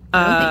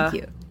 Thank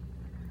you.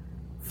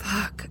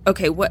 Fuck.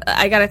 Okay, what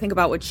I gotta think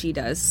about what she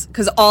does.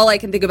 Because all I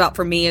can think about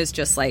for me is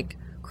just, like,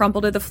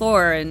 crumple to the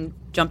floor and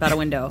jump out a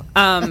window.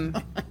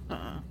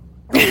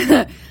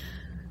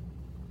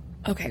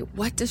 Okay,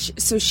 what does she...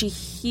 So she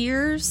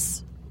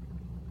hears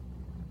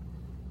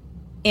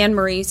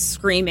Anne-Marie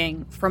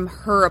screaming from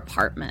her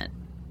apartment.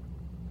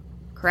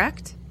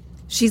 Correct?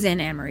 She's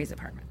in Anne-Marie's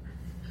apartment.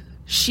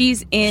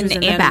 She's in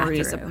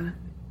Anne-Marie's bathroom. apartment.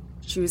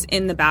 She was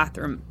in the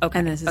bathroom. Okay.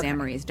 And this is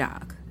Anne-Marie's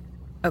dog.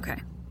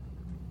 Okay.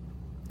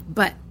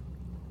 But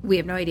we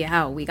have no idea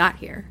how we got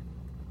here.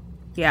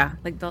 Yeah.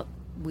 Like,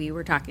 we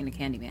were talking to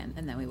Candyman,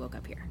 and then we woke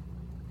up here.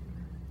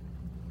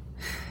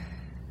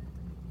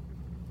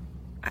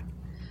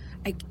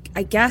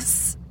 I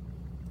guess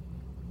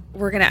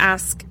we're going to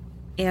ask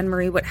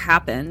Anne-Marie what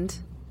happened.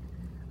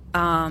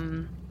 I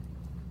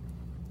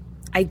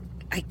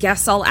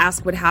guess I'll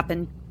ask what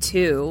happened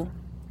to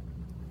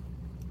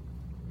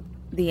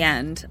the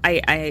end.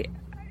 I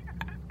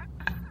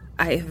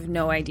have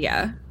no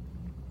idea.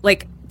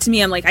 Like, to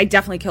me, I'm like, I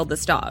definitely killed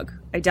this dog.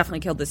 I definitely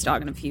killed this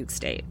dog in a fugue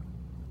state.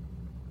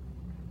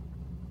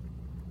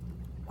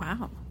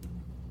 Wow.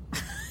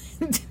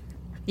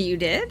 You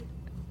did?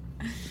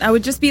 That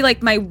would just be,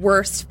 like, my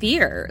worst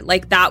fear.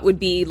 Like, that would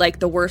be, like,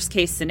 the worst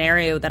case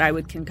scenario that I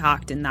would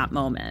concoct in that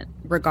moment,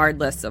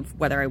 regardless of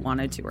whether I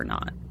wanted to or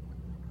not.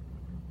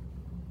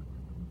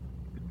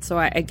 So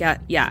I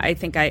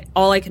think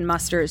all I can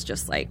muster is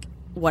just, like,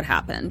 what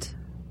happened.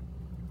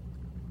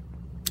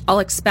 I'll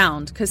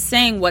expound, because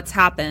saying what's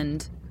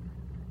happened,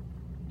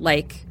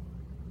 like,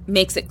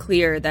 makes it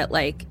clear that,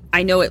 like,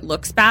 I know it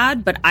looks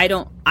bad, but I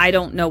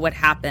don't know what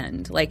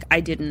happened. Like,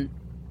 I didn't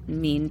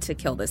mean to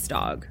kill this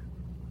dog.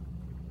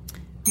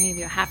 I'll give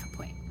you a half a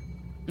point.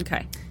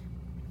 Okay.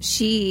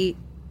 She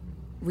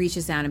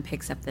reaches down and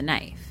picks up the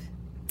knife.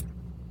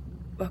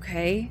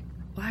 Okay.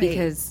 Why?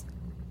 Because,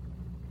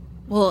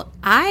 well,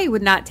 I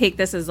would not take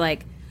this as,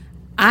 like,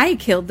 I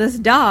killed this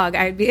dog.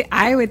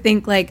 I would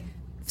think, like,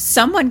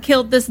 someone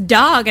killed this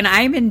dog and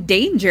I'm in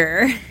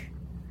danger.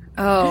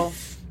 Oh.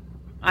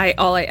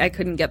 I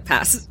couldn't get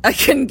past. I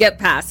couldn't get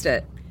past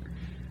it.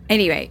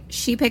 Anyway,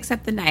 she picks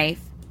up the knife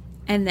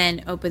and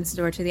then opens the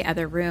door to the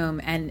other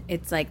room, and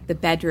it's like the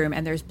bedroom,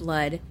 and there's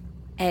blood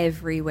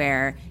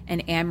everywhere,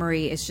 and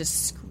Anne-Marie is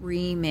just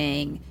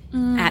screaming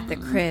at the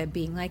crib,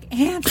 being like,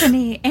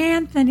 Anthony,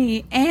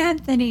 Anthony,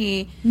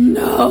 Anthony.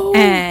 No.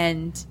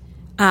 And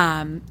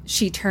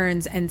she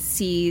turns and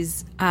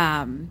sees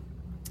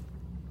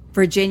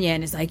Virginia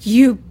and is like,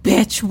 you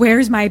bitch,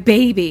 where's my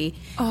baby?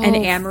 Oh, and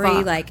Anne-Marie,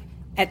 fuck. like,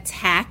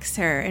 attacks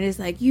her and is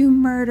like, you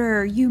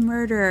murder, you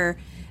murder.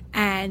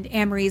 And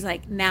Anne-Marie's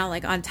like now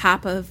like on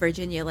top of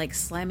Virginia, like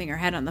slamming her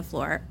head on the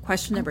floor.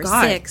 Question number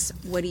 6,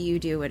 what do you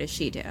do? What does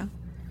she do?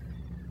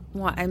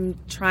 Well, I'm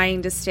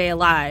trying to stay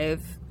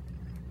alive.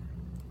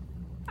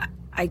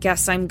 I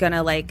guess I'm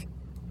gonna like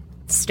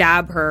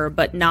stab her,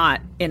 but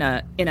not in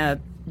a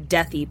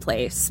deathy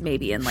place,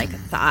 maybe in like a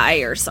thigh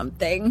or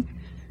something.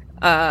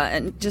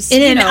 And just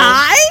In an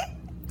eye?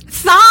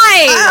 Thigh.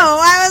 Oh,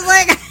 I was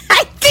like,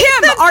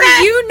 Kim,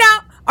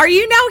 are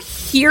you now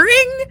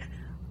hearing?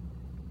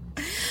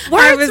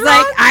 I was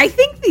like, I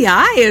think the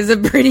eye is a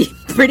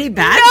pretty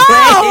bad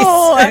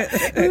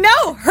place.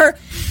 No, her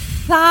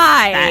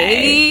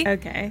thigh.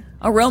 Okay.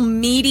 A real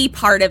meaty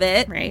part of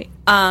it. Right.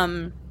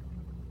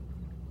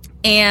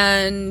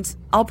 And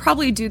I'll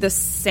probably do the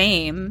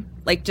same,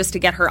 like just to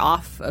get her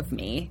off of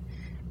me,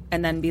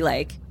 and then be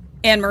like,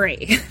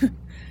 Anne-Marie,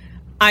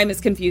 I'm as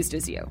confused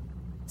as you.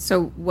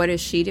 So what is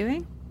she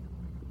doing?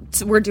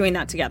 So we're doing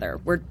that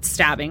together. We're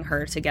stabbing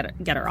her to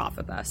get her off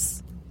of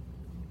us.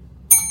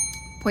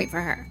 Point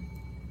for her.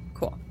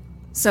 Cool.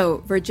 So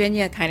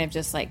Virginia kind of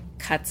just like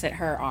cuts at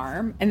her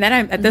arm, and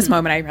then at this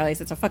moment I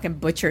realize it's a fucking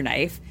butcher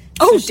knife.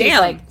 Oh, so she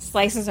damn. like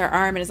slices her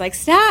arm and is like,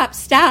 stop,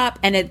 stop.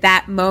 And at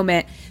that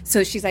moment,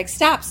 so she's like,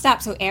 stop,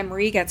 stop. So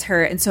Anne-Marie gets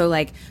hurt, and so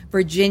like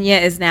Virginia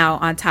is now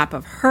on top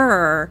of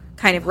her,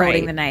 kind of holding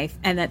Right. the knife.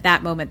 And at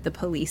that moment, the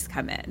police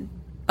come in.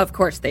 Of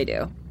course they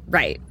do.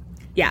 Right.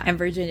 Yeah. And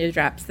Virginia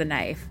drops the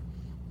knife.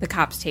 The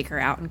cops take her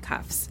out in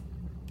cuffs.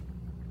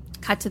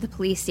 Cut to the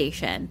police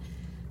station.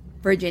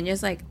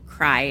 Virginia's like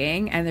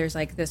crying, and there's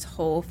like this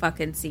whole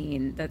fucking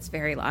scene that's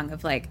very long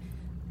of like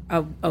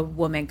a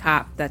woman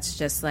cop that's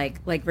just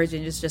like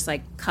Virginia's just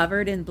like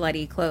covered in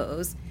bloody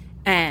clothes,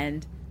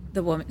 and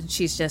the woman,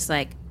 she's just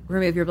like,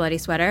 remove your bloody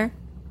sweater.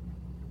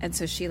 And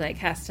so she like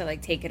has to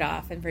like take it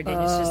off, and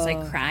Virginia's just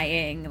like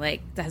crying,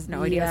 like has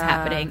no idea what's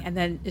happening, and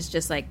then it's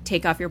just like,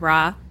 take off your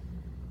bra.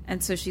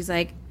 And so she's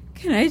like,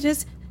 can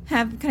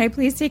I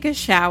please take a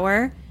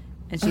shower?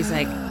 And she's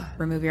like,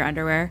 remove your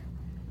underwear.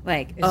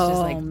 Like, it's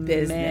just like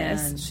business.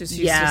 Man. She's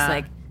just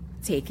like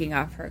taking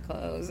off her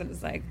clothes, and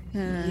it's like,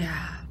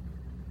 Yeah.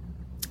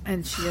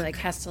 and she like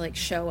has to like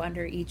show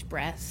under each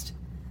breast.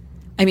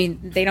 I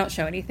mean, they don't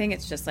show anything.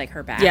 It's just like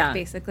her back, Yeah.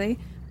 basically.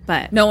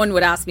 But no one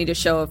would ask me to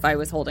show if I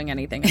was holding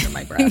anything under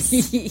my breast.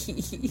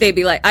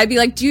 I'd be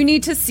like, do you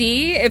need to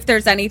see if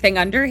there's anything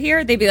under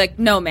here? They'd be like,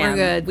 no, ma'am, we're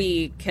good.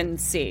 We can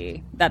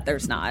see that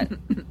there's not.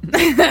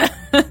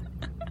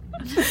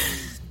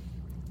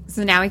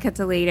 So now we cut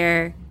to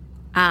later.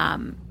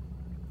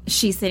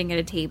 She's sitting at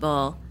a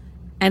table,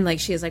 and like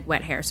she has like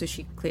wet hair, so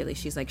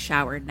she's like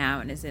showered now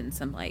and is in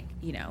some like,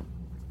 you know,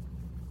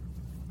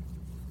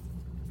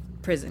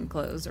 prison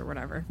clothes or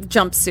whatever,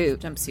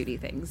 jumpsuity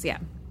things. Yeah.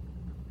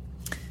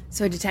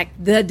 So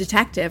the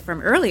detective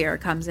from earlier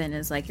comes in and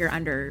is like, you're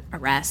under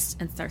arrest,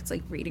 and starts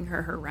like reading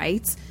her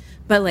rights,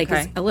 but like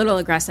is a little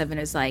aggressive and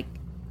is like,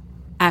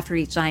 after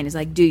each line is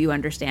like, do you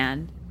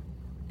understand?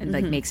 And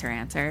like makes her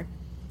answer.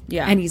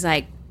 Yeah. And he's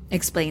like,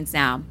 explains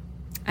now.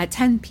 At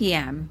 10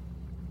 p.m.,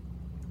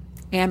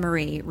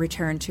 Anne-Marie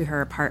returned to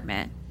her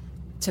apartment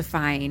to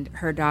find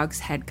her dog's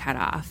head cut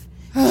off.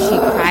 She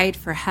cried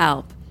for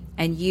help,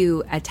 and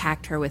you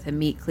attacked her with a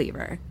meat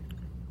cleaver.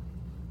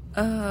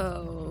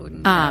 Oh,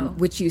 no.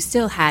 Which you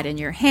still had in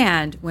your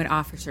hand when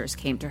officers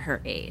came to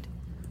her aid.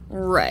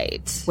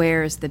 Right.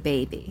 Where's the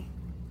baby?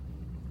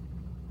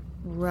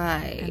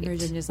 Right. And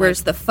Virginia's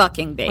Where's like, the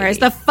fucking baby? Where's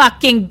the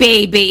fucking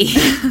baby?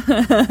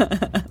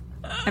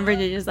 And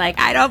Virginia's like,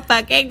 I don't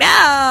fucking know.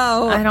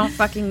 I don't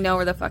fucking know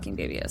where the fucking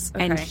baby is.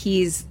 Okay. And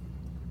he's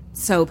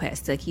so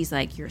pissed. Like, he's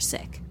like, you're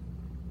sick.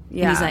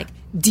 Yeah. And he's like,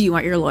 do you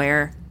want your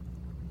lawyer?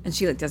 And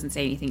she like doesn't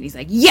say anything. He's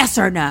like, yes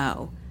or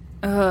no?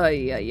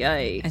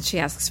 Yay. And she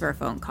asks for a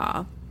phone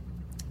call.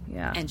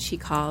 Yeah. And she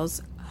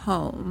calls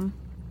home.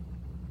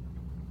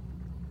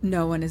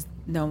 No one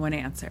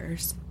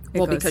answers.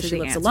 Well, because she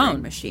lives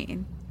alone.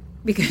 Machine.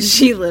 Because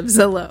she lives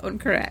alone,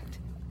 correct.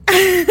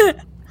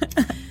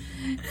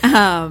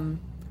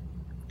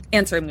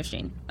 Answering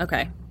machine.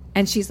 Okay.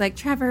 And she's like,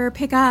 Trevor,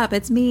 pick up.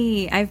 It's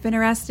me. I've been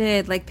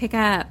arrested. Like, pick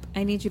up.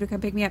 I need you to come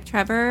pick me up,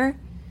 Trevor.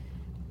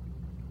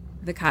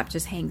 The cop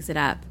just hangs it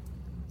up.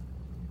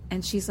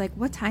 And she's like,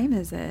 what time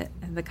is it?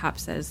 And the cop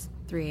says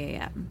 3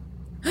 a.m.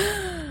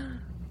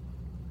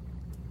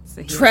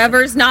 So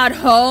Trevor's not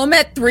home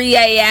at 3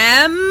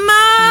 a.m.?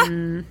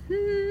 Mm-hmm.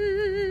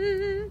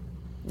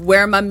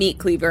 Where my meat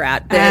cleaver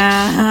at,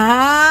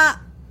 bitch?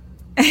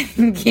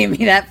 Give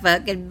me that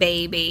fucking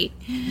baby.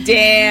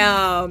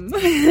 Damn.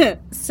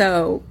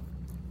 So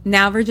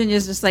now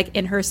Virginia's just like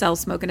in her cell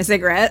smoking a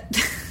cigarette.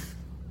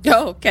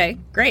 Oh, okay.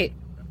 Great.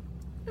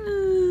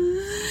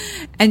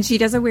 And she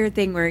does a weird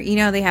thing where, you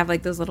know, they have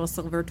like those little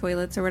silver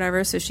toilets or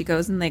whatever. So she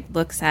goes and like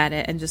looks at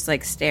it and just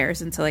like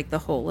stares into like the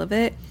hole of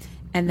it.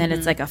 And then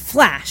it's like a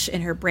flash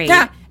in her brain.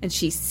 Yeah. And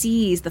she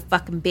sees the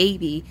fucking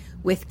baby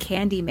with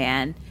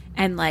Candyman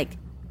and like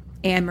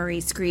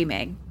Anne-Marie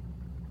screaming.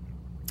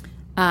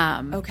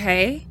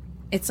 Okay.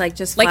 It's like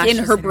just like in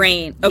flashes her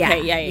brain.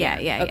 Okay.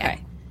 Yeah. Okay.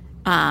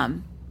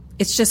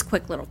 It's just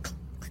quick little.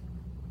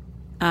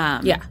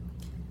 Yeah.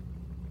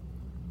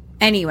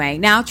 Anyway,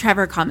 now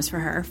Trevor comes for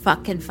her.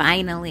 Fucking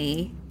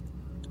finally.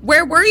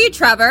 Where were you,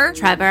 Trevor?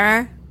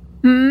 Trevor.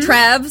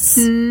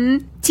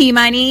 Trevs.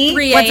 T-Money.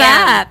 3 What's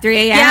a.m. up? 3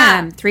 a.m.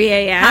 Yeah. 3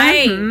 a.m.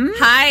 Hi. Hmm?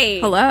 Hi.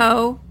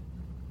 Hello.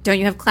 Don't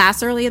you have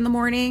class early in the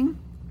morning?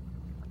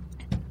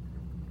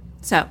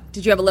 So.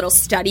 Did you have a little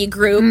study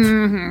group?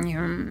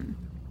 Mm-hmm.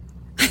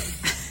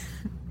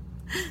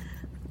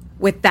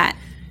 With that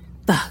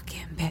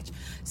fucking bitch.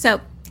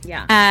 So.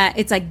 Yeah.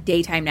 It's like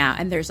daytime now,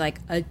 and there's like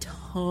a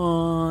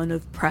ton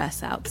of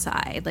press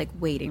outside, like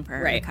waiting for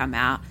her to come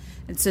out.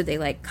 And so they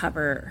like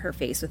cover her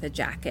face with a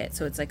jacket.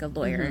 So it's like a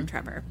lawyer and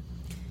Trevor.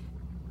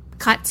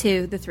 Cut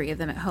to the three of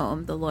them at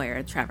home, the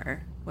lawyer,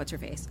 Trevor, what's her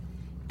face?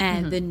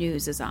 And the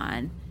news is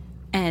on.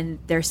 And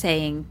they're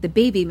saying the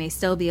baby may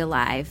still be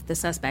alive. The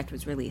suspect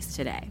was released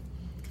today.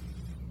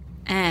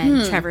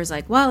 And Trevor's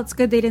like, well, it's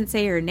good they didn't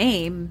say her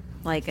name,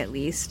 like at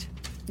least.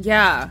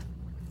 Yeah.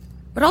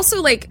 But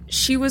also, like,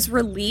 she was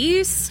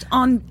released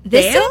on bail?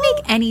 This didn't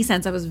make any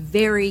sense. I was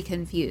very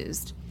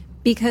confused.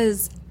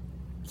 Because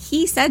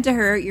he said to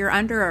her, you're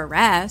under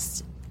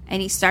arrest.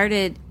 And he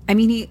started, I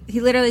mean, he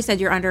literally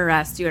said, you're under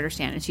arrest. Do you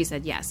understand? And she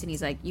said, yes. And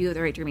he's like, you have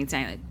the right to remain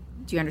silent.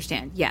 Do you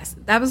understand? Yes.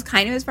 That was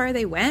kind of as far as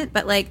they went.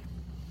 But, like,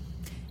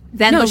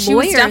 then the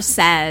lawyer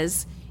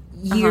says,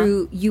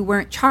 you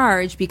weren't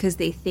charged because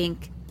they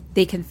think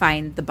they can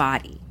find the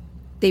body.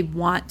 They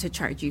want to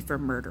charge you for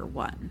murder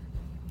one.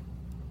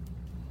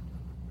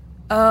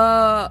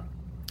 But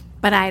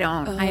I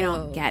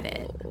don't get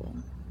it.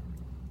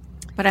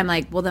 But I'm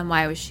like, well, then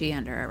why was she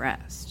under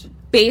arrest?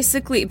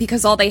 Basically,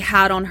 because all they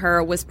had on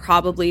her was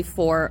probably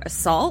for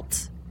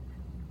assault.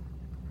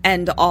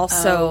 And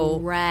also...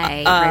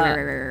 Right.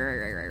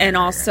 And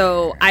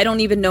also, I don't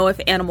even know if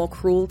animal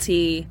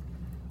cruelty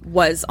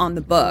was on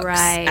the books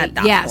at that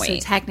point. Yeah, so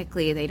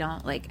technically they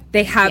don't, like...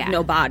 They have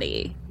no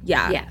body.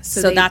 Yeah. Yeah.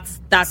 So that's...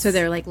 So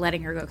they're, like,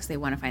 letting her go because they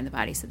want to find the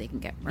body so they can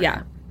get murdered.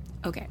 Yeah.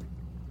 Okay.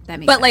 That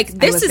makes but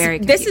sense.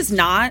 like this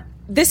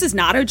is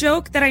not a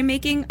joke that I'm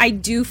making. I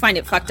do find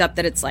it fucked up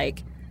that it's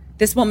like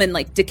this woman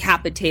like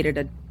decapitated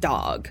a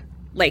dog.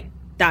 Like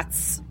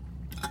that's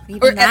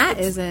even that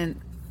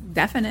isn't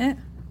definite.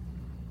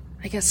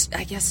 I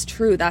guess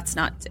true. That's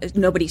not,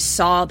 nobody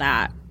saw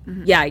that.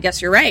 Mm-hmm. Yeah, I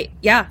guess you're right.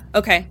 Yeah.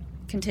 Okay.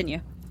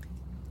 Continue.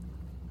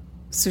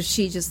 So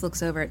she just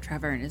looks over at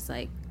Trevor and is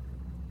like,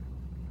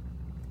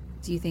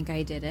 do you think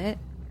I did it?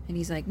 And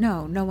he's like,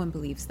 no one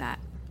believes that.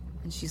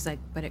 And she's like,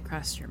 but it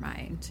crossed your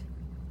mind.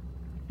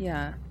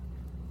 Yeah.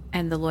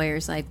 And the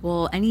lawyer's like,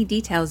 well, any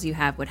details you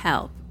have would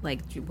help.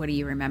 Like, what do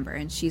you remember?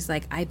 And she's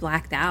like, I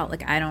blacked out.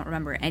 Like, I don't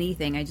remember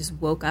anything. I just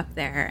woke up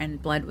there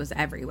and blood was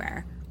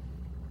everywhere.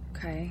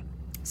 Okay.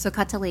 So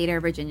cut to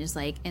later, Virginia's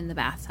like in the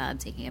bathtub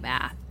taking a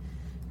bath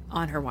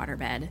on her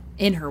waterbed.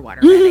 In her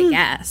waterbed, I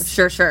guess.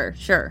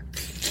 Sure.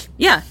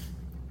 Yeah.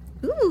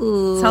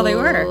 Ooh. That's how they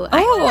were.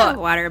 I want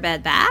a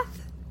waterbed bath.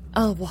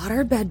 A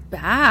waterbed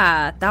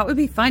bath. That would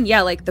be fun.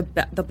 Yeah, like the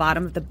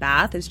bottom of the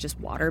bath is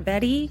just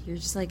waterbeddy. You're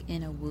just like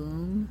in a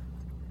womb.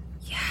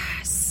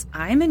 Yes.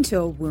 I'm into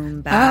a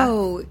womb bath.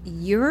 Oh,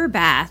 your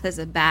bath is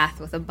a bath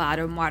with a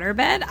bottom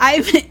waterbed.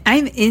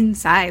 I'm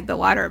inside the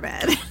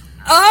waterbed.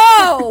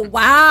 Oh,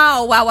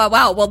 wow.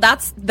 Well,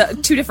 that's the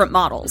two different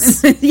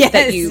models yes.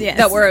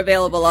 that were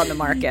available on the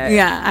market.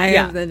 Yeah, I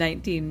have the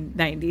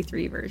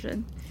 1993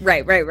 version.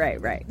 Right.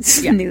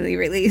 Yeah. Newly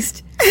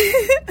released.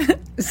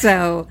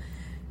 So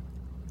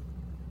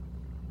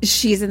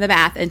she's in the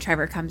bath and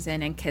Trevor comes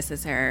in and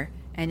kisses her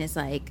and is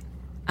like,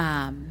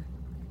 I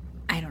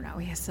don't know,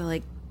 he has to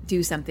like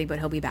do something, but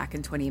he'll be back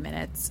in 20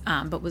 minutes.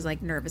 But was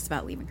like nervous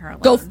about leaving her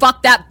alone. Go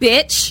fuck that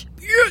bitch.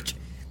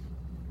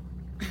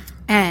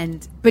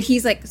 But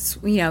he's like,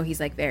 he's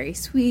like very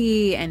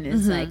sweet and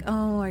is like,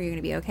 oh, are you going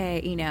to be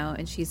okay?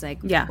 And she's like,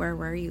 yeah. Where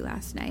were you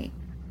last night?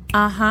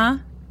 Uh-huh.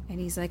 And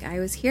he's like, I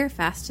was here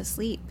fast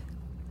asleep.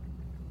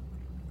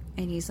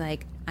 And he's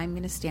like, I'm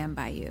going to stand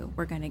by you.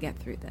 We're going to get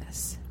through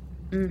this.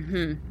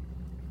 Mm-hmm.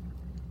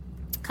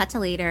 Cut to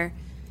later.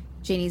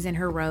 Janie's in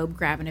her robe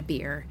grabbing a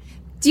beer.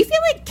 Do you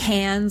feel like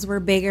cans were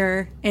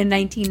bigger in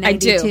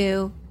 1992? I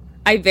do.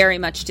 I very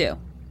much do.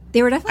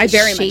 They were definitely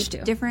very shaped much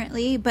do.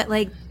 differently, but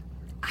like,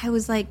 I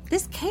was like,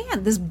 this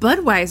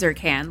Budweiser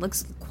can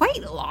looks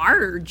quite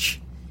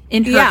large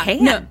in her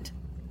hand.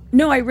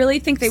 No, I really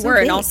think they were.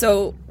 Big. And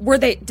also,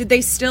 did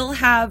they still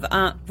have,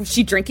 was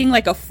she drinking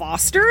like a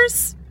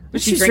Foster's?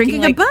 Was she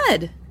drinking like,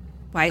 a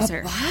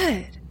Budweiser?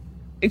 A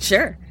Bud.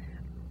 Sure.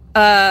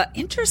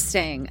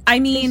 Interesting. I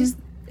mean,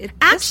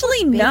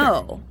 actually,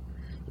 no.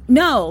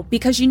 No,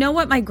 because you know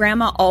what my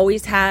grandma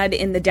always had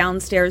in the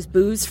downstairs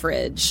booze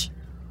fridge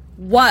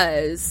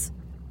was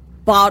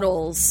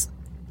bottles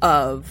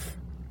of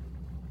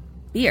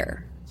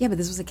beer. Yeah, but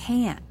this was a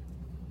can.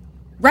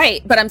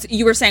 Right, but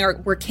you were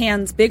saying were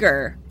cans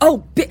bigger?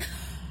 Oh,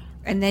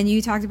 and then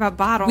you talked about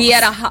bottles. We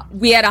had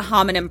a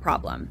homonym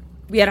problem.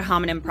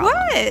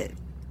 What?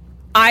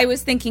 I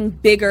was thinking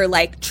bigger,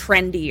 like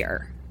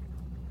trendier.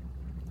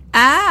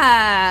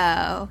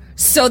 Oh.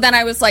 So then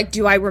I was like,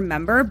 do I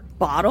remember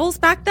bottles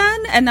back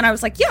then? And then I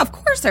was like, yeah, of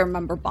course I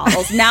remember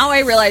bottles. Now I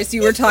realized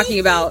you were talking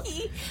about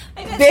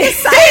the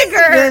size of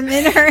them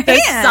in her hand.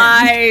 The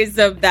size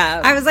of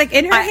them. I was like,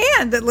 in her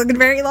hand, it looked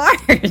very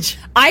large.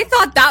 I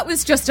thought that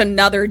was just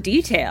another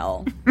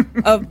detail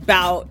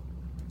about,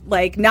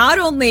 like, not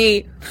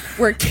only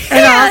were cans...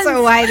 And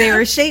also why they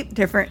were shaped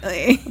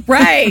differently.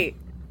 Right.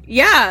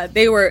 Yeah,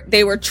 they were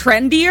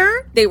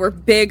trendier, they were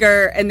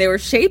bigger, and they were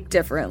shaped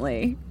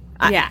differently.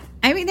 Yeah.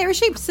 I mean, they were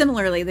shaped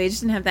similarly. They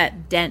just didn't have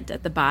that dent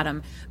at the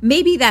bottom.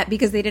 Maybe that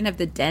because they didn't have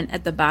the dent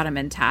at the bottom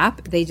and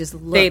top, they just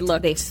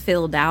looked, they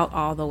filled out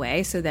all the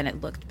way, so then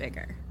it looked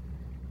bigger.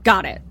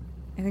 Got it.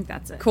 I think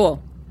that's it.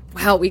 Cool.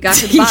 Wow, we got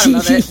to the bottom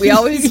of it. We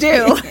always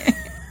do.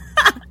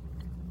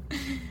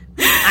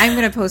 I'm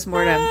going to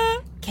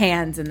postmortem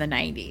cans in the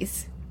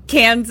 90s.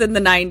 Cans in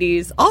the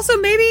 90s. Also,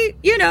 maybe,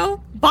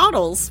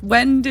 bottles.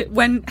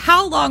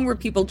 How long were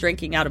people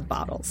drinking out of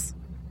bottles?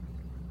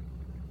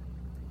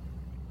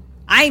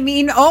 I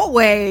mean,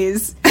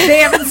 always. They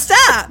haven't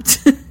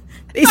stopped.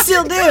 They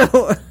still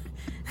do.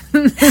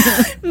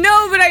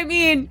 No, but I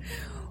mean,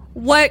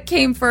 what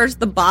came first,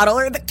 the bottle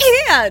or the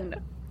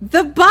can?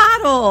 The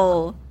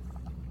bottle.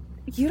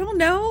 You don't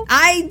know?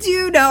 I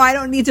do know. I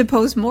don't need to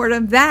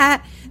postmortem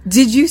that.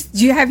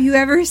 Have you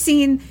ever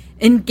seen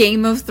in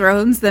Game of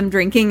Thrones them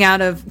drinking out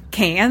of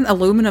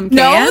aluminum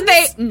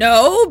cans?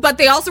 No, but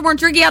they also weren't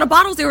drinking out of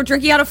bottles. They were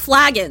drinking out of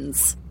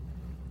flagons.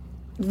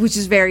 Which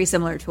is very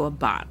similar to a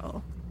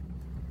bottle.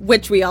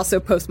 Which we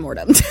also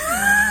postmortemed.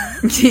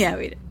 Yeah,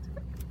 we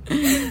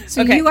did.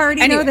 So you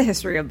already know the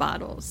history of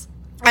bottles.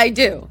 I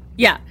do.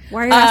 Yeah.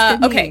 Why are you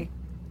asking me? Okay.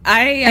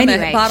 I am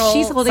a bottle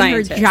she's holding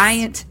scientist. her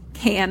giant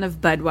can of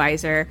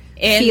Budweiser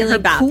In feeling her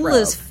bathrobe. cool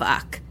as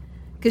fuck.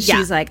 Because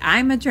she's like,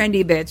 I'm a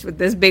trendy bitch with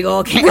this big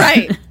old can.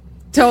 Right.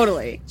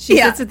 Totally. She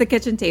sits at the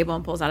kitchen table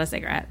and pulls out a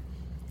cigarette.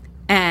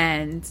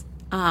 And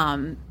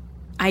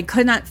I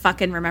could not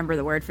fucking remember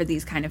the word for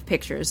these kind of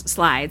pictures,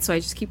 slides. So I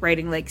just keep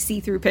writing like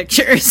see-through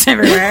pictures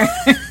everywhere.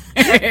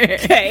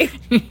 Okay.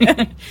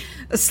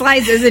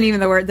 Slides isn't even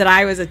the word that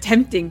I was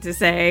attempting to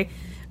say.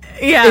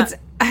 Yeah.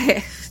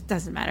 It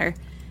doesn't matter.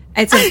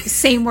 It's the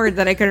same word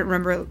that I couldn't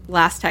remember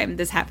last time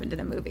this happened in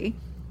a movie.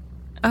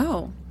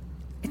 Oh.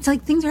 It's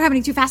like things are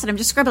happening too fast and I'm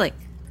just scribbling.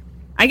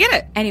 I get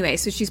it. Anyway,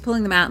 so she's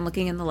pulling them out and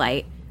looking in the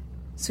light.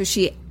 So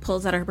she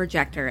pulls out her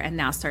projector and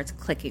now starts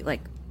clicking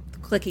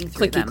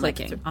through them like,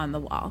 on the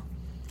wall.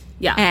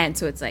 Yeah. And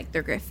so it's like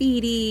their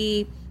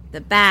graffiti, the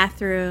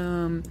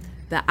bathroom,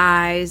 the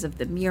eyes of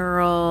the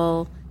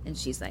mural, and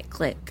she's like,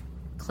 click,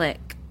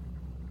 click.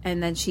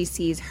 And then she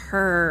sees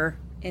her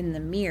in the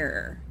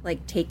mirror,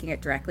 like taking it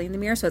directly in the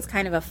mirror. So it's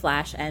kind of a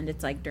flash and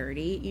it's like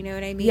dirty, you know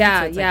what I mean? Yeah,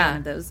 so it's like one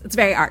of those. It's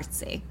very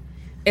artsy.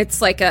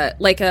 It's like a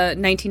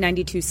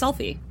 1992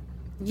 selfie.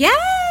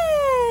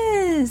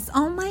 Yes!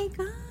 Oh my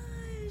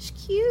gosh,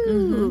 cute.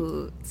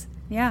 Mm-hmm.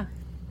 Yeah.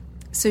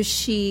 So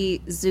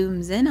she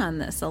zooms in on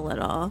this a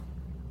little,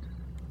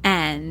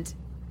 and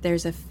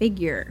there's a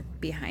figure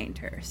behind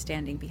her,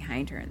 standing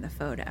behind her in the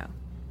photo.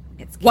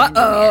 It's Candyman.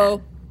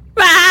 Whoa!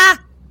 Ah!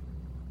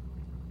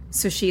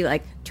 So she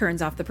like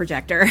turns off the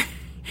projector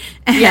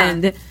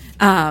and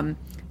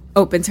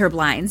opens her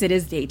blinds. It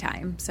is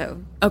daytime,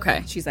 so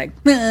Okay. she's like,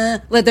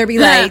 "Let there be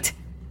light."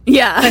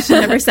 Yeah.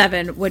 Question number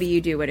 7: what do you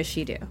do? What does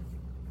she do?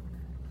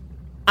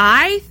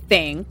 I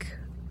think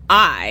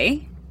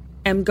I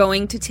am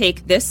going to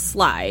take this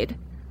slide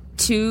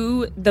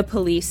to the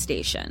police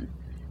station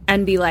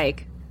and be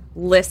like,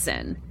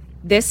 listen,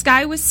 this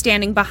guy was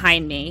standing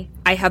behind me.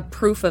 I have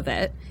proof of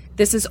it.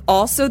 This is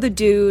also the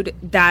dude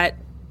that,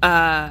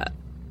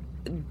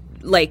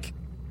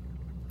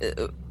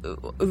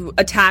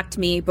 attacked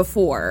me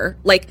before.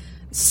 Like,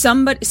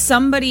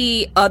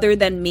 somebody other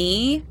than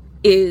me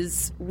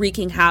is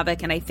wreaking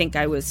havoc, and I think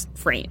I was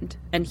framed.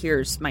 And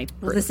here's my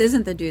proof. Well, this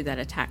isn't the dude that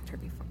attacked her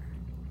before.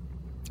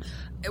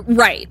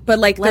 Right, but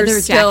like Leather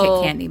there's Jacket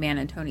still... Candyman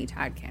and Tony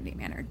Todd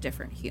Candyman are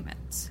different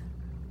humans.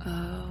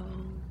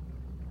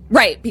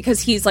 Right, because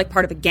he's like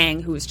part of a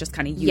gang who was just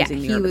kind of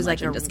using the urban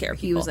legend to scare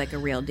people. He was like a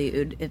real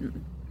dude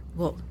in,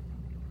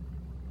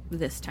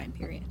 this time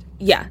period.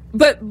 Yeah,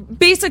 but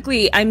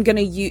basically I'm going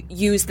to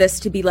use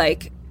this to be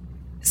like,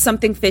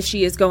 something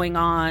fishy is going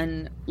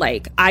on,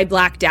 like I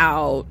blacked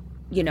out,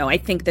 you know, I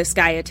think this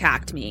guy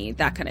attacked me,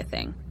 that kind of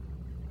thing.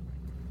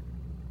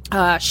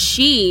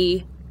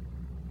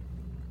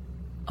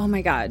 Oh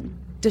my God,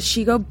 does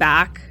she go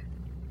back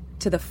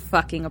to the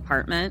fucking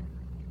apartment?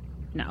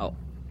 No.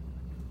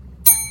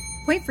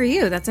 Point for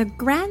you. That's a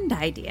grand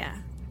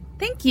idea.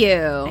 Thank you.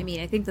 I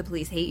mean, I think the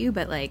police hate you,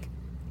 but like,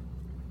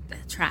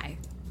 try.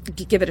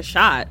 Give it a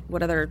shot.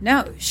 What other...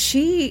 No,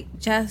 she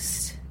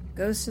just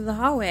goes to the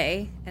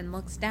hallway and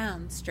looks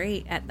down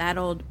straight at that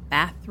old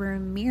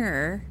bathroom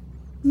mirror.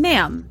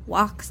 Ma'am.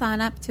 Walks on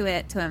up to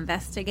it to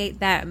investigate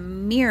that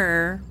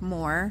mirror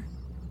more.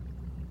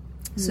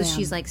 So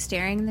she's like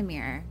staring in the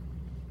mirror.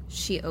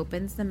 She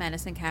opens the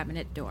medicine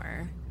cabinet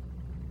door.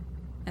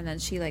 And then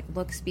she like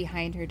looks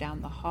behind her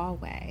down the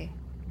hallway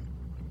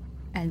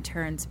and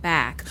turns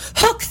back.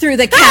 Hook through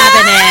the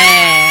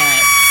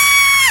cabinet!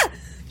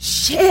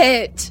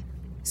 Shit!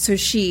 So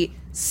she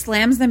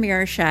slams the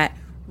mirror shut,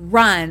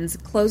 runs,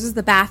 closes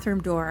the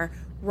bathroom door,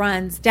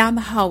 runs down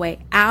the hallway,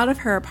 out of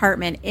her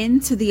apartment,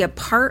 into the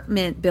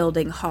apartment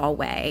building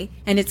hallway.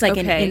 And it's like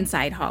an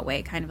inside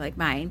hallway, kind of like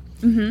mine.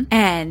 Mm-hmm.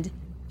 And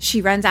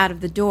she runs out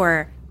of the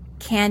door.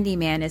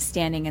 Candyman is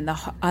standing in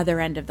the other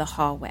end of the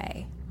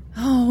hallway.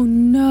 Oh,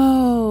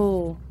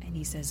 no. And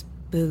he says,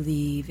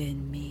 believe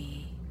in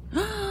me.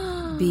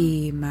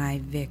 Be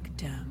my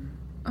victim.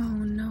 Oh,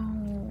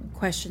 no.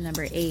 Question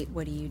number 8,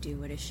 what do you do?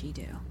 What does she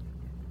do?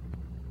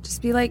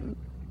 Just be like,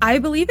 I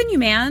believe in you,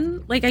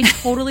 man. Like, I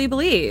totally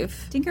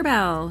believe.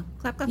 Tinkerbell.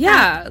 Clap, clap,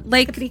 yeah, clap.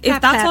 like, Clippity, if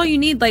clap, that's clap. all you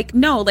need, like,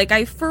 no, like,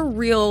 I for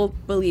real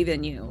believe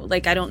in you.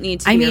 Like, I don't need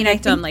to be a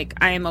victim. Like,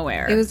 I am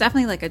aware. It was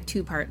definitely like a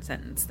 2-part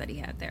sentence that he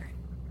had there.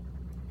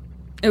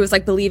 It was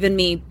like, believe in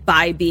me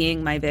by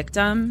being my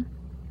victim.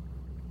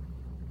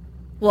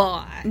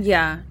 Well,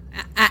 yeah.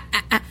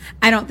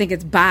 I don't think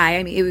it's by.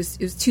 I mean, it was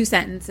 2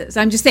 sentences.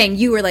 I'm just saying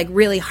you were like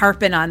really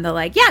harping on the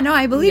like, yeah, no,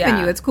 I believe in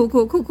you. It's cool,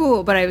 cool, cool,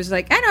 cool. But I was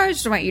like, I know, I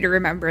just want you to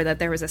remember that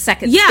there was a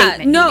second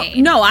statement you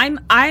made. No, I'm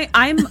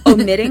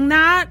omitting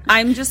that.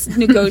 I'm just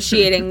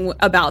negotiating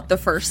about the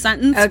first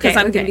sentence because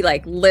I'm going to be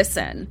like,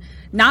 listen,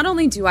 not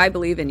only do I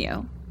believe in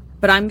you,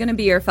 but I'm going to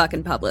be your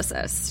fucking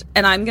publicist.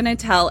 And I'm going to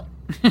tell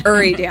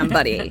Uri damn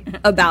buddy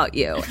about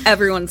you.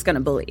 Everyone's going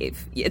to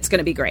believe. It's going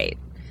to be great.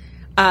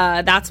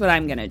 That's what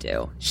I'm going to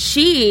do.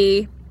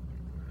 She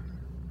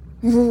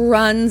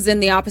runs in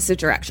the opposite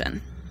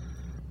direction.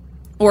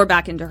 Or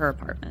back into her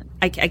apartment.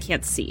 I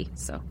can't see,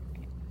 so.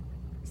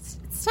 It's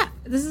tough.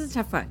 This is a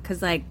tough one,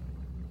 because, like,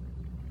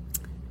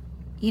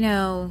 you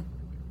know,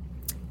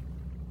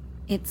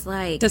 it's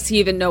like... Does he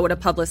even know what a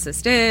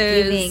publicist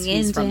is? Giving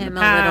into him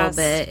a little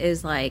bit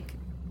is like,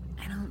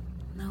 I don't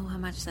know how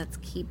much that's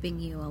keeping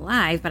you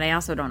alive, but I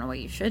also don't know what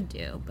you should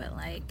do, but,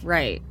 like...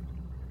 Right.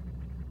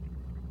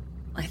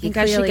 I think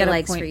I should get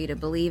likes for you to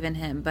believe in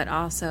him, but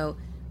also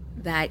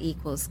that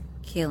equals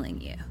killing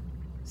you.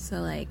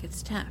 So like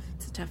it's tough.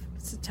 It's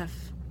a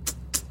tough.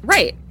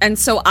 Right. And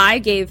so I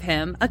gave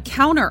him a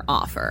counter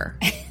offer.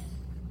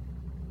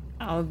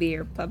 I'll be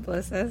your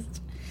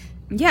publicist.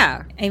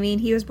 Yeah. I mean,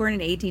 he was born in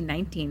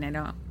 1819. I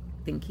don't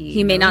think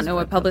he may not know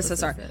what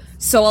publicists are.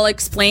 So I'll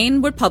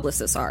explain what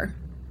publicists are.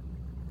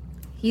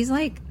 He's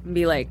like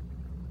be like,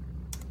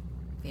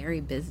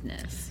 very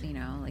business, you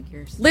know, like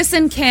you're.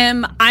 Listen,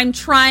 Kim, I'm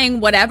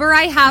trying whatever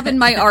I have in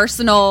my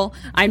arsenal.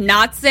 I'm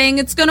not saying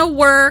it's going to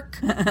work,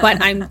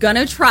 but I'm going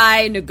to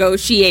try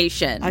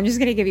negotiation. I'm just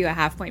going to give you a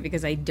half point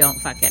because I don't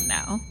fucking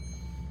know.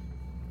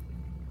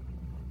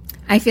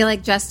 I feel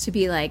like just to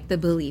be like the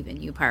believe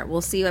in you part,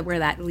 we'll see where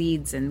that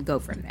leads and go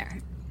from there.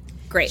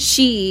 Great.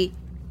 She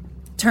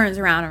turns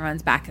around and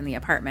runs back in the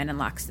apartment and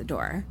locks the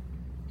door.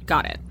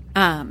 Got it.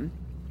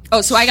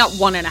 So I got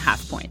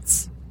 1.5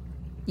 points.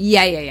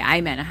 Yeah.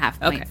 I meant a half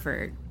point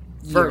for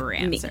your me.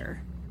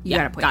 answer. You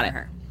got a point for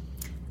her.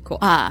 Cool.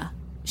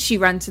 She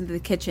runs into the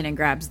kitchen and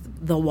grabs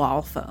the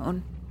wall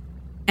phone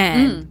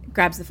and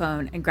grabs the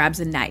phone and grabs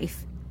a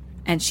knife.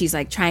 And she's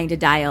like trying to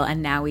dial.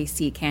 And now we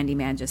see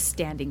Candyman just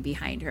standing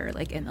behind her,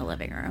 like in the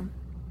living room.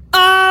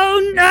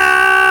 Oh,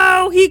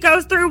 no. He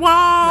goes through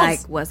walls. Like,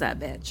 what's up,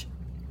 bitch?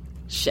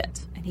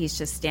 Shit. And he's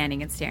just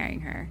standing and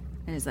staring her.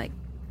 And is like,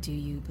 do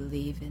you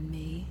believe in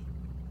me?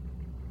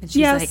 And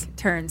she's like,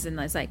 turns and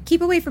is like,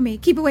 keep away from me.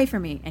 Keep away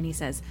from me. And he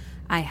says,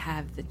 I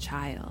have the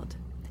child.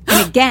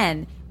 And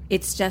again,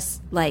 it's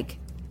just like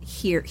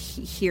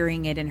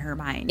hearing it in her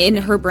mind. In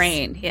her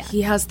brain. Yeah.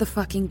 He has the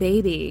fucking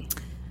baby.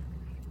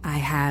 I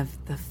have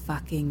the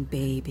fucking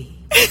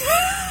baby.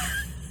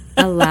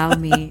 Allow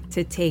me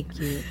to take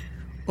you,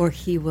 or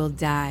he will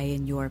die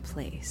in your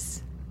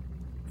place.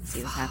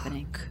 See what's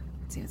happening?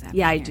 See what's happening?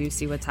 Yeah, I here. do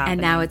see what's happening.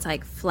 And now it's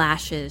like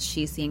flashes.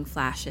 She's seeing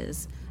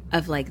flashes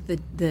of like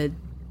the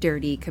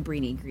dirty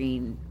Cabrini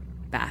Green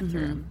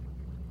bathroom.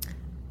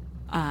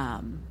 I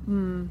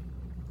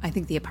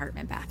think the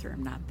apartment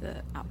bathroom, not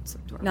the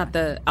outdoor. Not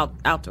the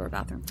outdoor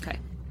bathroom. Okay.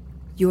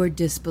 Your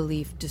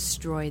disbelief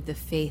destroyed the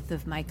faith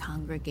of my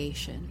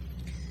congregation.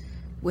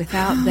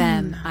 Without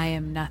them, I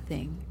am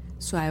nothing,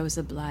 so I was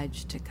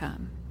obliged to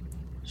come.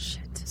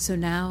 Shit. So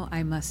now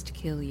I must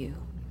kill you.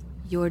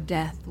 Your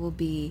death will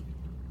be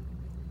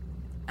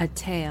a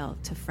tale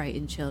to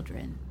frighten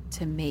children,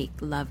 to make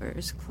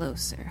lovers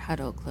closer,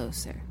 huddle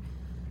closer.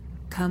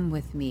 Come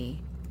with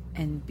me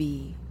and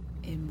be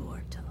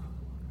immortal.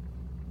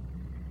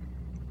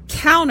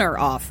 Counter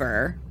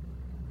offer.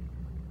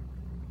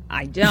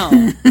 I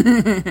don't.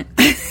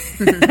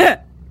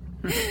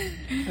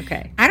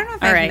 Okay. I don't know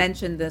if I've right.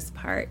 mentioned this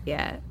part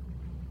yet,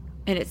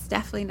 and it's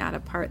definitely not a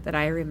part that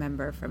I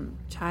remember from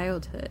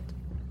childhood.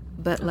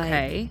 But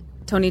Okay.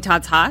 Tony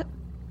Todd's hot?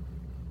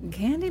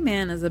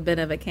 Candyman is a bit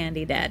of a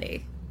candy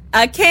daddy.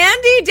 A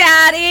candy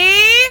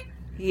daddy?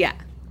 Yeah.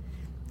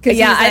 Because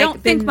Yeah, I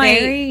don't think my-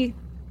 very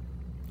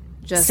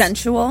just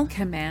Sensual?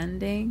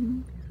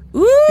 commanding.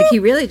 Ooh. Like he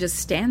really just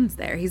stands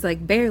there. He's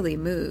like barely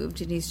moved,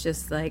 and he's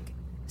just like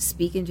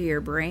speaking to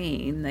your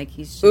brain. Like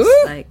he's just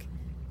Ooh. like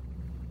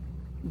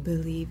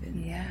believe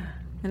in. Yeah.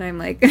 And I'm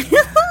like,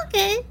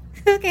 okay.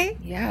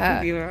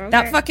 Yeah. You are okay.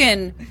 That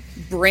fucking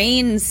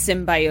brain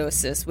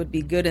symbiosis would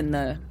be good in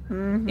the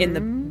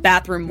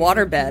bathroom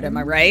waterbed, am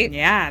I right?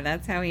 Yeah,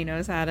 that's how he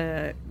knows how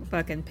to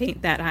fucking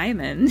paint that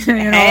hymen. You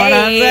know what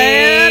I'm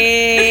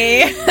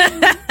saying?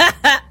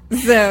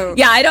 So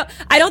Yeah,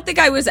 I don't think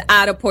I was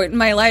at a point in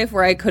my life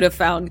where I could have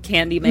found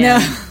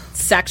Candyman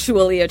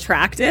sexually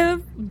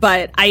attractive,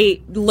 but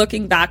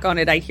looking back on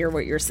it, I hear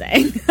what you're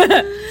saying.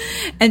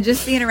 and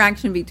just the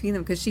interaction between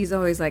them, because she's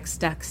always like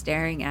stuck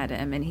staring at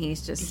him, and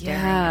he's just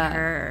staring at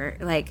her.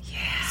 Like,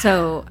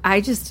 so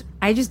I just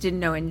didn't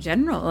know in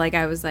general. Like,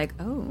 I was like,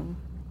 oh,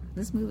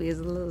 this movie is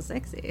a little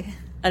sexy,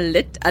 a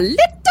little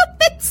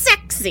bit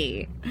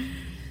sexy.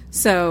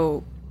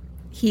 So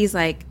he's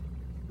like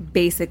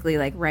basically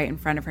like right in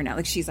front of her now.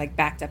 Like she's like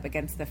backed up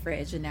against the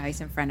fridge, and now he's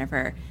in front of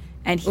her,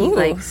 and he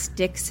like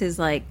sticks his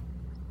like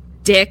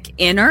dick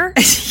in her.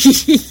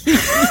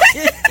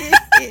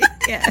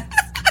 yeah,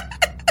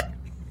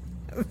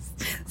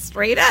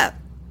 straight up.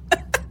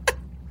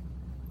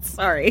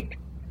 Sorry.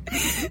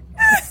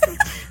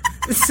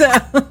 So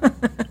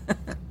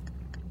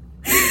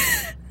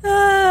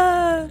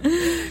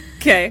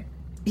okay.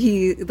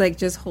 he like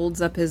just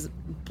holds up his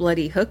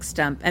bloody hook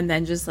stump, and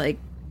then just like,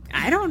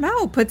 I don't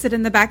know, puts it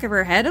in the back of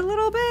her head a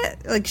little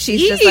bit. Like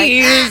she's just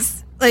like,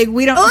 like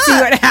we don't see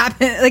what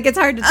happened. Like it's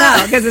hard to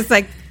tell because it's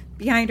like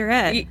behind her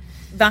head.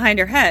 Behind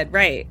her head,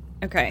 right.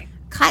 Okay.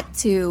 Cut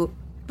to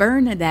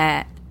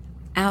Bernadette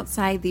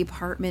outside the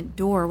apartment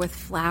door with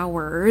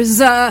flowers.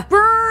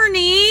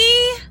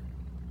 Bernie!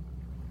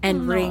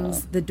 And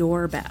rings the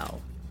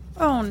doorbell.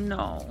 Oh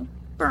no.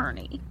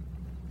 Bernie.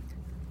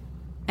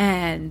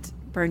 And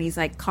Bernie's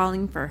like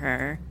calling for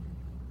her.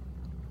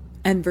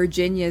 And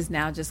Virginia's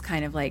now just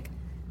kind of like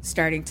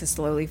starting to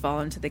slowly fall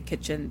into the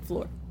kitchen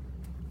floor.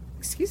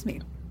 Excuse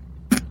me.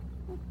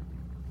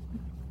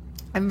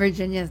 And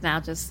Virginia's now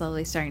just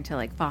slowly starting to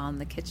like fall on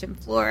the kitchen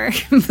floor,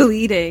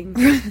 bleeding.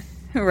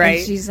 Right.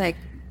 And she's like,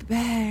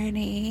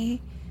 Bernie,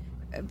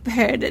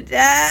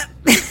 Bernadette.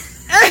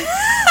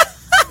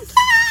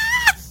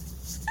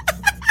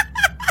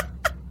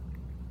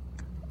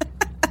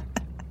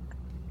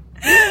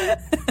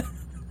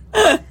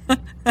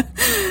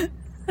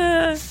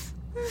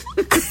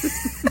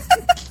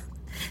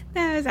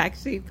 That was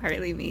actually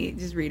partly me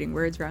just reading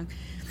words wrong.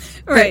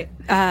 Right.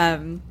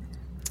 And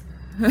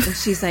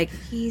she's like,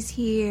 he's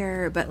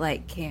here, but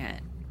like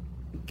can't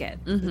get.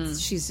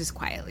 She's just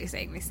quietly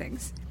saying these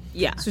things.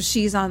 Yeah. So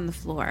she's on the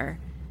floor,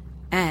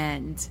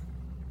 and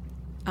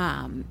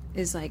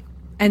is like,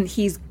 and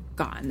he's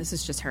gone. This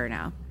is just her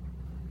now.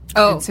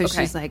 Oh, and so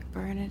okay. she's like,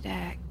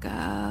 Bernadette,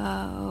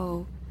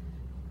 go.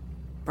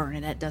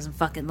 Bernadette doesn't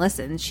fucking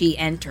listen. She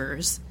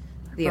enters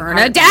the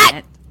Bernadette!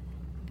 apartment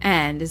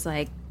and is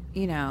like,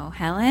 you know,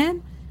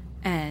 Helen?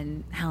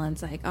 And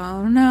Helen's like,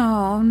 oh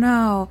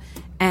no.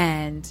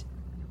 And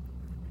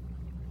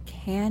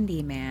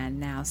Candyman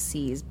now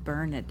sees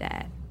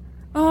Bernadette.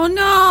 Oh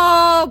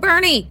no,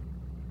 Bernie.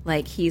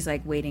 Like, he's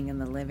like waiting in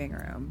the living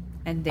room,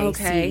 and they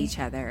Okay. see each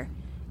other.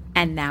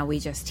 And now we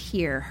just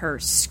hear her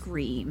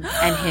scream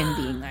and him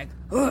being like,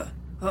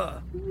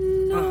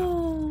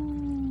 No.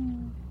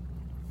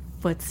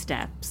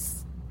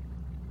 footsteps.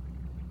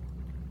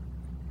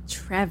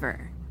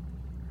 Trevor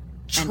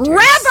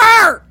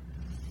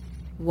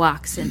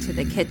walks into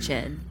the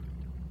kitchen.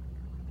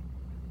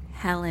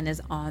 Helen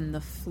is on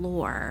the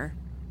floor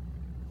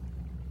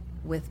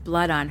with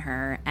blood on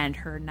her and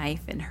her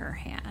knife in her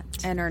hand.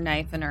 And her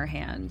knife in her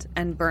hand.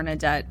 And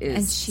Bernadette is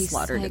And she's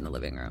slaughtered like, in the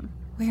living room.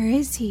 Where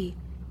is he?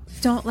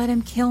 Don't let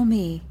him kill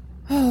me.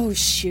 Oh,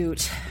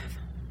 shoot.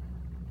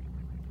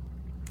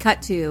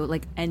 Cut to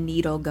like a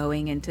needle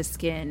going into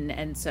skin,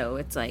 and so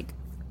it's like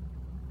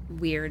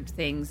weird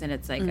things, and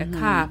it's like a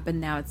cop,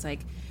 and now it's like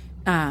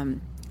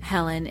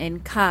Helen in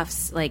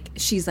cuffs, like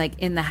she's like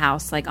in the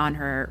house, like on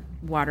her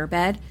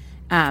waterbed,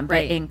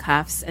 but in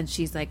cuffs, and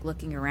she's like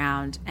looking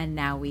around, and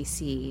now we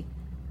see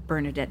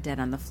Bernadette dead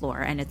on the floor,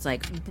 and it's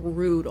like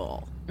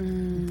brutal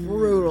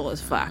as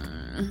fuck.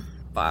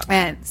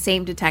 And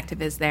same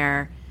detective is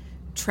there.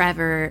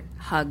 Trevor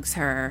hugs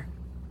her.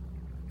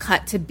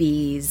 Cut to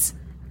bees.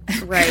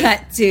 Right.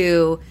 Cut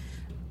to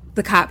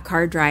the cop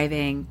car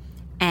driving,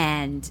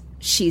 and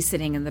she's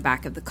sitting in the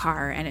back of the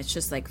car, and it's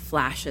just like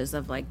flashes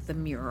of like the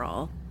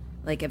mural,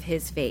 like of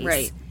his face.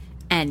 Right.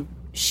 And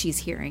she's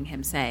hearing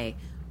him say,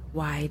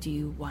 why do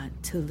you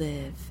want to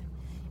live?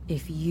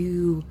 If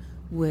you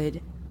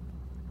would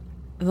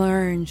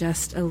learn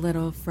just a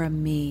little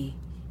from me,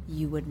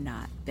 you would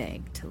not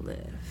beg to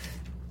live.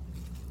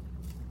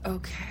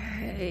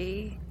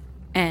 Okay.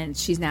 And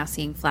she's now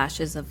seeing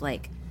flashes of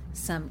like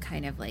some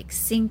kind of like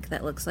sink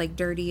that looks like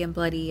dirty and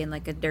bloody, and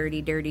like a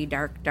dirty,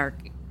 dark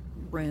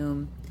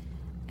room.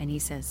 And he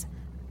says,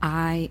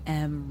 I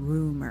am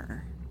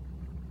rumor.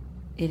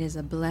 It is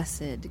a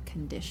blessed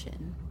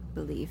condition,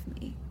 believe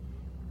me,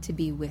 to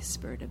be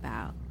whispered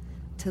about,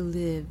 to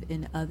live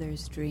in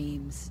others'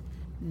 dreams,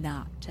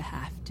 not to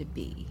have to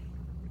be.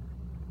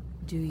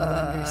 Do you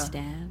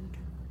understand?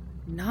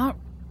 Not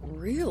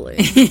really.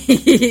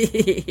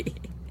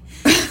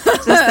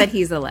 Just that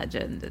he's a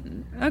legend,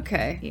 and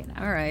Okay. You know.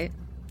 All right.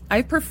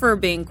 I prefer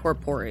being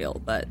corporeal,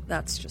 but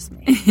that's just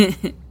me.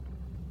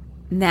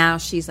 now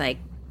she's like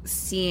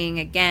seeing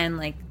again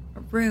like a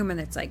room, and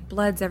it's like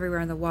blood's everywhere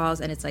on the walls,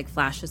 and it's like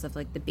flashes of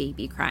like the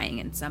baby crying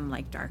in some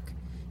like dark,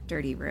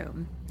 dirty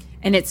room.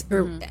 And it's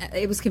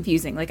it was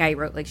confusing. Like I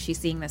wrote like she's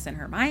seeing this in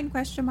her mind ?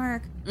 I don't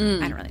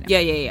really know.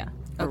 Yeah.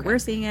 Or we're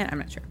seeing it. I'm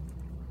not sure.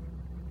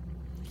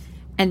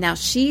 And now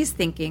she's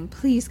thinking,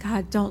 please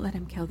God, don't let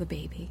him kill the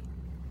baby.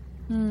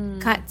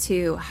 Cut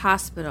to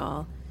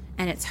hospital,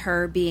 and it's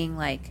her being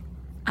like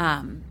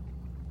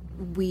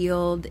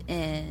wheeled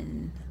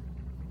in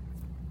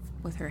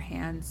with her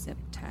hands zip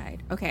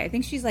tied. Okay, I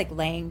think she's like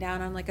laying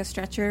down on like a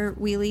stretcher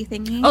wheelie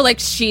thingy. Oh, like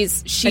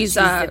she's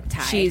zip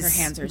tied. she's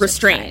Her hands are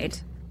restrained.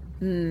 zip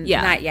tied.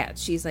 Yeah. Not yet.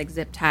 She's like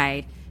zip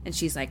tied, and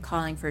she's like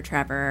calling for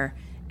Trevor,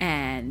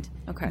 and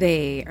Okay.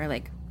 they are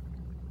like,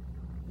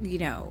 you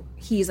know,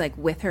 he's like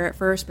with her at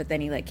first, but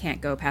then he like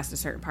can't go past a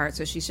certain part,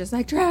 so she's just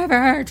like,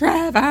 Trevor.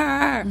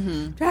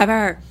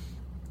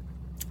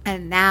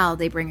 And now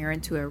they bring her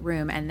into a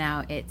room, and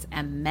now it's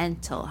a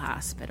mental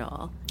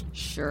hospital.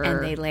 Sure.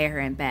 And they lay her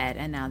in bed,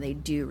 and now they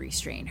do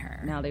restrain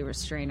her. Now they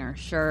restrain her.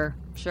 Sure.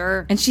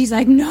 And she's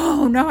like,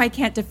 no, I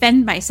can't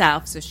defend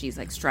myself. So she's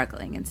like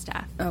struggling and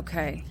stuff.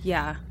 Okay.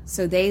 Yeah.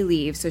 So they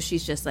leave. So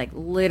she's just like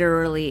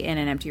literally in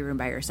an empty room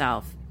by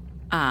herself,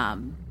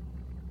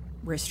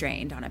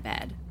 restrained on a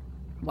bed.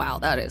 Wow,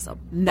 that is a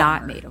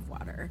Not bummer. made of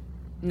water.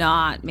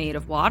 Not made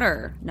of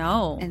water.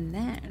 No. And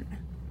then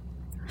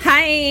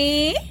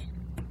Hi.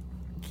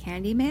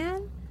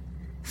 Candyman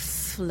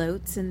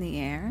floats in the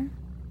air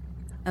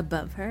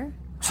above her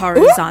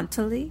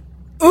horizontally.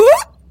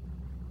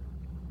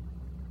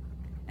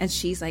 And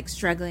she's like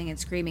struggling and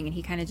screaming, and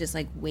he kind of just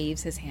like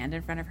waves his hand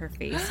in front of her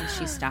face, and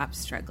she stops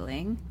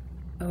struggling.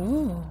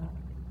 Oh.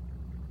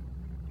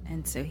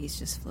 And so he's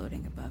just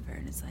floating above her,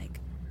 and it's like,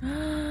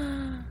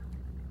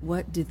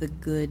 what do the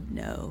good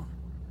know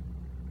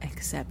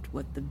except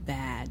what the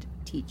bad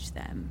teach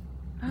them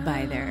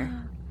by their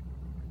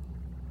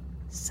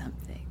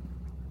something?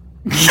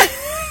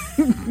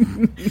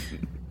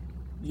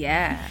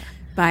 Yeah.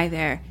 By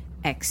their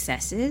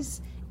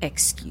excesses,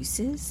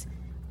 excuses,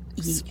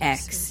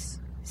 EXC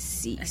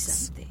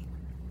something.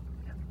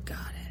 Got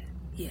it.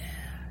 Yeah.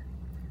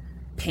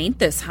 paint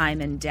this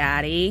hymen,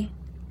 Daddy?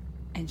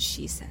 And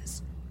she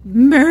says,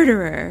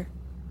 murderer.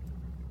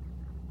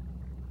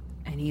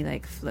 And he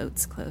like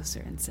floats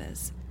closer and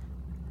says,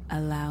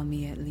 allow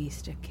me at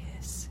least a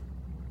kiss.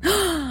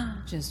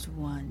 Just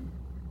one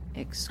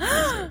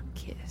exquisite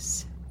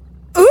kiss.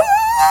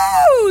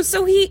 Ooh,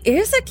 so he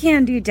is a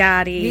candy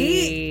daddy.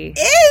 He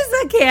is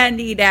a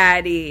candy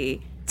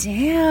daddy.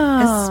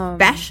 Damn.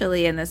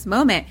 Especially in this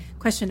moment.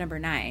 Question number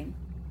 9.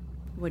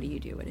 What do you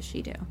do? What does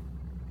she do?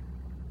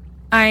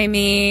 I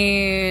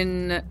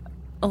mean,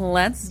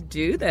 let's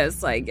do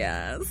this, I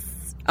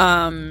guess.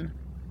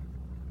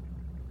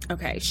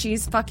 Okay,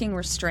 she's fucking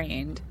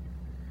restrained.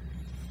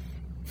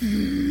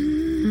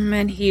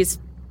 And he's...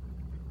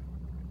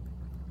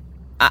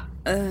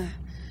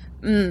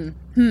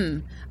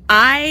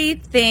 I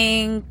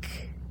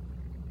think...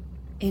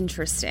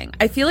 Interesting.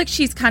 I feel like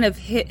she's kind of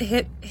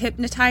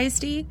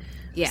hypnotized-y.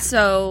 Yeah.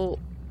 So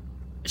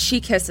she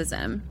kisses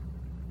him.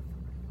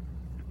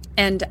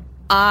 And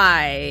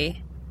I'm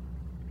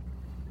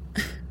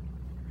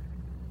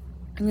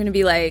going to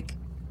be like,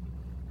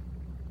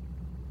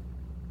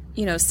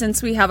 you know,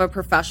 since we have a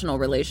professional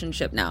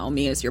relationship now,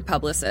 me as your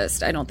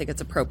publicist, I don't think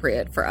it's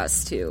appropriate for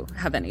us to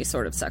have any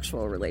sort of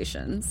sexual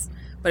relations.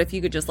 But if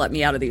you could just let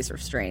me out of these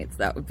restraints,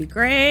 that would be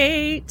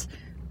great.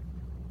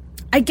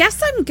 I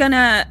guess I'm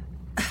gonna...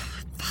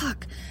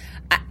 Fuck.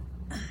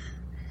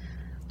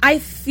 I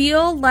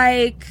feel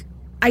like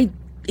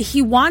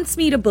he wants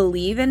me to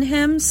believe in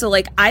him, so,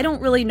 like, I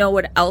don't really know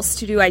what else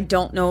to do. I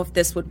don't know if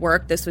this would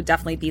work. This would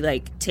definitely be,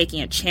 like,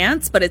 taking a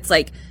chance, but it's,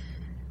 like,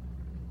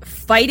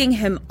 fighting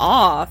him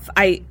off,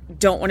 I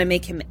don't want to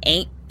make him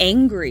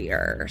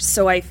angrier.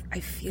 So I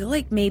feel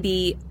like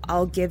maybe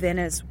I'll give in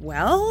as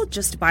well,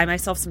 just to buy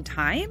myself some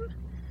time.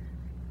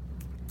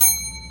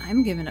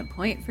 I'm giving a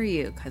point for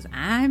you because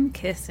I'm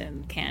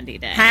kissing Candy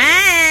Day.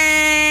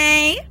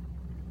 Hey!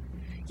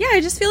 Yeah,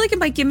 I just feel like it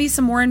might give me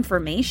some more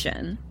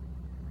information.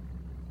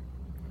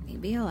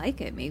 Maybe you'll like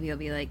it. Maybe you'll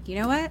be like, you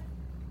know what?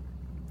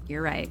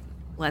 You're right.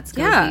 Let's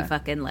go Yeah. be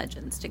fucking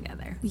legends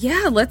together.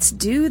 Yeah, let's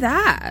do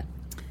that.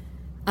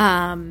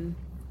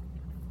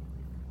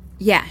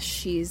 Yeah,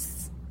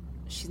 she's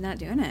not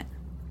doing it.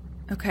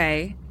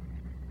 Okay.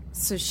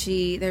 So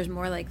there's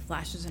more like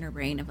flashes in her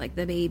brain of like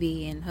the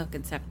baby and Hook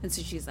and stuff. And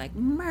so she's like,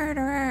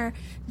 murderer.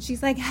 And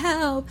she's like,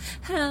 help,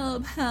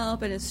 help,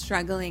 help. And is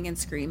struggling and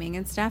screaming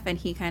and stuff. And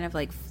he kind of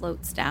like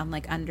floats down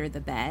like under the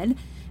bed.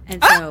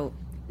 And so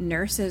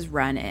nurses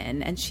run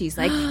in and she's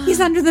like, he's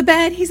under the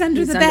bed. He's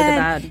under the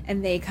bed.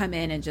 And they come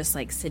in and just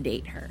like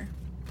sedate her.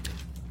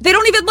 They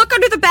don't even look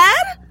under the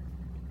bed?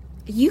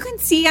 You can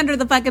see under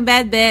the fucking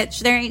bed,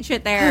 bitch. There ain't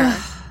shit there.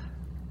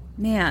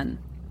 Man.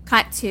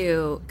 Cut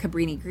to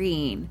Cabrini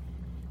Green,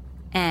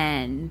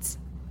 and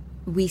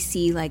we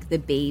see like the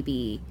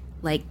baby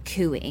like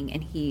cooing,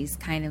 and he's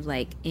kind of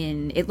like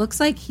it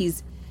looks like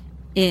he's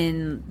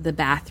in the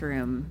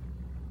bathroom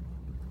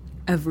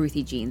of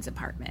Ruthie Jean's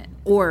apartment,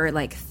 or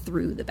like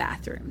through the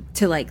bathroom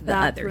to like the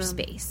other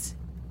space.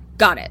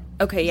 Got it.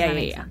 Okay,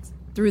 yeah.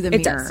 Through the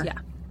It mirror. does, yeah.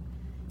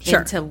 Sure.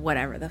 Into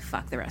whatever the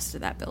fuck the rest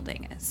of that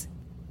building is.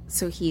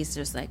 So he's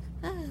just like,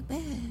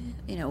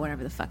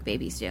 whatever the fuck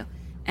babies do.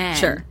 And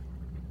sure.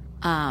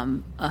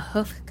 A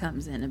hoof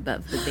comes in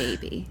above the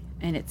baby,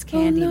 and it's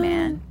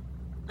Candyman.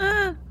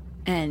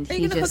 And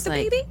he just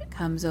like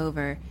comes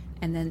over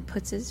and then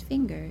puts his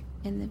finger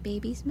in the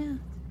baby's mouth.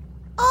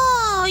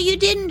 Oh, you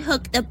didn't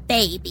hook the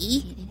baby.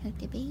 He didn't hook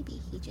the baby.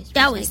 He just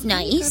That was was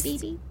like, nice. "Here,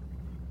 baby."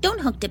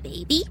 Don't hook the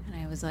baby.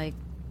 And I was like,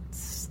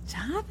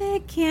 stop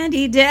it,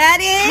 Candy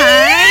Daddy.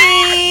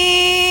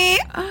 Hi.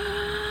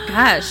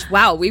 Gosh,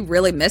 wow, we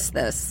really missed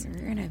this.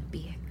 You're gonna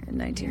be In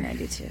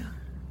 1992.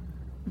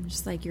 I'm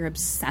just like, you're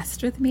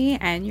obsessed with me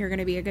and you're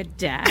gonna be a good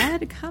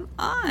dad? Come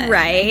on.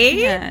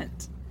 Right?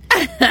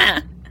 I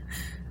can't.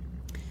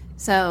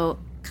 So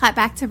cut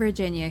back to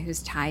Virginia,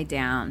 who's tied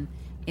down.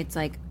 It's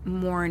like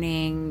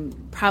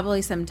morning,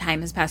 probably some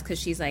time has passed because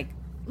she's like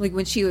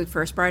when she was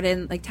first brought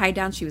in, like tied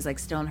down, she was like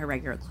still in her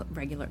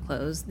regular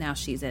clothes. Now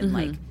she's in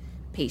like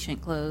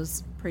patient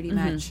clothes pretty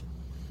much.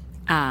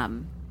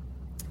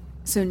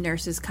 So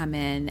nurses come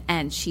in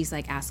and she's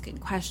like asking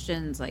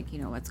questions, like,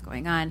 what's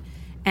going on.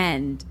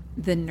 And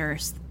the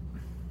nurse,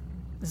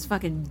 this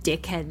fucking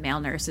dickhead male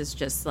nurse, is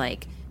just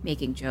like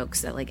making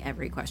jokes at like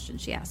every question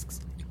she asks.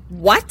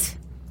 What?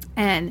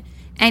 And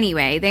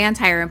anyway, they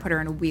untie her and put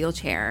her in a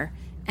wheelchair,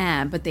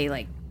 but they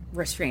like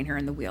restrain her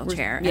in the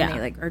wheelchair, and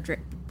they like are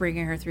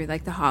bringing her through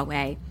like the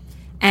hallway,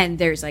 and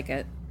there's like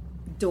a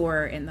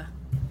door in the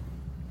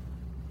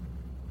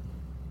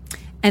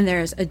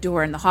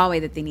hallway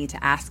that they need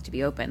to ask to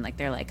be open. Like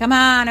they're like, come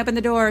on, open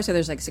the door. So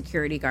there's like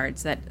security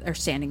guards that are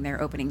standing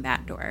there opening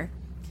that door.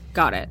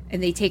 Got it.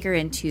 And they take her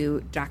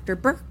into Dr.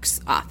 Burke's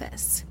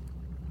office.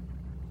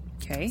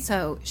 Okay.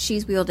 So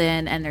she's wheeled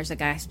in, and there's a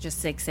guy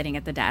just like sitting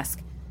at the desk.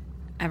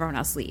 Everyone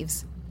else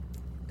leaves.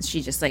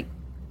 She just like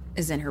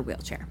is in her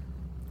wheelchair,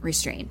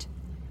 restrained.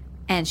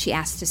 And she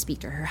asks to speak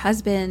to her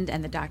husband,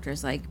 and the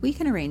doctor's like, we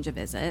can arrange a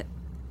visit.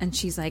 And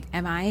she's like,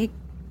 am I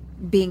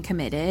being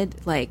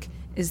committed? Like,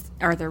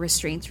 are the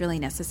restraints really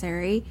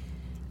necessary?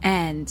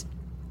 And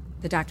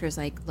the doctor is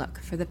like, look,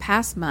 for the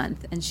past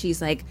month. And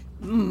she's like,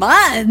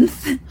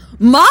 month?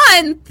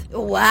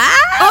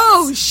 What?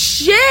 Oh,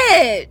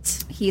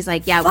 shit. He's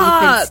like, yeah,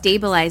 we've been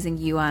stabilizing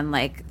you on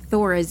like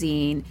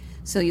Thorazine,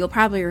 so you'll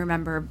probably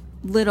remember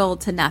little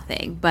to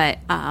nothing, but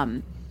blah,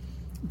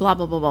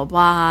 blah, blah, blah,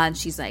 blah. And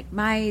she's like,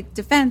 my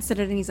defense.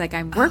 And he's like,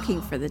 I'm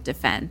working for the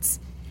defense.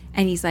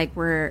 And he's like,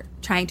 we're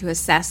trying to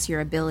assess your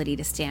ability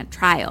to stand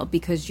trial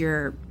because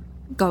you're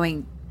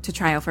going to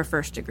trial for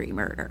first-degree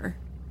murder.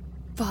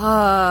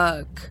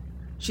 Fuck.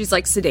 She's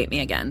like, sedate me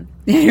again.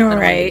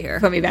 Right.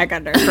 Put me back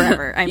under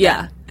forever. I'm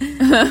yeah.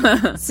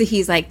 So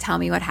he's like, tell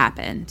me what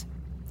happened.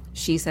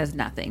 She says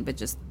nothing, but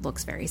just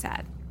looks very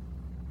sad.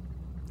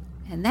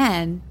 And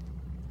then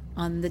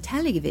on the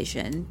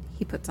television,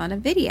 he puts on a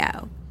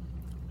video.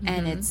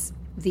 And it's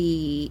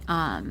the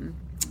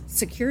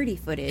security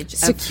footage.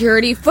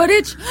 Security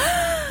footage?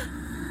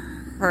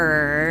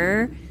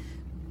 Her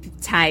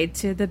tied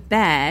to the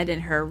bed in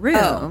her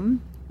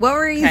room. What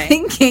were you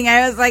thinking?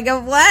 I was like,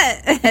 of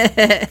what?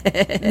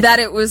 That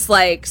it was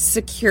like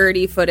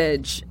security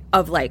footage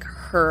of like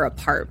her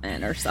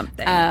apartment or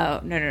something.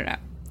 Oh, no.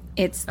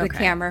 It's the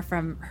camera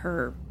from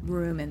her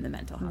room in the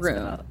mental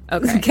hospital.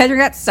 Okay. Kendra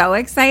got so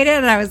excited,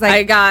 and I was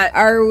like,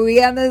 are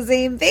we on the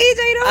same page?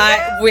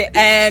 I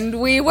don't know.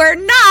 We were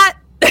not.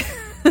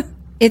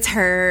 It's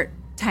her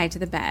tied to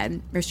the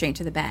bed, restrained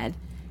to the bed.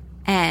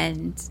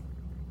 And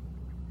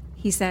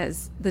he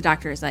says, the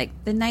doctor is like,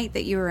 the night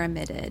that you were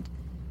admitted,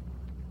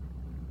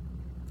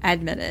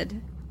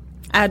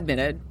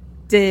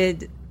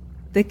 did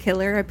the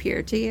killer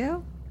appear to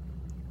you?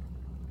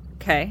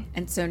 Okay.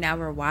 And so now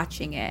we're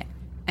watching it,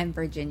 and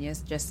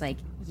Virginia's just like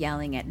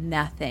yelling at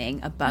nothing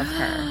above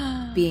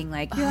her, being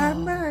like, you're a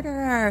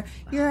murderer,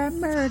 you're a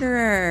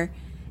murderer.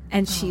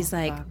 And she's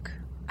like, fuck.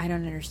 I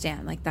don't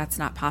understand. Like, that's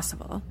not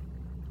possible.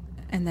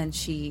 And then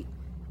she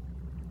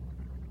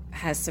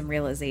has some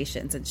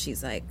realizations, and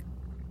she's like,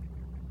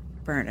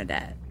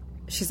 Bernadette.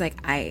 She's like,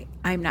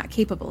 I'm not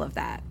capable of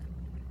that.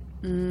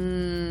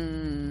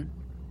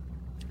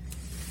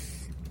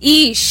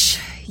 Eesh.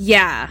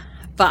 Yeah.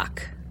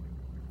 Fuck.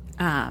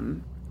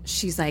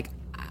 She's like,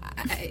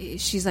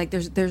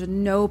 there's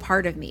no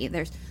part of me.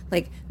 There's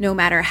like, no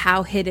matter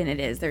how hidden it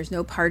is, there's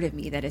no part of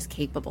me that is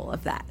capable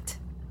of that.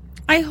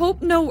 I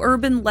hope no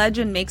urban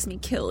legend makes me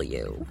kill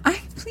you.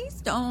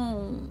 Please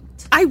don't.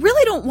 I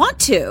really don't want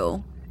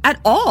to. At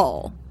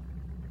all.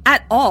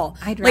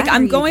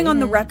 I'm going on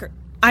the record.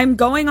 I'm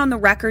going on the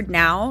record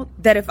now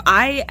that if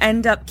I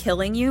end up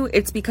killing you,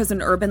 it's because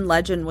an urban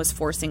legend was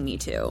forcing me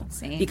to.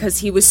 Same. Because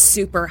he was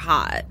super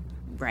hot.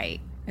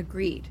 Right.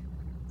 Agreed.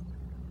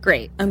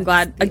 Great. I'm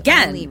glad. The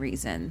again. only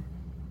reason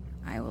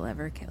I will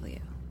ever kill you.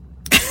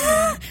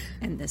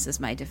 And this is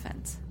my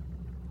defense.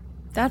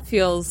 That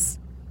feels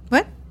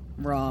what?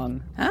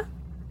 Wrong. Huh?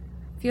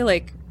 I feel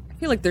like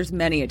there's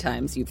many a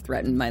times you've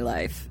threatened my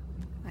life.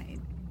 I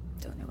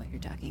don't know what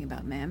you're talking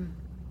about, ma'am.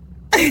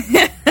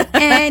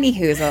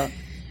 Anywho,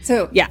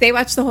 so yeah, they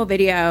watch the whole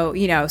video,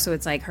 so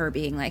it's like her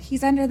being like,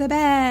 he's under the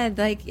bed,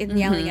 like, and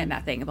yelling at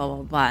nothing, blah,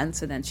 blah, blah. And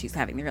so then she's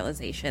having the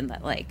realization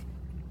that, like,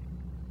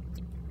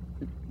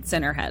 it's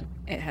in her head.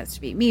 It has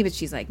to be me, but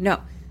she's like, no.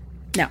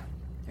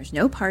 There's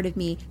no part of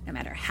me, no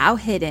matter how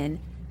hidden,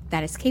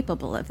 that is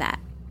capable of that.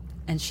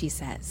 And she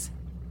says,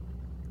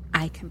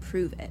 I can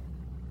prove it.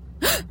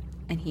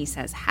 And he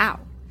says, how?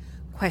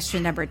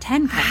 Question number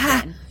 10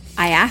 comes in.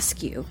 I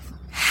ask you,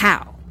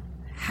 how?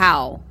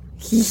 How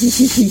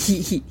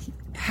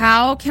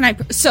can I?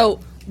 So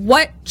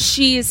what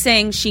she is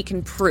saying she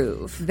can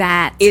prove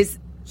that is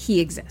he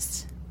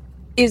exists.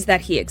 Is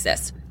that he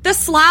exists. The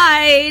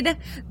slide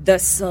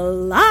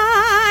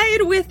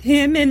with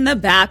him in the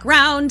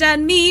background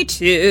and me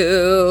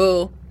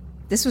too.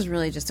 This was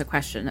really just a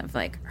question of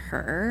like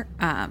her.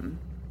 And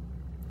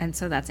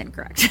so that's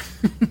incorrect.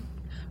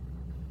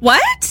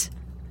 What?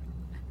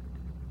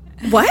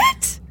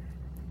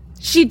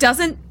 She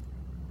doesn't.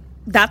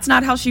 That's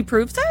not how she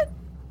proves it?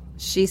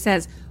 She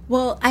says,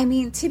 well, I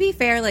mean, to be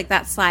fair, like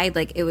that slide,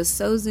 like it was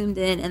so zoomed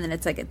in and then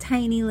it's like a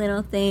tiny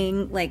little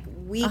thing. Like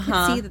we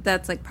can see that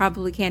that's like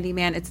probably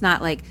Candyman. It's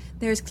not like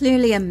there's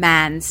clearly a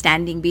man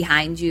standing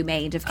behind you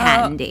made of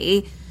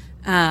candy.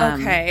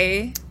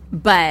 Okay.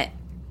 But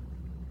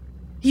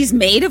he's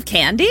made of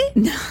candy?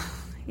 No,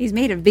 he's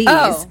made of bees.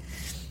 Oh.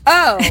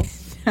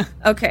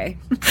 Okay.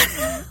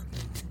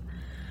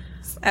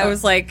 I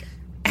was like,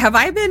 have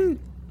I been...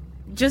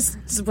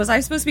 was I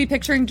supposed to be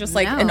picturing just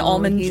like an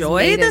almond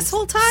joy this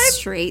whole time?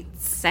 Straight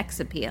sex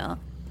appeal.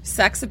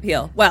 Sex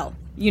appeal. Well,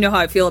 you know how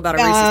I feel about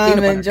a Reese's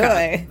peanut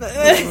butter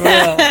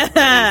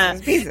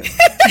cup.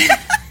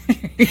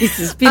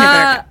 Reese's peanut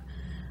butter cup.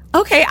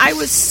 Okay, I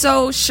was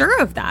so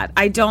sure of that.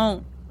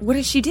 What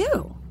does she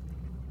do?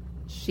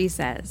 She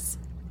says,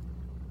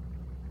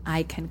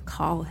 I can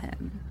call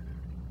him.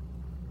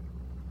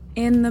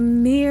 In the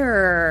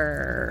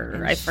mirror.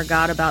 And I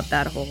forgot about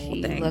that whole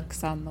thing. She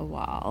looks on the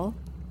wall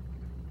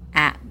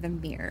at the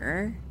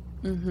mirror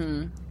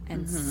and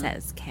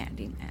says,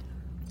 Candyman.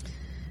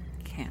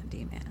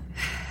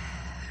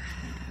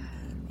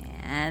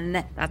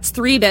 Candyman. That's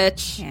 3,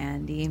 bitch.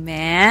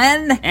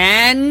 Candyman.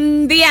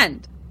 And the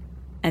end.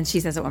 And she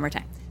says it one more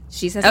time.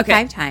 She says it Okay.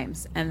 5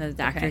 times, and the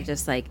doctor Okay.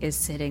 just like is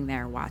sitting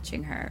there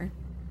watching her.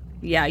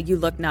 Yeah, you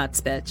look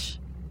nuts, bitch.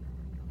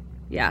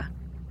 Yeah.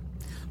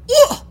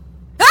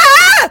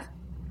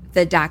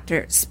 The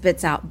doctor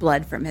spits out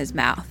blood from his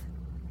mouth,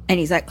 and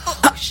he's like,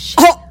 "Oh shit!"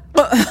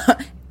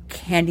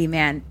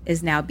 Candyman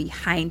is now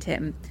behind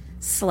him,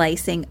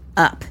 slicing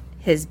up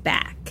his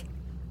back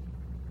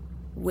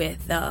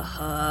With a hook.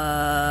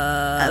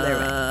 other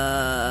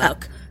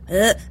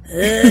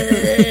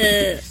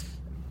way.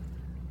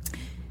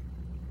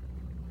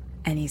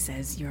 And he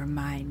says, "You're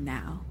mine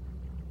now.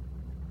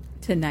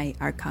 Tonight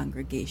our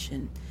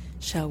congregation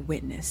shall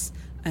witness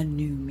a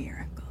new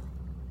miracle."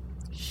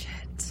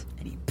 Shit.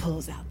 And he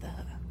pulls out the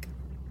hook.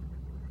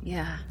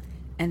 Yeah.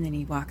 And then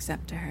he walks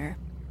up to her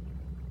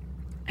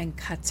and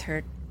cuts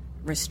her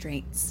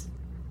restraints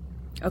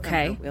from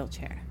Okay. her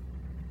wheelchair.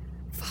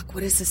 Fuck,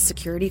 what is this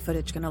security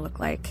footage going to look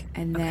like?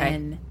 And Okay.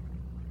 then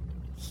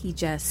he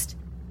just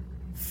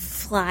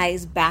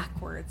flies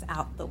backwards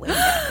out the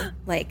window,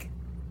 like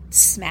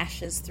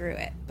smashes through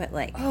it, but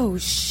like Oh,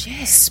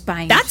 shit.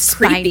 spine. That's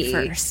spine creepy.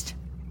 first.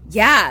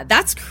 Yeah,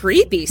 that's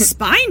creepy.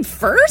 Spine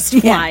first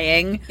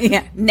flying.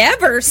 Yeah.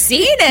 Never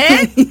seen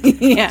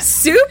it. Yeah.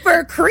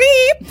 Super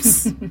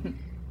creeps.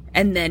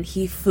 And then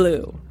he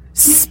flew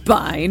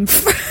spine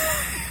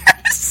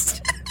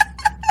first.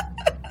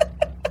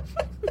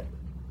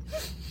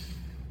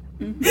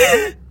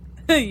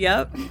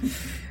 Yep.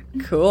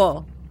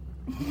 Cool.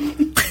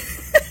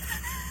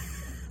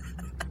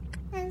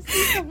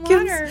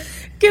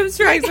 Kim's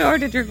trying so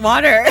hard to drink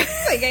water.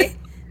 Like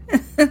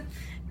I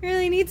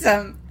really need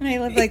some, and I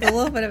have like a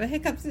little bit of a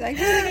hiccup. So I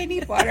feel like I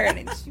need water,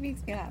 and she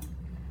makes me laugh.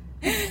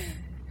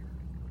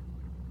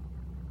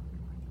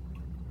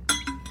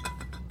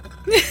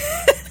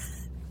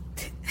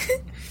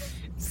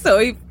 So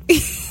he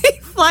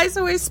flies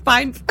away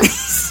spine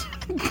first.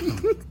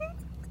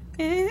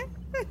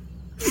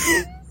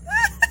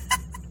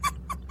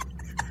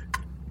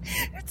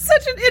 It's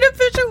such an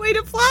inefficient way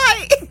to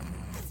fly.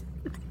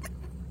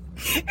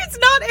 It's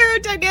not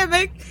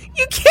aerodynamic.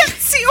 You can't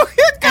see where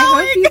you're I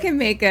going. hope you can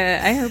make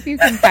I hope you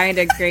can find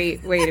a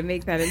great way to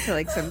make that into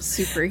like some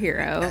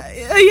superhero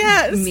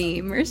Yes.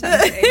 meme or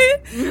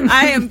something.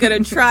 I am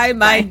going to try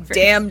my Spine first.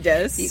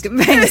 damnedest. You can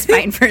find a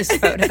spine first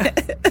photo.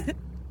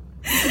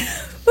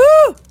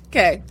 Woo!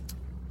 Okay.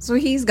 So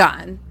he's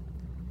gone.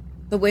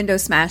 The window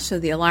smashed, so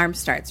the alarm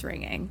starts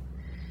ringing.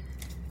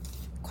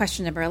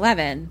 Question number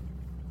 11.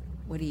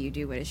 What do you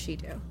do? What does she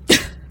do?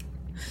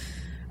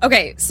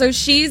 Okay, so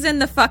she's in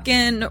the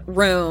fucking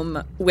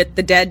room with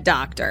the dead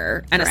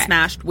doctor and Correct. a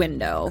smashed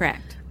window.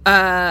 Correct.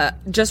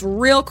 Just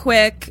real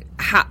quick,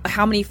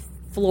 how many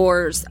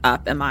floors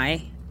up am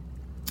I?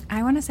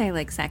 I want to say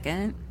like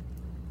second.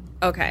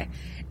 Okay.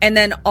 And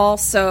then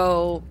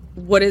also,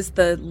 what is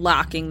the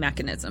locking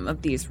mechanism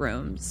of these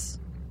rooms?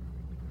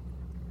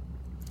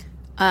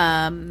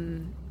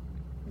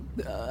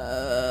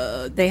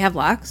 They have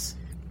locks.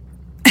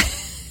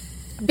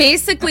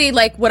 Basically,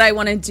 like, what I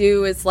want to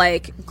do is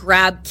like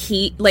grab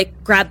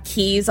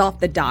keys off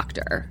the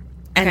doctor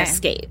and Okay.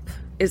 escape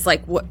is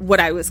like what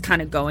I was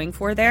kind of going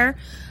for there.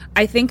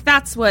 I think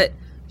that's what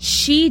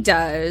she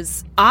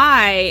does.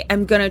 I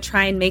am going to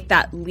try and make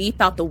that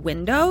leap out the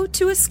window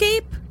to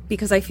escape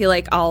because I feel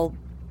like I'll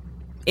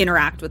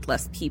interact with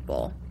less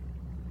people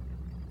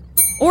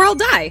or I'll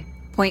die.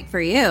 Point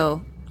for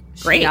you.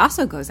 Great. She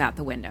also goes out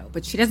the window,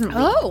 but she doesn't leave.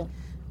 Oh,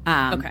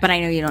 okay. But I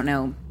know you don't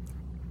know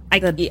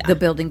the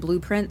building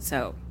blueprint,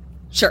 so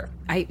sure.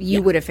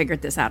 you would have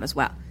figured this out as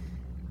well.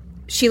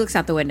 She looks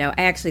out the window.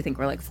 I actually think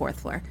we're like 4th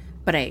floor,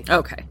 but I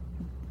Okay.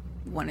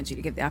 wanted you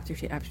to give the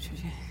opportunity.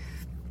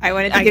 I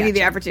wanted to give you the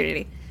gotcha.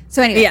 opportunity.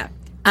 So anyway, Yeah.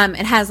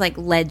 it has like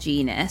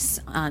ledginess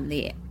on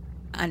the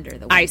under the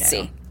window. I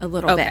see. A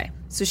little Okay. bit.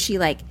 So she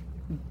like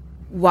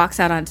walks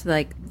out onto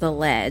like the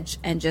ledge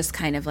and just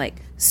kind of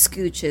like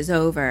scooches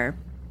over.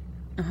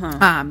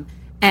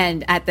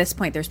 And at this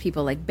point, there's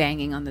people like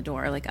banging on the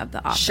door, like of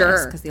the office,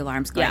 Sure. because the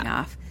alarm's going Yeah.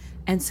 off.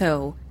 And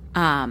so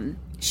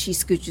she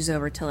scooches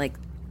over to like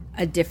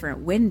a different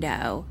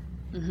window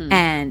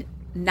and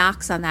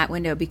knocks on that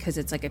window because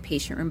it's like a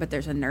patient room, but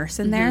there's a nurse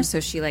in there. So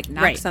she like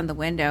knocks Right. on the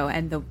window,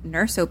 and the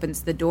nurse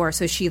opens the door.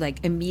 So she like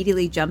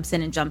immediately jumps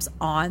in and jumps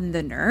on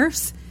the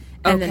nurse,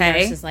 and the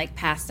Okay. nurse is like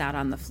passed out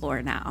on the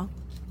floor now.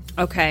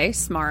 Okay.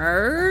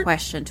 Smart.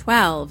 Question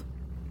 12: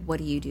 what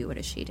do you do? What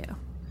does she do?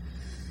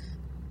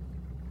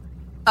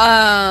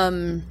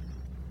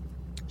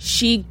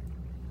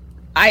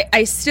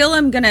 I still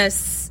am gonna,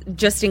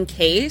 just in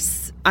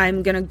case,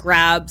 I'm gonna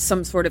grab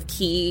some sort of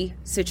key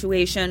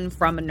situation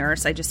from a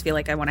nurse. I just feel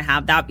like I want to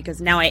have that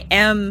because now I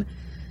am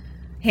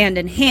hand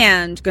in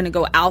hand gonna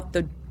go out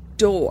the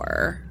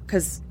door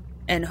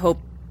and hope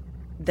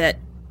that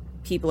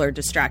people are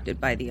distracted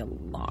by the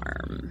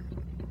alarm.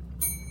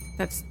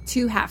 That's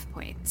 2 half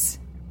points.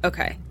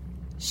 Okay.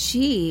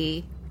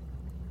 She,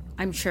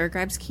 I'm sure,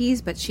 grabs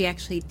keys, but she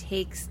actually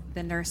takes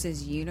the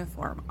nurse's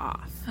uniform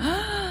off,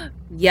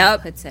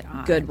 Yep. puts it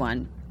on. Good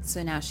one.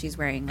 So now she's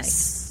wearing like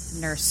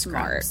nurse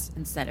Smart. scrubs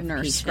instead of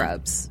Nurse patient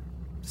scrubs.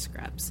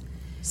 scrubs.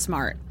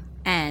 Smart.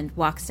 And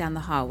walks down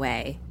the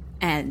hallway,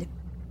 and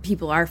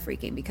people are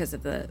freaking because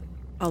of the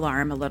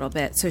alarm a little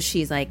bit. So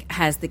she's like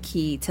has the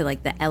key to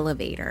like the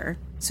elevator.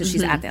 So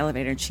she's at the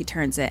elevator and she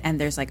turns it, and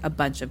there's like a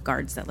bunch of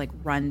guards that like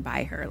run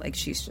by her. Like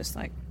she's just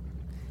like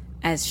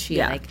as she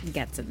like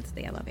gets into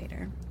the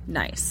elevator.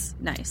 Nice.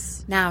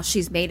 Now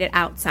she's made it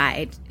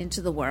outside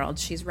into the world.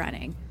 She's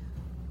running.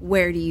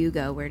 Where do you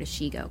go? Where does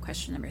she go?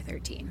 Question number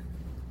 13.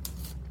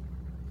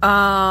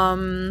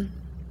 I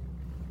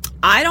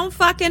don't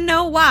fucking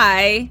know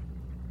why,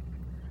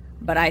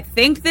 but I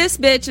think this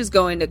bitch is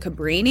going to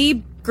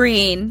Cabrini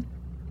Green.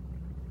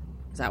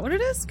 Is that what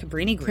it is?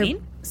 Cabrini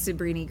Green?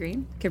 Cabrini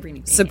Green.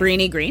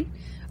 Cabrini Green.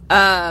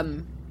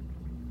 I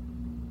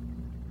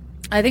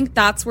think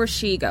that's where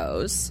she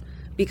goes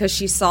because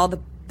she saw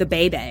the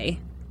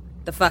baby,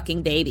 the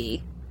fucking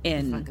baby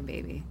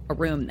in a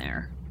room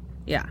there.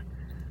 Yeah.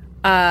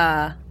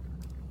 I'm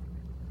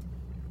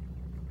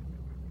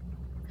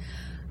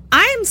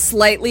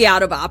slightly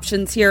out of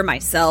options here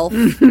myself.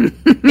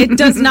 It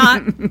does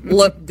not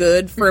look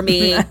good for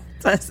me.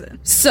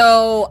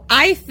 So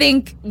I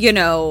think,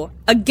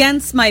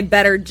 against my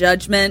better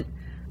judgment,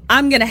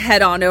 I'm going to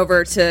head on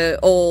over to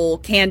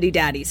old Candy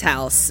Daddy's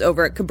house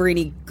over at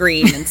Cabrini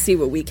Green and see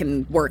what we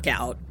can work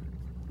out.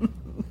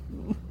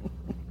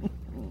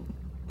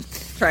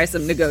 Try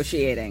some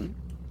negotiating.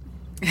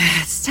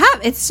 It's tough.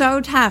 It's so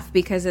tough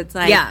because it's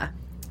like,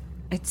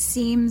 it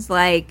seems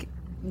like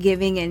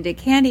giving into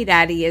Candy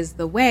Daddy is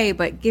the way,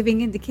 but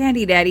giving into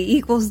Candy Daddy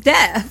equals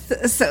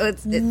death. So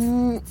it's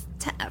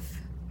tough.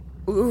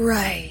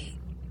 Right.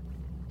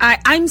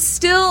 I'm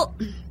still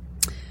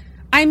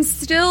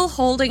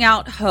holding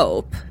out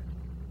hope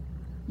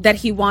that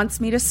he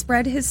wants me to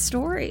spread his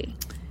story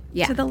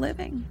to the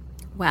living.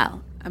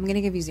 Well, I'm going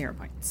to give you 0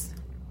 points.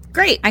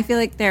 Great. I feel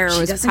like there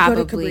was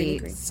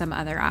probably some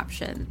other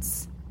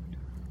options.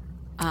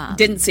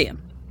 Didn't see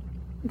him.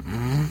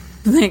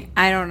 Like,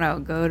 I don't know.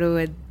 Go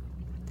to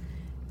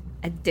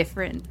a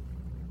different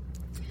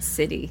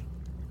city.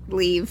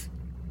 Leave.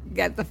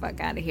 Get the fuck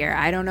out of here.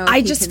 I don't know.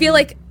 I just feel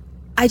like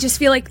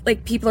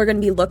people are going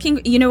to be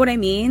looking. You know what I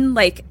mean?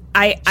 Like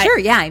Sure.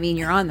 Yeah. I mean,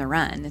 you're on the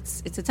run.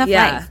 It's a tough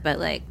life, but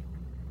like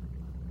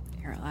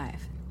you're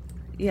alive.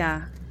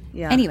 Yeah.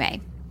 Yeah.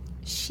 Anyway,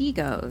 she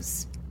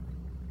goes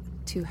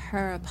to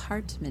her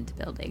apartment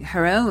building,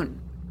 her own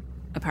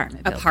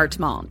apartment building.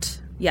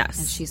 Apartment. Yes.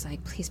 And she's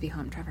like, please be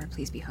home, Trevor.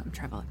 Please be home,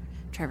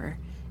 Trevor.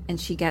 And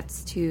she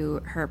gets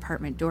to her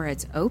apartment door.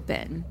 It's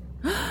open.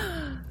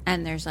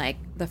 And there's like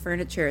the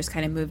furniture is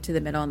kind of moved to the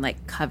middle and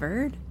like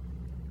covered.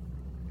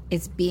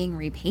 It's being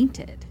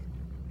repainted.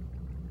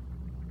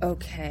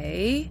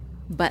 Okay.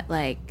 But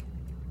like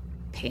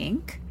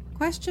pink?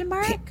 Question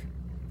mark? Pink.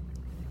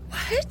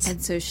 What?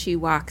 And so she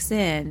walks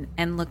in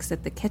and looks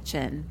at the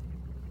kitchen.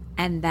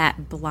 And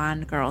that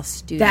blonde girl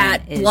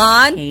student is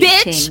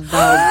painting the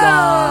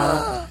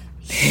wall.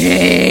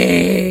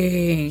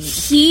 Pink.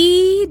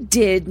 He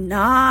did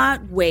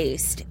not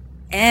waste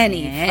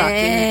any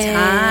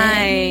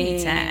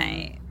fucking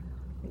time.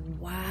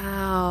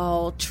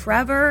 Wow.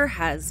 Trevor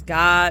has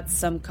got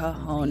some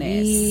cojones.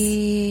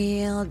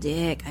 Real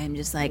dick. I'm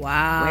just like,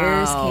 wow.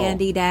 Where's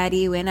Candy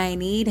Daddy when I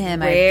need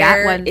him? I've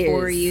got one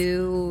for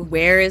you.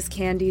 Where is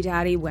Candy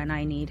Daddy when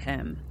I need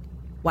him?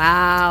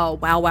 Wow.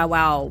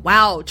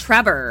 Wow,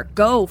 Trevor,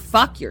 go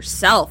fuck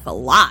yourself a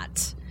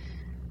lot.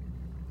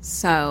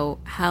 So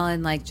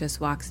Helen like just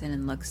walks in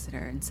and looks at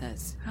her and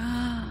says,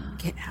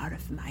 get out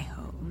of my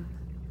home.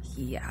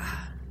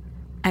 Yeah.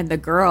 And the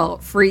girl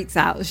freaks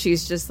out.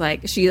 She's just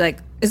like, is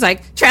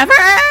like, Trevor,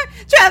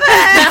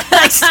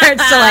 like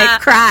starts to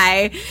like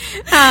cry.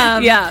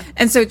 Yeah.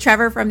 And so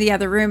Trevor from the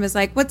other room is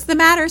like, what's the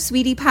matter,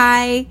 sweetie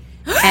pie?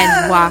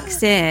 And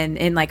walks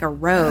in like a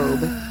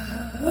robe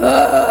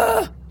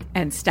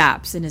and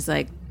stops and is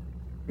like,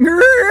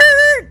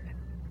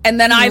 and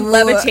then I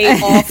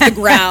levitate off the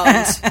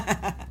ground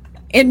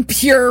in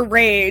pure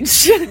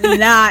rage.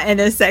 Not in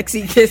a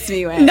sexy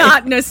kissy way.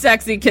 Not in a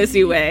sexy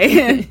kissy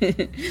way.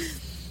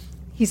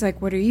 He's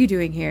like, what are you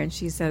doing here? And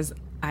she says,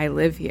 I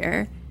live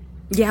here.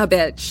 Yeah,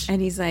 bitch.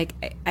 And he's like,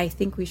 I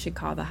think we should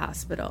call the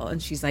hospital.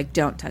 And she's like,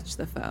 don't touch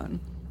the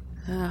phone.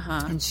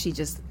 Uh-huh. And she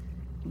just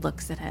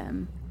looks at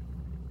him.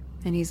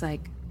 And he's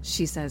like,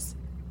 she says,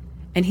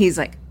 and he's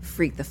like,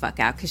 freak the fuck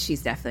out. Because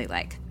she's definitely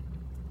like,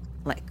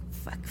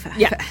 fuck.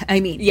 Yeah. I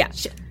mean, yeah.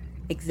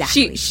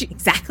 Exactly.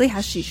 Exactly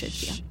how she should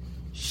feel.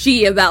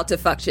 She about to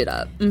fuck shit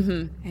up.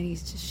 Mm-hmm. And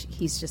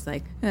he's just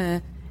like,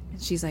 And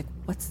she's like,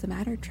 what's the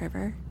matter,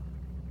 Trevor?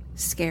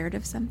 Scared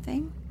of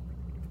something?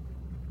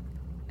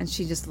 And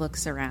she just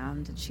looks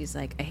around and she's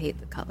like, I hate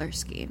the color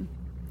scheme.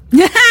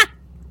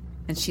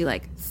 And she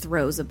like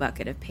throws a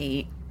bucket of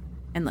paint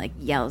and like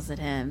yells at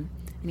him.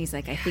 And he's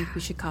like, I think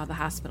we should call the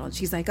hospital. And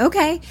she's like,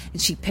 okay.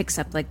 And she picks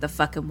up like the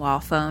fucking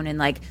wall phone and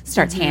like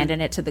starts handing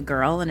it to the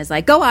girl and is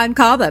like, go on,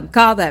 call them.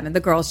 And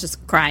the girl's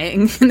just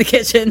crying in the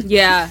kitchen.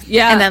 Yeah.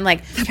 And then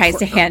like tries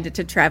to hand it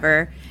to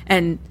Trevor.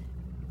 And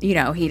you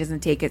know, he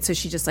doesn't take it. So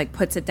she just like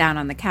puts it down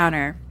on the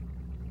counter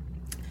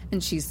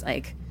and she's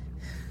like,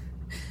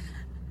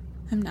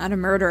 I'm not a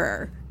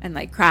murderer, and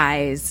like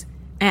cries.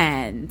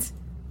 And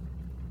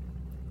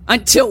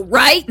until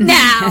right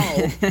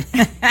now.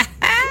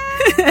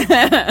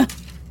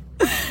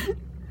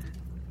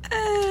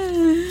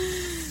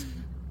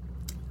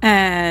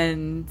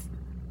 And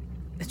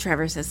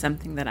Trevor says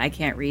something that I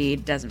can't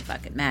read. Doesn't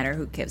fucking matter.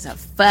 Who gives a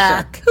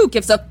fuck? Sure. Who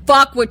gives a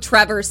fuck what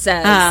Trevor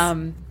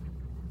says?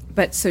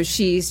 But so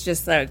she's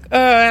just like,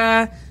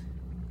 and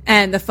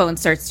the phone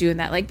starts doing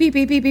that like beep,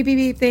 beep, beep, beep, beep,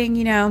 beep thing,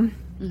 you know?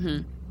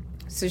 Mm-hmm.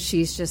 So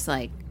she's just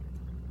like,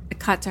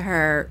 cut to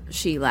her.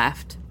 She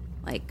left.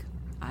 Like,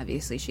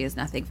 obviously she has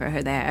nothing for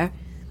her there.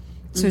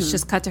 So it's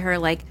just cut to her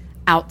like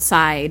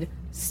outside,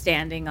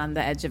 standing on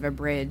the edge of a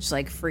bridge,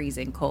 like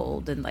freezing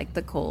cold and like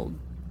the cold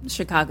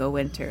Chicago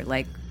winter,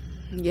 like,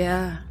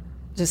 yeah,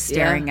 just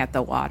staring at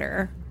the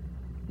water.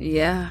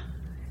 Yeah,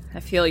 I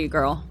feel you,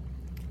 girl.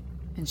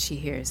 And she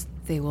hears,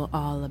 they will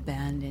all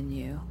abandon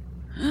you.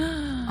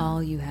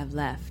 All you have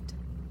left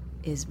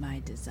is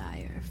my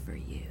desire for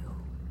you.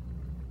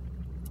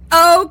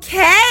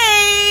 Okay,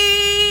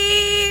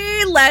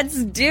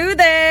 let's do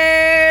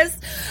this.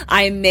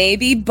 I may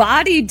be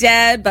body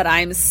dead, but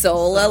I'm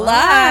soul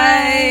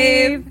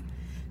alive.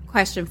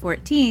 Question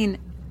 14.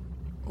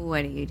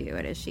 What do you do?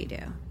 What does she do?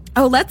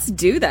 Oh, let's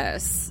do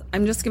this.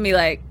 I'm just going to be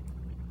like,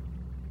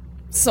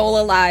 soul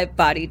alive,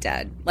 body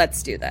dead.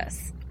 Let's do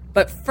this.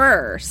 But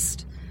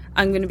first,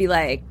 I'm going to be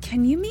like,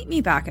 can you meet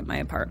me back at my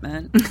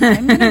apartment?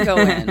 I'm going to go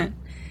in.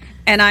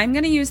 And I'm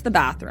going to use the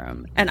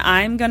bathroom, and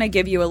I'm going to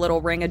give you a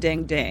little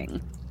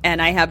ring-a-ding-ding.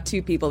 And I have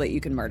 2 people that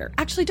you can murder.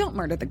 Actually, don't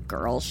murder the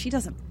girl. She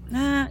doesn't...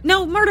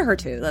 no, murder her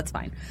too. That's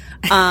fine.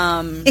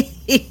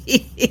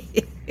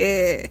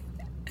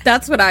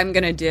 That's what I'm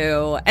going to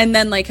do. And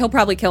then, like, he'll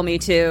probably kill me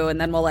too, and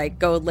then we'll, like,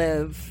 go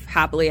live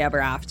happily ever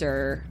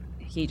after.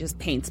 He just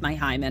paints my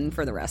hymen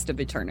for the rest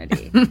of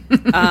eternity.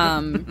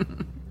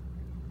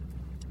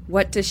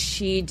 What does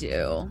she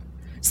do?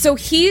 So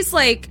he's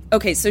like,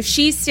 okay, so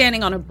she's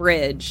standing on a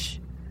bridge,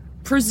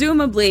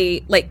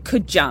 presumably like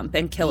could jump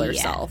and kill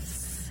herself.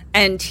 Yes.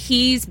 And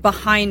he's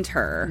behind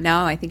her.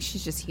 No, I think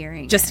she's just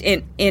hearing just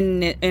it.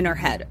 in her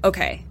head.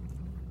 Okay.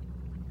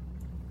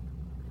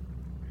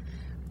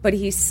 But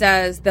he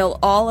says, they'll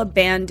all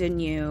abandon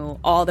you.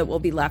 All that will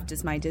be left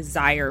is my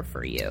desire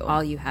for you.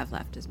 All you have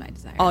left is my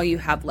desire. All you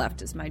have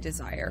left is my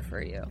desire for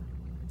you.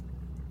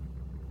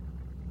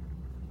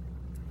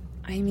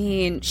 I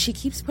mean, she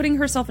keeps putting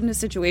herself into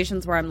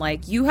situations where I'm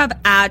like, you have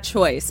a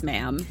choice,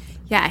 ma'am.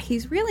 Yeah,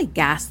 he's really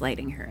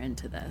gaslighting her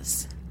into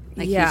this.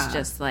 Like, yeah. He's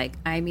just like,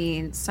 I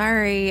mean,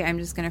 sorry, I'm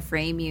just going to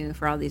frame you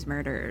for all these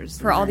murders.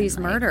 For all these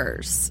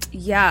murders.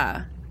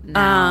 Yeah.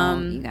 No,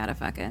 you got to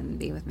fucking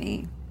be with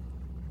me.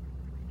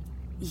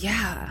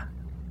 Yeah.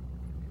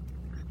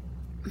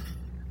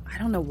 I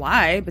don't know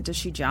why, but does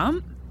she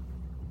jump?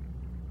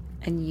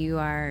 And you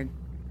are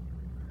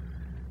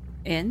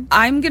in?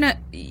 I'm going to...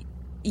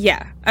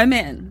 Yeah, I'm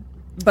in.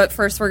 But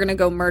first we're going to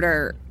go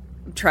murder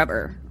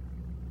Trevor.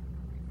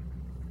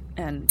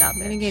 And that I'm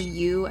going to give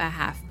you a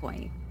half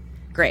point.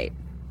 Great.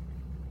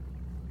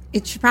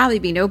 It should probably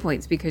be no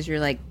points because you're,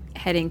 like,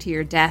 heading to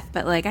your death.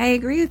 But, like, I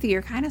agree with you.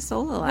 You're kind of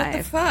soul alive. What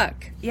the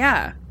fuck?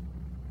 Yeah.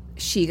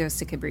 She goes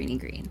to Cabrini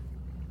Green.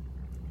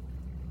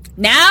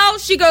 Now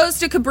she goes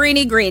to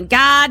Cabrini Green.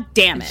 God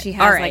damn it. And she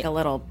has, like, a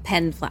little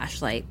pen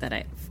flashlight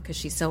because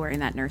she's still wearing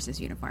that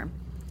nurse's uniform.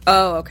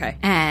 Oh, okay.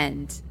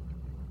 And...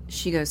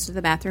 she goes to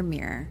the bathroom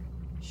mirror.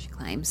 She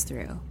climbs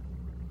through.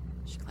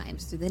 She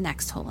climbs through the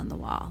next hole in the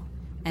wall.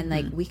 And,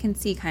 like, we can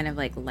see kind of,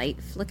 like,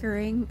 light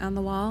flickering on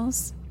the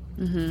walls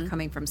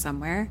coming from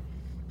somewhere.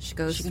 She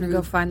goes through. Gonna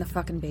go find the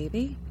fucking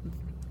baby?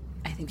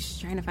 I think she's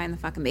trying to find the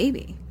fucking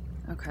baby.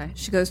 Okay.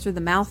 She goes through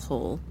the mouth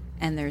hole,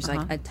 and there's,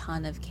 like, a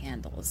ton of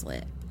candles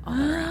lit all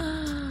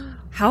around.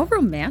 How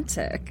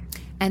romantic.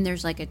 And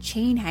there's, like, a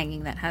chain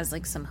hanging that has,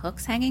 like, some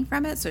hooks hanging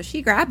from it. So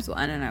she grabs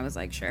one, and I was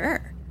like,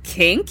 sure.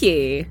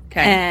 Kinky.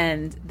 Okay.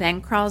 And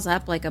then crawls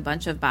up like a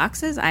bunch of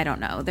boxes. I don't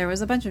know. There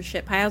was a bunch of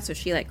shit piled, so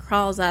she like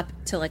crawls up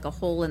to like a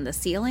hole in the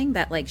ceiling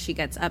that like she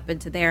gets up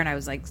into there. And I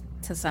was like,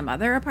 to some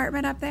other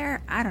apartment up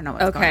there. I don't know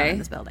what's going on in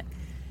this building.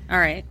 All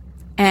right.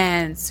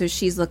 And so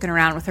she's looking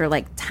around with her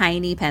like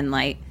tiny pen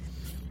light.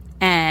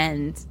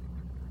 And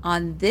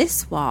on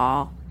this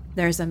wall,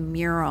 there's a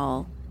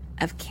mural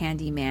of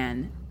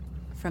Candyman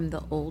from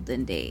the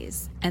olden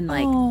days and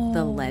like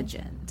the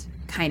legend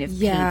kind of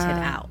painted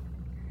out.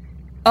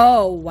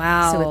 Oh,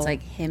 wow. So it's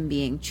like him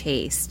being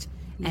chased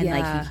and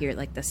like you hear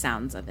like the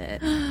sounds of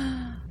it.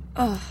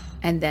 Oh.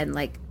 And then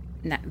like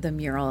the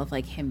mural of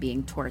like him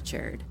being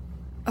tortured.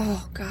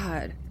 Oh,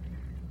 God.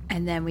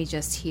 And then we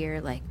just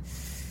hear like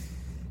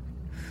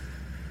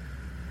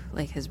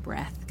his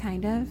breath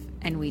kind of.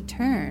 And we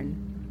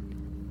turn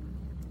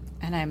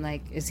and I'm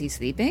like, is he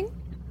sleeping?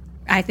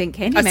 I think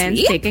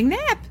Candyman's taking a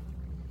nap.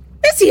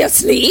 Is he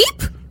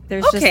asleep?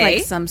 There's just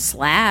like some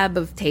slab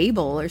of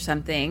table or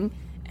something.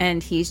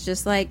 And he's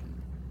just like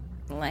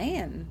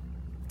laying,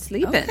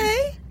 sleeping.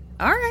 Okay.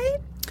 All right.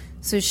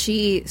 So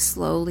she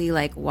slowly,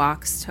 like,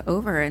 walks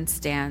over and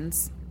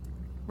stands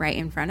right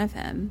in front of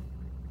him.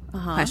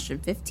 Question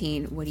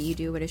 15, what do you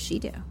do? What does she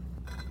do?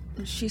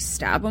 Does she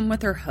stab him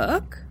with her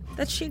hook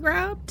that she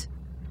grabbed?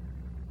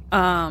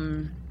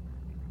 Let's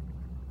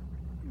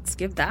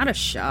give that a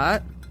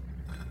shot.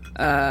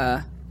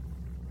 I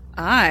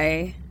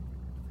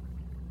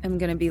am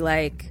gonna be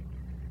like,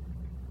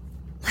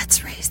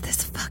 let's raise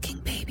this fucking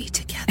baby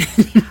together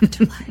in the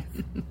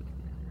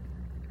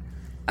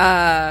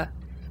afterlife.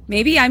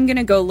 Maybe I'm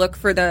gonna go look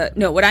for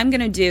what I'm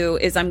gonna do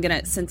is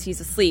since he's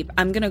asleep,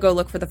 I'm gonna go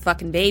look for the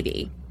fucking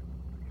baby.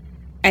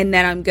 And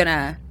then I'm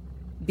gonna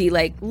be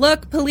like,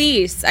 look,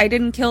 police, I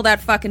didn't kill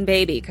that fucking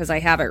baby because I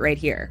have it right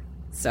here.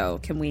 So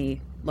can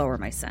we lower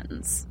my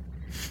sentence?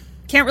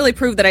 Can't really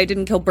prove that I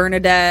didn't kill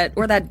Bernadette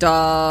or that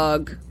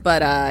dog,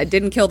 but I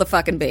didn't kill the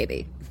fucking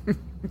baby.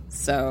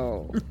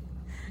 So,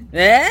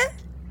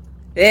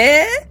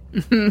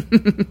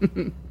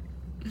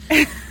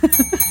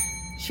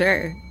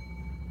 Sure.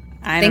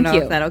 I don't know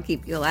if that'll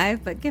keep you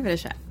alive, but give it a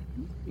shot.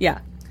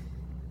 Yeah.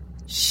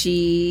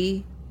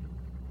 She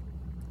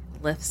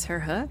lifts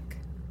her hook.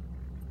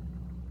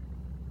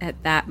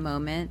 At that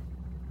moment,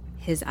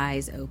 his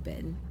eyes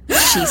open.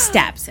 She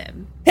stabs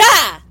him.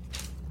 Ah!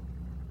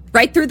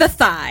 Right through the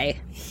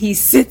thigh. He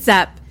sits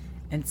up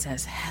and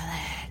says,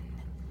 Helen.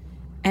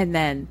 And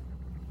then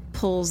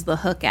pulls the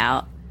hook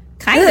out.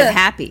 Kind of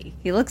happy.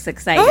 He looks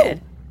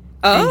excited.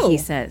 Oh. And he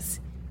says,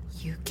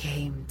 you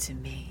came to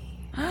me.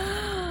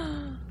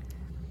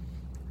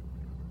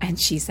 And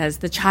she says,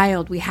 the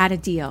child, we had a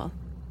deal.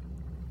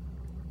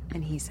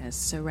 And he says,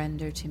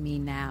 surrender to me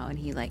now. And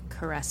he, like,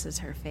 caresses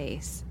her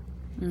face.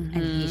 And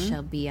he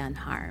shall be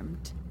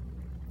unharmed.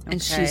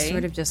 And she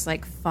sort of just,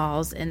 like,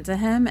 falls into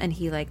him. And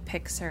he, like,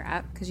 picks her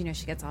up. Because, you know,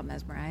 she gets all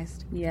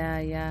mesmerized.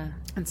 Yeah.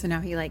 And so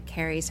now he, like,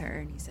 carries her.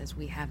 And he says,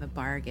 we have a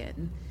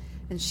bargain.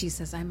 And she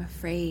says, I'm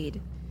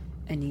afraid.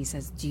 And he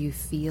says, do you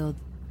fear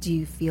do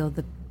you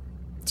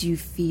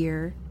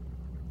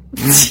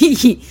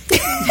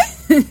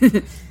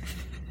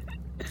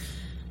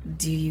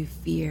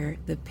fear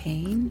the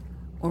pain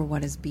or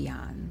what is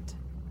beyond?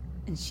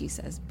 And she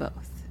says,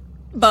 both.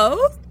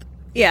 Both?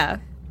 Yeah.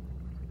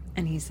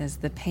 And he says,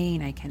 the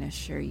pain, I can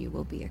assure you,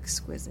 will be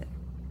exquisite.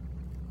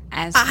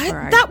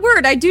 That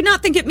word, I do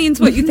not think it means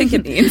what you think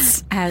it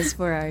means. As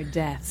for our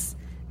deaths,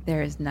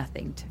 there is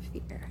nothing to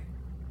fear.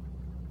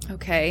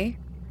 Okay.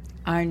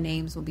 Our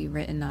names will be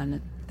written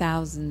on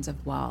thousands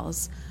of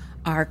walls,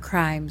 our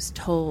crimes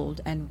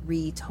told and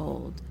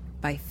retold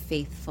by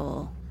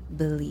faithful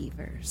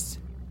believers.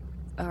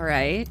 All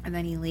right. And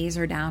then he lays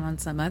her down on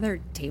some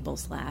other table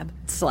slab.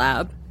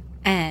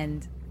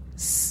 And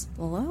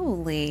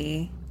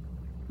slowly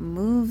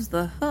moves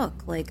the hook,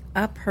 like,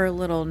 up her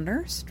little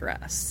nurse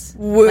dress.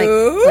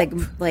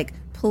 Like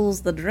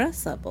pulls the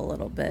dress up a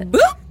little bit.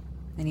 Boop.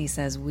 And he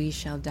says, we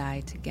shall die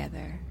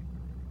together.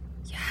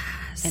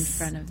 Yes. In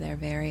front of their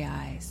very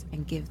eyes,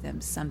 and give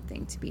them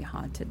something to be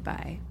haunted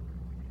by.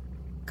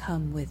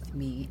 Come with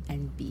me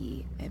and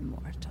be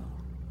immortal.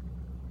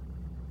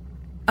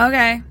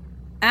 Okay.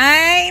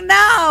 I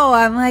know.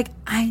 I'm like,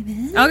 I'm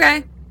in.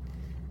 Okay.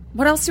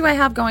 What else do I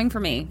have going for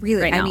me?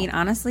 Really? Right now? I mean,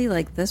 honestly,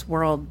 like, this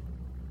world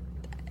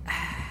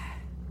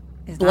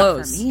is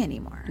blows. not for me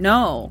anymore.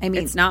 No, I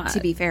mean, it's not. To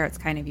be fair, it's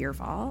kind of your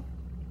fault.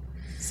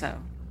 So,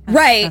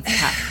 right. That's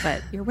tough,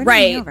 but you're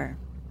winning me over.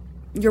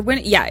 You're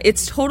winning. Yeah,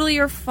 it's totally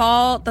your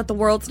fault that the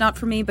world's not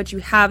for me, but you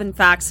have, in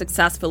fact,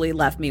 successfully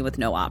left me with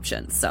no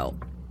options. So,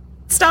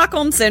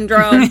 Stockholm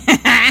Syndrome.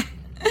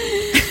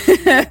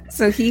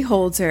 So he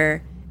holds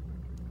her,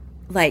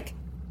 like,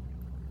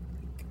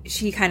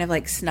 she kind of,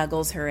 like,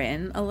 snuggles her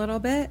in a little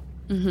bit.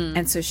 Mm-hmm.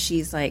 And so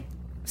she's, like,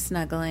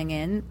 snuggling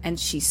in, and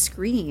she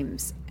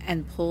screams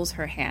and pulls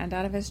her hand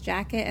out of his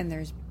jacket, and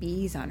there's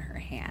bees on her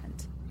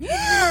hand.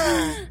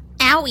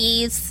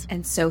 Owies.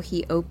 And so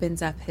he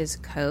opens up his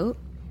coat,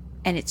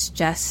 and it's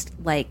just,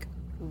 like,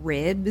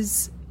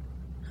 ribs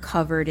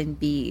covered in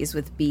bees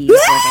with bees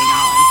living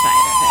all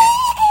inside of it.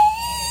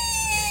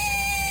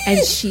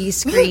 And she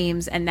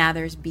screams, and now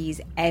there's bees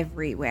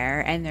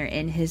everywhere, and they're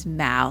in his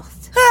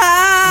mouth. They're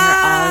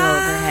all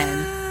over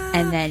him.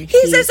 And then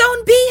he's his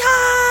own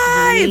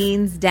beehive!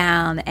 Leans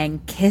down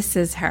and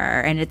kisses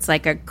her, and it's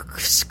like a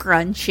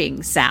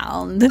scrunching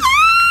sound.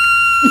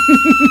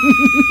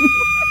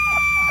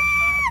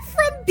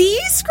 From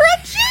bee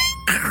scrunching?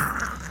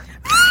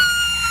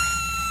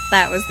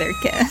 That was their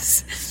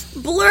kiss.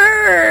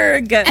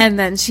 Blurg! And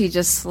then she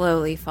just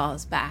slowly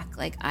falls back,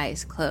 like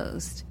eyes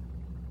closed.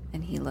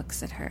 And he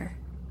looks at her.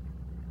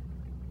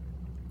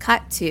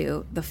 Cut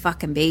to the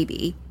fucking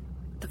baby.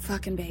 The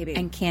fucking baby.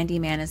 And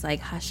Candyman is,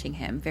 like, hushing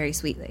him very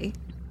sweetly.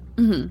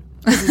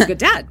 Mm-hmm. He's a good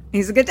dad.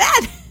 He's a good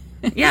dad.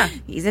 Yeah.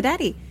 He's a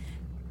daddy.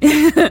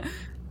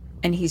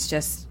 And he's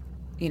just,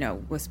 you know,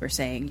 whisper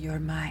saying, you're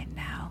mine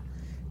now.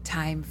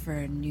 Time for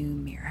a new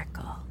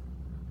miracle.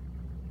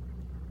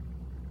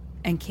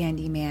 And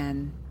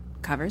Candyman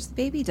covers the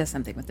baby, does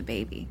something with the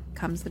baby.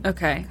 Covers the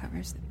baby.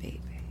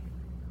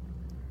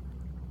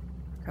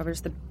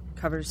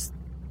 Covers,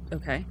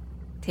 okay.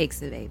 Takes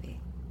the baby.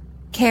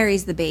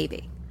 carries the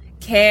baby.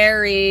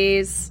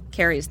 Carries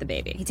the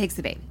baby. He takes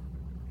the baby.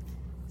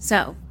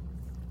 So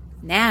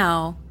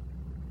now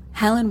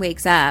Helen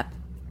wakes up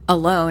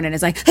alone and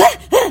is like,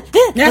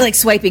 like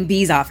swiping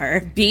bees off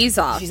her. Bees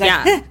off. She's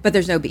like, but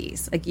there's no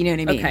bees. Like, you know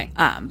what I mean? Okay.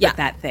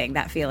 But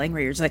that feeling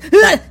where you're just like,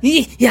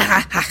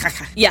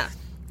 Yeah.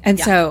 And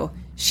so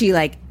she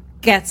like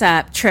gets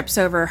up, trips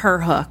over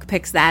her hook,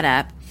 picks that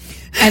up,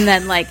 and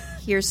then like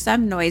hears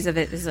some noise of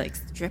it is like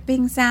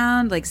dripping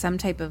sound, like some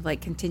type of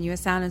like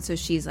continuous sound. And so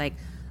she's like,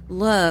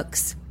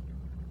 looks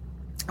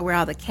where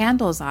all the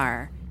candles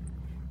are,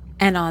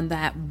 and on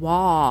that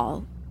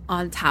wall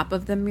on top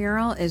of the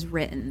mural is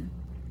written,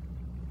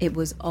 "It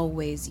was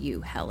always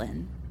you,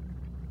 Helen."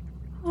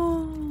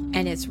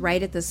 And it's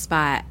right at the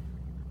spot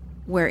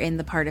where in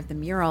the part of the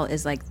mural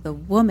is like the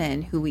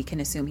woman who we can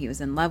assume he was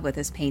in love with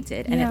is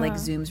painted, and it like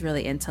zooms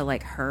really into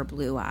like her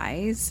blue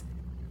eyes,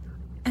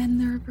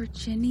 and they're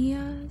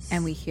Virginia's,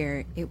 and we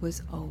hear, "It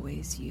was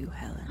always you,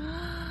 Helen.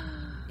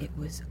 It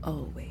was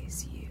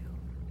always you."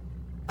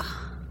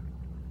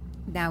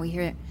 Now we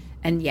hear it,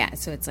 and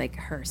so it's like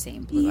her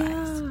same blue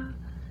eyes.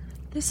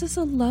 This is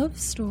a love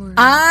story.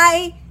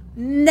 I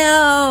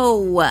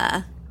know.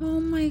 Oh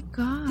my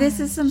god.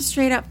 This is some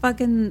straight up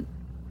fucking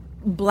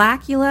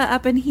Blackula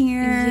up in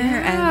here.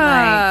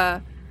 Yeah.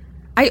 And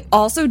like, I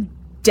also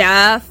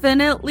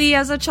definitely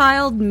as a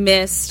child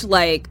missed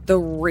like the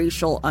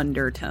racial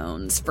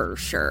undertones for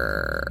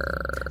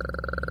sure.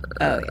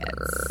 Oh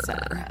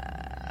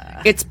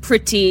yeah. It's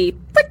pretty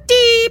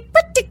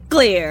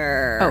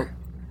clear. Oh,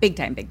 big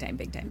time.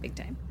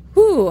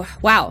 Ooh,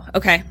 wow.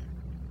 Okay.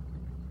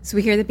 So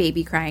we hear the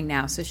baby crying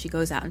now. So she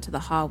goes out into the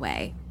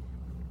hallway,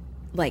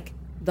 like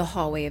the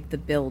hallway of the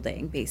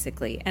building,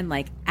 basically. And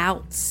like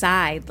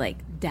outside,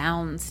 like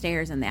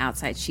downstairs on the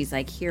outside, she's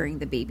like hearing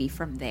the baby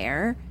from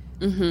there,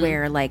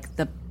 where like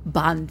the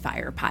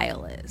bonfire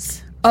pile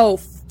is. Oh,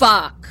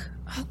 fuck.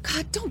 Oh,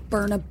 God, don't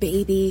burn a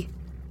baby.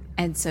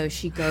 And so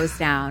she goes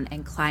down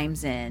and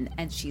climbs in,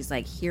 and she's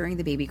like hearing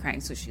the baby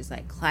crying. So she's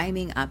like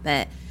climbing up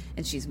it,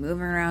 and she's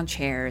moving around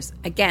chairs.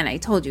 Again, I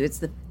told you, it's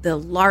the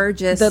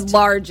largest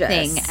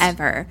thing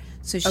ever.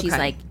 So she's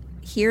like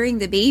hearing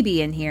the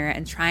baby in here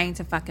and trying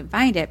to fucking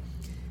find it.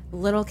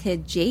 Little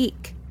kid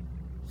Jake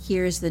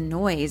hears the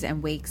noise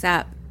and wakes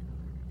up.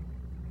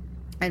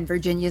 And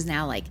Virginia's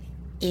now like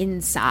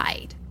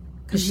inside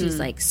because she's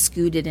like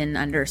scooted in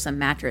under some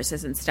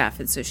mattresses and stuff.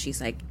 And so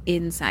she's like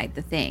inside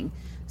the thing.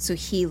 So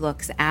he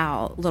looks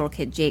out, little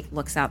kid Jake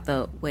looks out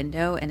the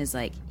window and is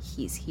like,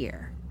 he's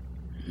here.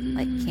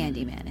 Like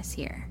Candyman is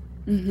here.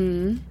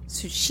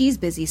 So she's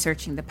busy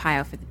searching the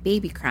pile for the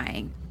baby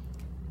crying.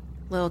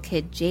 Little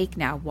kid Jake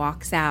now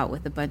walks out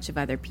with a bunch of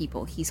other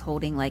people. He's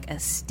holding like a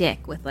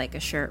stick with like a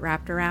shirt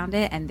wrapped around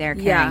it, and they're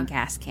carrying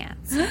gas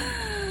cans.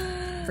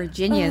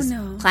 Virginia's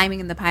climbing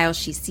in the pile.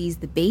 She sees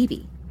the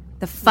baby.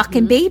 The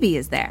fucking baby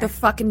is there. The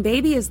fucking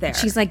baby is there.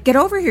 She's like, get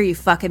over here, you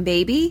fucking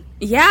baby.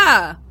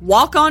 Yeah,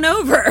 walk on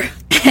over.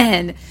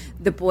 And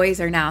the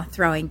boys are now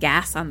throwing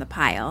gas on the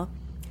pile.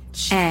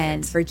 Shit.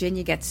 And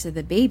Virginia gets to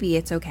the baby.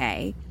 It's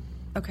okay.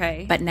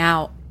 Okay. But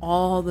now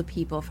all the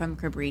people from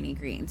Cabrini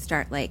Green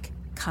start like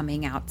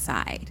coming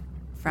outside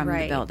from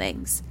the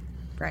buildings.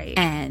 Right.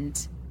 And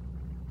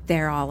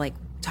they're all like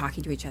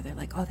talking to each other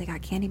like, oh, they got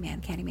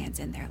Candyman. Candyman's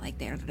in there. Like,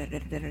 they're,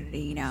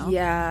 you know?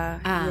 Yeah.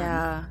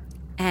 Yeah.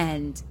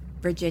 And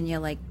Virginia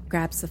like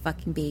grabs the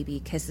fucking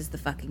baby, kisses the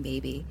fucking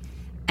baby.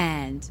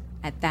 And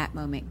at that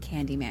moment,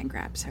 Candyman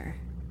grabs her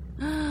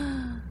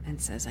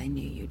and says, I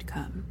knew you'd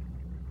come.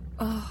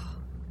 Oh.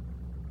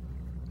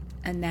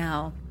 And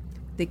now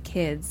the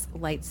kids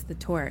lights the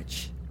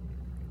torch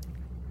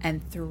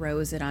and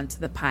throws it onto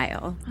the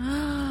pile.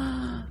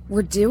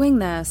 We're doing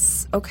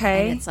this.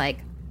 Okay. And it's like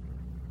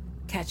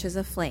catches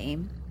a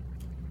flame.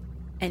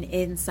 And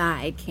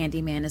inside,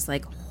 Candyman is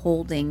like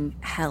holding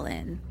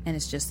Helen. And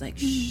it's just like,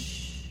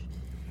 shh.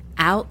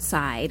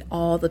 Outside,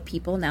 all the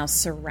people now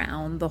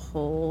surround the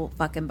whole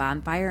fucking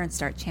bonfire and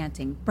start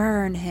chanting,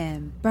 burn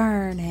him,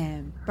 burn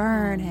him,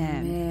 burn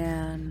him.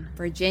 Man.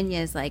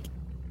 Virginia's like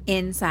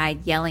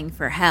inside yelling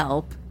for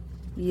help.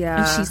 Yeah.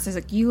 And she says,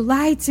 like, you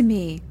lied to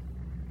me.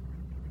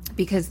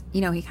 Because, you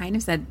know, he kind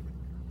of said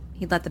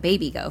he'd let the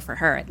baby go for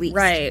her at least.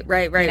 Right.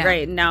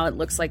 You know? Now it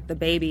looks like the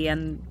baby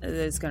and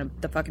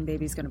the fucking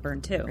baby's gonna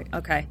burn too. Rude.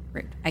 Okay.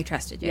 Rude. I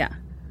trusted you. Yeah.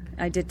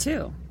 I did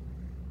too.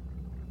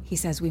 He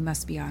says, we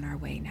must be on our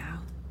way now.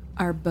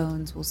 Our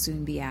bones will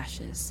soon be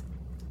ashes.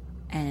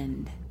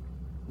 And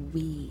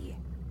we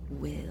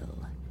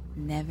will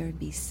never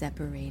be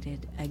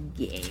separated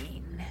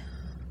again.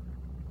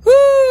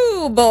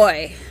 Whoo,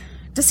 boy.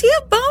 Does he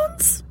have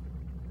bones?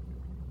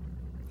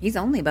 He's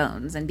only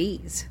bones and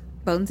bees.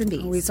 Bones and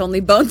bees. Oh, he's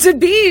only bones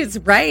and bees.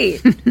 Right.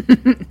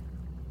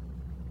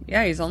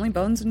 Yeah, he's only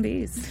bones and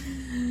bees.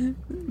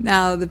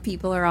 Now the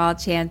people are all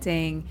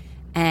chanting,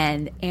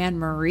 and Anne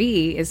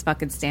Marie is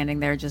fucking standing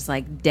there just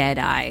like dead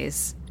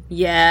eyes.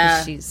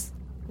 Yeah. She's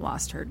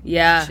lost her.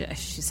 Yeah.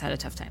 She's had a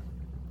tough time.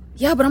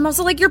 Yeah, but I'm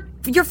also like,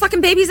 your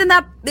fucking baby's in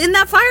that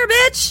fire,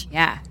 bitch.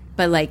 Yeah.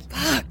 But like,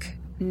 fuck.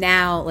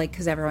 now, like,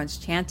 because everyone's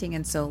chanting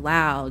and so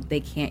loud,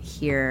 they can't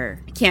hear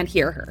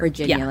her.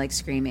 Virginia like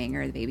screaming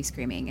or the baby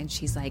screaming. And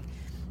she's like,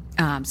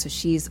 so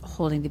she's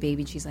holding the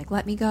baby and she's like,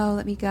 let me go.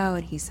 And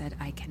he said,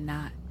 I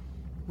cannot.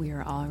 We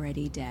are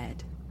already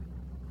dead.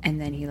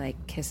 And then he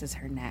like kisses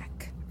her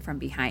neck from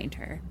behind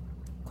her.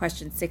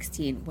 Question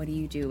 16, what do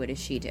you do? What does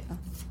she do?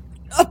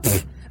 Oh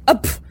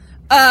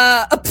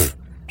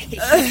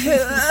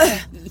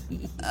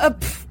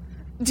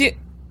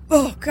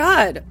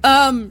God.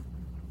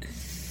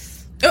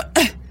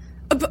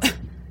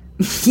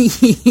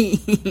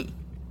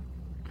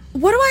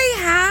 What do I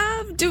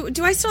have?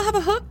 Do I still have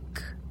a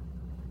hook?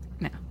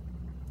 No.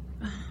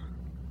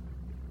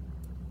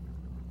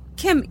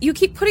 Kim, you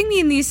keep putting me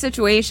in these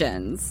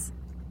situations.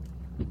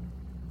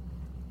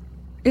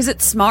 Is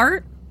it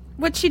smart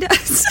what she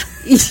does?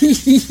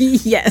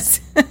 Yes.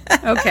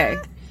 Okay.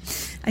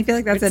 I feel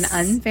like that's an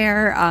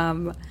unfair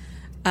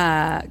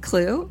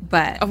clue,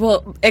 but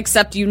well,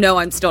 except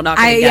I'm still not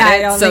going to get it.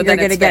 I don't so think you're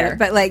going to get it.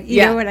 But like,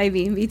 you know what I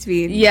mean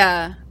between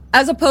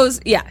as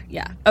opposed,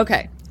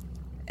 okay.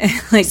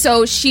 like,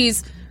 so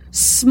she's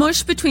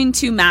smushed between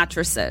two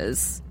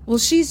mattresses. Well,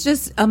 she's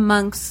just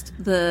amongst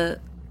the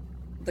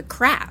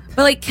crap.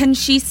 But like, can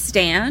she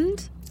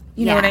stand?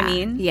 You know what I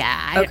mean?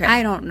 Yeah. Okay.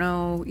 I don't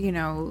know,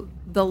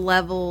 the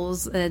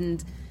levels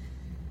and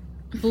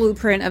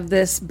blueprint of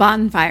this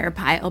bonfire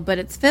pile, but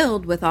it's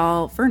filled with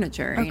all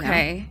furniture.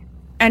 Okay.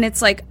 And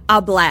it's like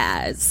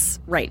ablaze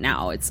right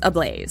now. It's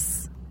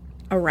ablaze.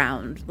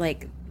 Around,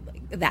 like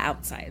the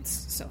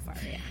outsides so far,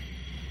 yeah.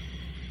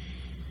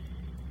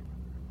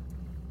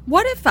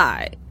 What if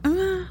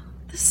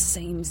this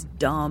seems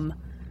dumb.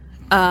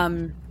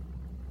 Am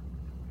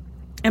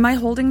I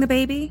holding the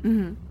baby?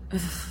 Mm-hmm.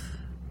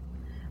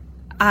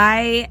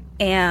 I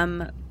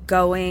am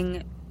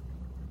going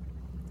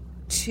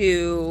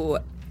to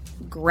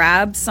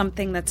grab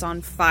something that's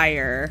on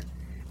fire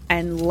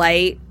and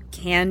light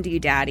Candy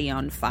Daddy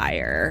on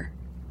fire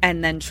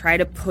and then try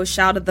to push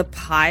out of the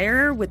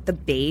pyre with the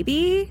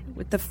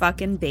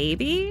fucking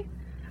baby,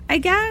 I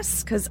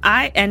guess.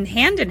 And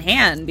hand in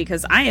hand,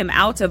 because I am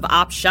out of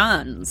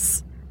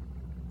options.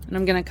 And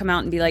I'm going to come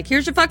out and be like,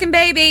 here's your fucking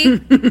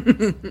baby.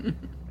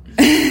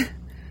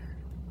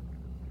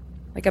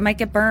 Like, I might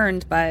get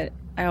burned, but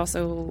I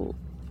also,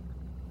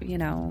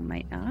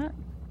 might not.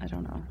 I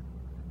don't know.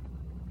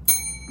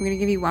 I'm going to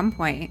give you 1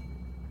 point.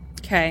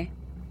 Okay.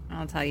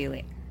 I'll tell you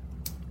later.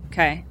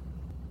 Okay.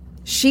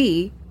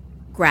 She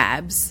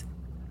grabs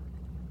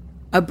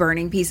a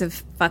burning piece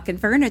of fucking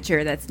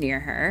furniture that's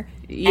near her.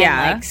 Yeah.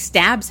 And, like,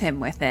 stabs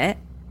him with it.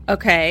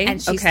 Okay. And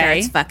she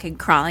starts fucking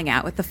crawling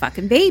out with the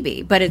fucking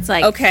baby. But it's,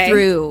 like,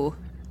 through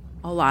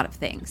a lot of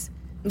things.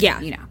 Yeah.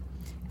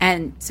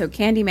 And so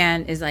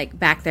Candyman is, like,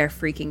 back there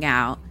freaking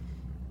out.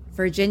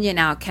 Virginia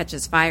now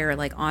catches fire,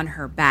 like, on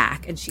her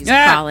back, and she's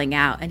crawling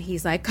out. And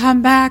he's like,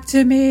 come back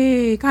to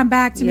me.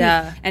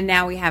 Yeah. And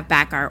now we have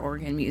back our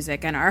organ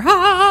music and our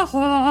ha,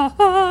 ha,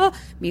 ha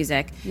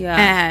music. Yeah.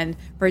 And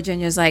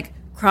Virginia's, like,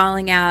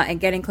 crawling out and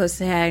getting close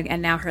to him.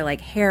 And now her,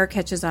 like, hair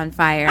catches on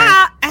fire.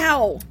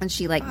 Ow. And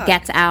she, like,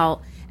 gets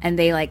out. And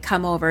they, like,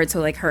 come over.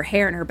 So, like, her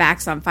hair and her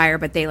back's on fire.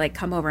 But they, like,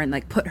 come over and,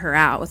 like, put her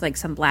out with, like,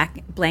 some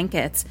black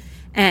blankets.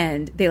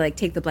 And they, like,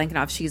 take the blanket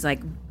off. She's,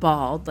 like,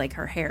 bald. Like,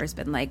 her hair has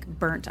been, like,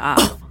 burnt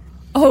off.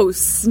 Oh,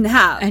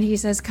 snap. And he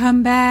says,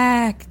 come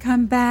back.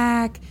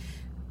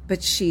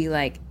 But she,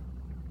 like,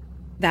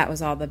 that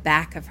was all the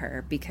back of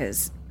her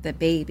because the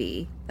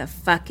baby, the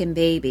fucking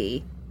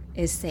baby,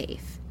 is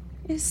safe.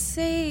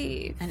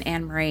 And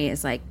Anne-Marie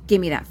is like, give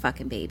me that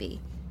fucking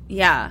baby.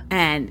 Yeah.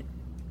 And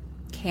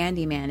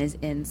Candyman is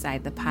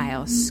inside the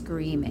pile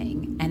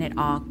screaming, and it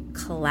all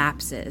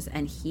collapses,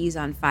 and he's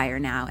on fire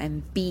now,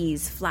 and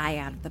bees fly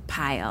out of the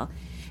pile,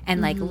 and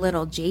like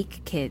little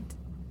Jake kid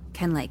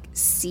can like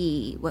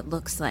see what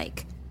looks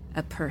like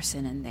a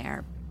person in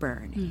there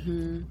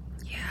burning.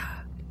 Yeah.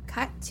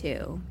 Cut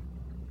to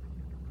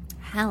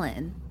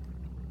Helen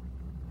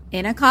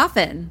in a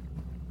coffin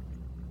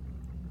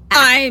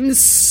I'm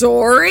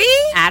sorry?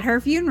 at her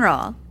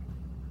funeral.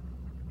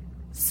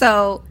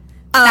 So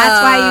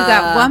that's why you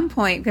got 1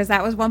 point, because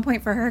that was 1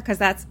 point for her, because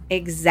that's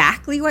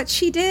exactly what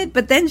she did.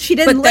 But then she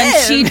didn't live.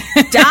 Then she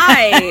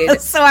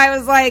died. So I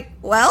was like,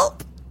 well,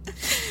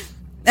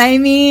 I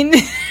mean,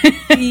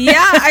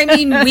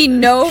 we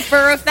know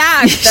for a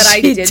fact that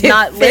I did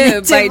not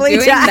live by doing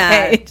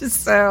that.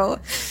 So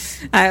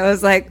I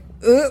was like,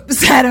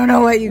 oops, I don't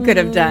know what you could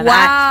have done.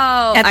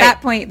 Wow. At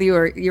that point, you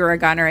were a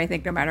gunner, I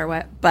think, no matter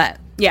what. But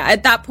yeah,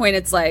 at that point,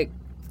 it's like,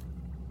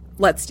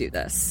 let's do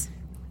this.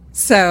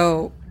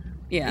 So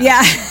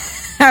yeah.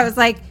 I was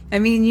like, I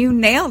mean, you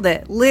nailed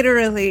it.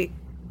 Literally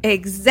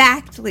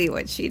exactly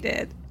what she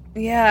did.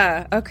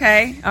 Yeah.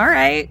 Okay. All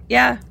right.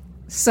 Yeah.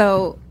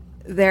 So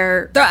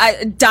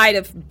I died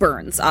of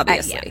burns,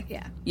 obviously.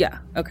 Yeah.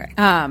 Okay.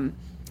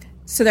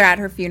 So they're at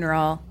her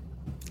funeral,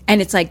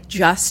 and it's like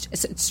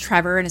it's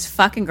Trevor and his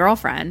fucking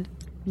girlfriend.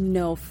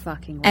 No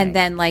fucking way. And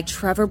then like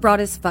Trevor brought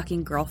his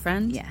fucking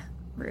girlfriend? Yeah.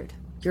 Rude.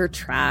 You're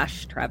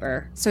trash,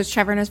 Trevor. So it's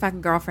Trevor and his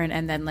fucking girlfriend,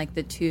 and then like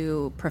the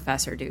two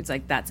professor dudes.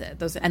 Like that's it.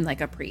 Those and like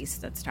a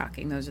priest that's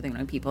talking. Those are the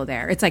only people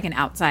there. It's like an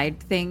outside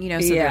thing, So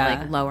they're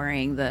like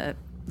lowering the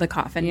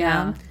coffin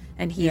down,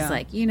 and he's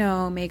like,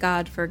 may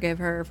God forgive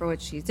her for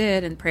what she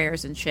did, and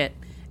prayers and shit.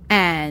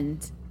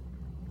 And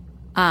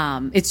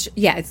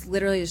it's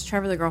literally just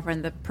Trevor, the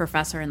girlfriend, the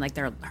professor, and like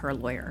her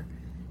lawyer.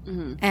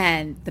 Mm-hmm.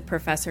 And the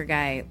professor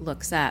guy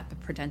looks up, a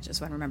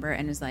pretentious one, remember,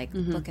 and is like,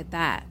 look at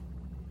that.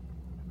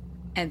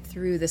 And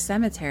through the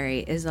cemetery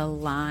is a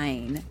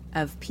line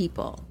of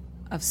people,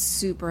 a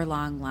super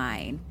long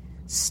line,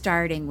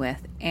 starting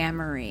with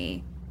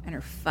Amory and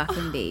her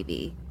fucking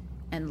baby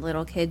and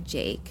little kid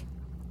Jake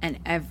and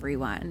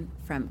everyone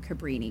from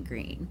Cabrini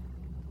Green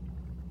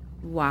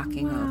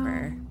walking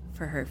over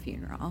for her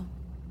funeral.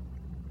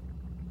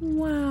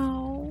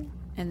 Wow.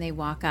 And they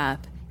walk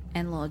up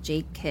and little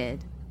Jake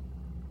kid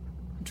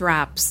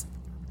drops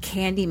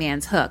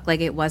Candyman's hook.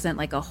 Like it wasn't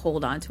like a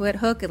hold on to it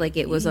hook. Like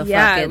it was a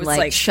fucking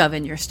like shove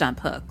in your stump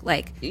hook.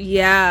 Like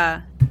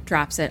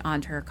drops it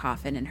onto her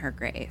coffin in her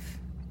grave.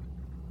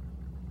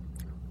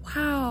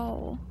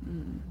 Wow.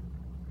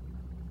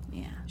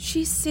 Yeah.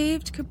 She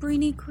saved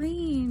Cabrini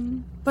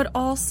Green, but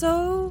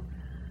also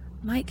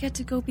might get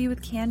to go be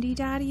with Candy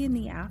Daddy in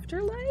the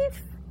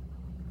afterlife?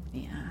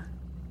 Yeah.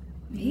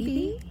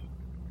 Maybe.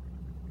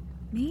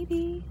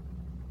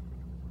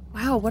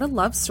 Wow, what a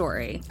love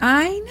story.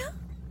 I know.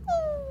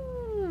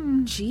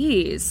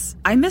 Jeez.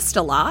 I missed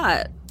a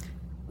lot.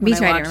 Me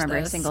too. I didn't remember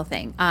a single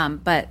thing.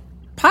 But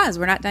pause.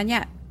 We're not done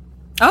yet.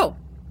 Oh,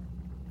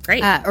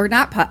 great. Or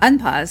not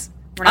unpause.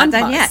 We're not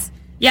done yet.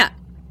 Yeah.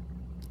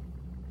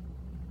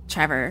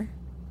 Trevor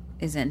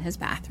is in his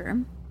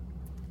bathroom,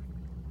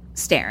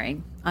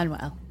 staring,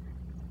 unwell.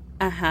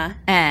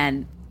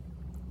 And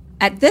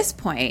at this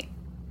point,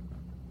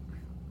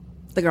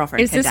 the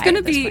girlfriend is this going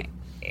to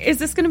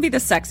be the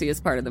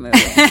sexiest part of the movie?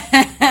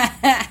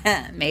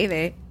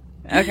 Maybe.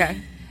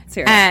 Okay.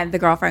 And the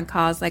girlfriend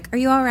calls like, are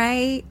you all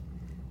right?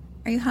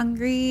 Are you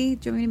hungry?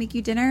 Do you want me to make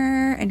you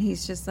dinner? And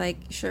he's just like,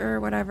 sure,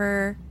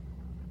 whatever.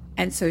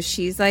 And so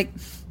she's like,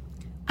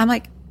 I'm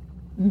like,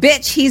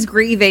 bitch, he's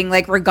grieving,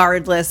 like,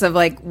 regardless of,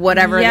 like,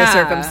 whatever the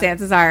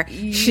circumstances are.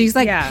 She's,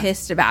 like,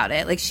 pissed about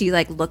it. Like, she,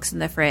 like, looks in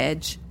the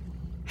fridge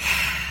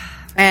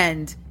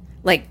and,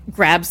 like,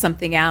 grabs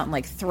something out and,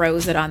 like,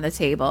 throws it on the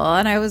table.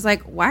 And I was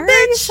like, why are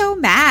you so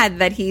mad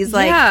that he's,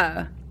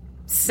 like,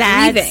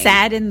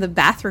 sad in the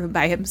bathroom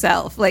by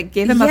himself? Like,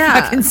 give him a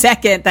fucking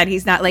second that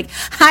he's not, like,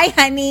 hi,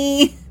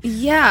 honey.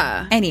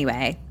 Yeah.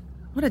 Anyway.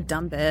 What a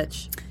dumb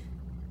bitch.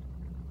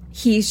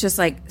 He's just,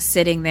 like,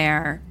 sitting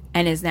there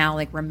and is now,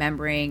 like,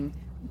 remembering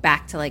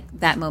back to, like,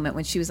 that moment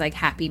when she was, like,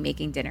 happy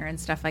making dinner and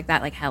stuff like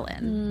that. Like,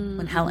 Helen.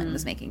 When Helen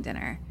was making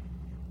dinner.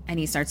 And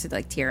he starts to,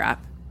 like, tear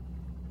up.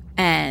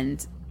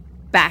 And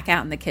back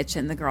out in the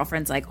kitchen, the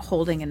girlfriend's, like,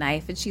 holding a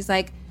knife. And she's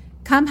like,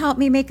 come help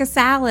me make a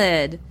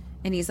salad.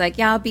 And he's like,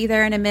 yeah, I'll be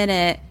there in a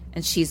minute.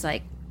 And she's,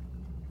 like,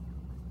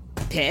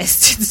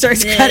 pissed and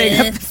starts cutting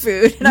up the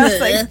food. And I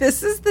was like,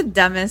 this is the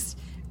dumbest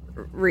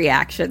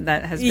reaction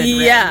that has been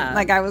written.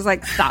 Like, I was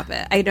like, stop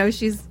it. I know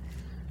she's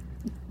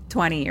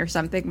 20 or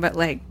something, but,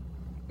 like,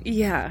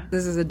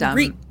 this is a dumb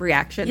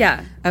reaction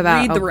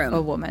about read the room.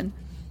 A woman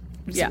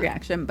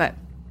reaction. But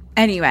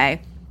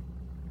anyway,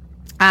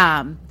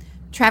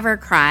 Trevor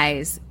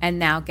cries and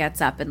now gets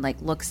up and,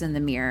 like, looks in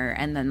the mirror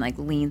and then, like,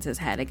 leans his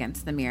head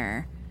against the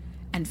mirror,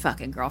 and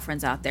fucking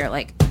girlfriend's out there,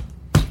 like,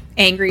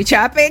 angry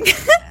chopping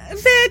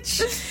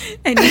bitch.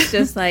 And he's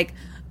just like,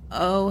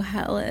 oh,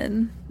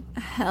 Helen.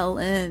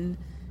 And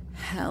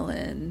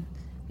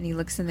he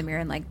looks in the mirror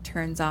and, like,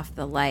 turns off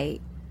the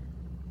light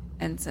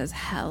and says,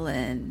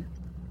 Helen.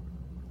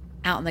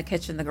 Out in the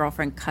kitchen, the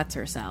girlfriend cuts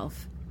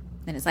herself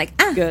and is like,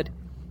 good.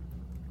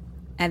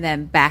 And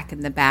then back in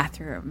the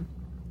bathroom,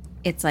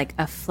 it's like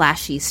a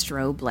flashy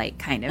strobe light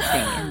kind of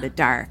thing in the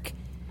dark.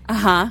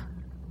 And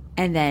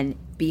then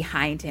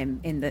behind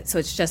him so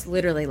it's just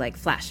literally like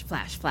flash,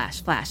 flash,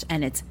 flash, flash.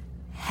 And it's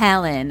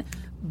Helen,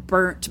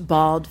 burnt,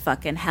 bald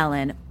fucking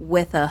Helen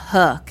with a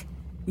hook.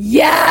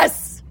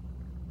 Yes!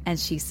 And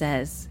she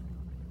says,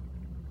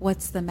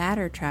 what's the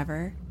matter,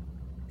 Trevor?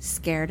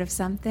 Scared of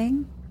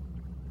something?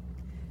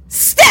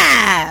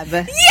 Stab!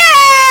 Yeah!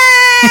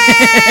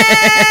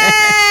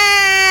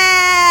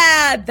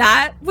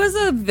 That was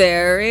a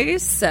very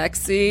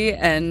sexy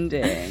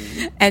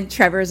ending. And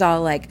Trevor's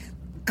all like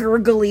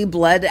gurgly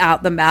blood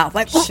out the mouth,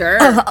 like, sure.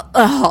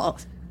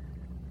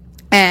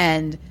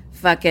 And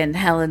fucking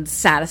Helen's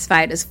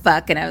satisfied as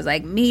fuck. And I was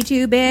like, me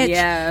too, bitch.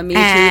 Yeah, me too,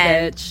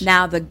 bitch.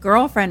 Now the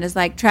girlfriend is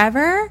like,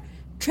 Trevor.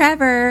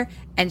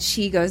 And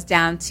she goes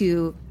down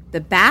to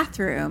the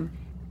bathroom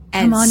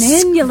and come on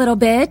in, you little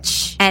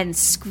bitch. And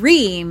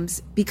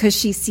screams because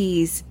she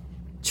sees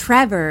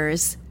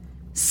Trevor's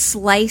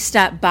sliced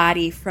up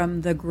body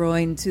from the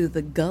groin to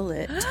the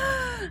gullet.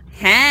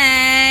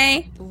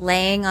 Hey!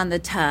 Laying on the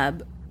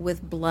tub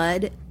with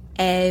blood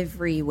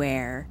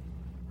everywhere.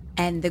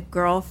 And the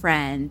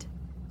girlfriend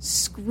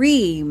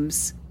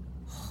screams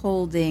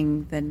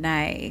holding the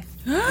knife.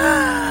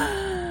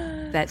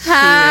 that she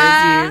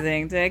was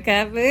using to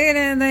cut food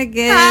in the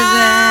kitchen.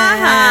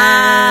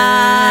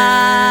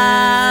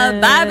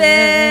 Bye,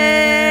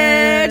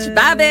 bitch.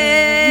 Bye,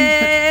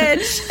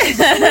 bitch.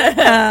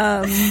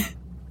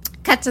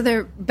 Cut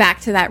to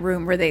back to that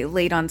room where they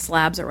laid on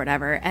slabs or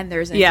whatever, and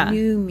there's a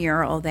new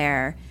mural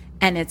there,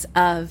 and it's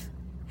of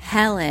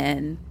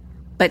Helen,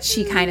 but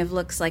she kind of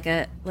looks like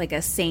a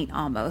saint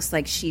almost,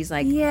 like she's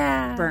like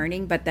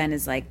burning, but then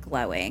is like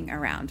glowing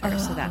around her.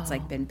 So that's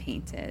like been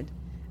painted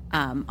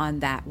on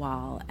that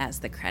wall as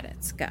the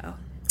credits go,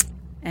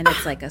 and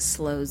it's like a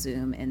slow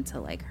zoom into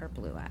like her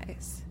blue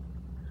eyes.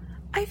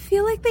 I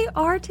feel like they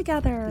are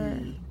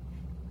together.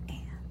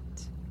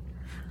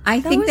 I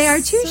think they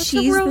are too.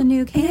 She's the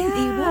new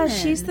Candy woman.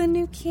 She's the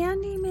new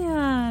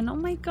Candyman. Oh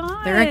my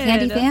God. They're a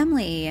candy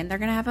family, and they're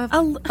going to have a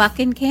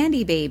fucking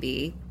candy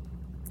baby.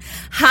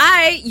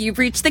 Hi, you've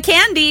reached the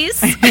candies.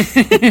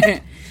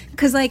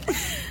 Because, like,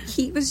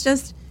 he was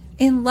just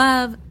in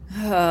love.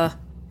 I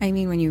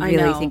mean, when you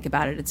really think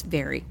about it, it's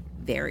very,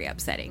 very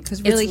upsetting.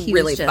 Because really, he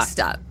was just fucked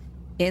up.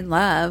 In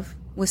love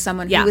with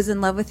someone who was in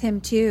love with him,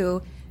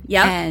 too.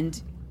 Yeah.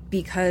 And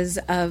because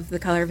of the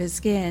color of his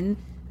skin,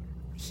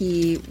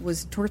 he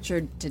was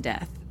tortured to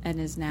death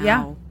and is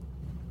now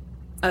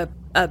a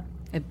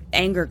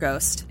anger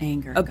ghost.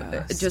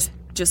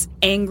 Just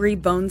angry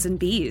bones and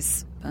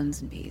bees. Bones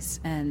and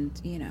bees. And,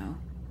 you know,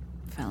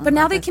 but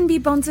now they can be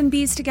bones and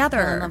bees together.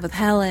 Fell in love with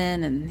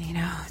Helen, and, you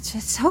know, it's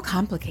just so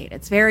complicated.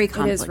 It's very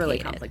complicated. It is really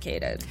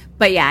complicated.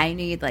 But yeah, I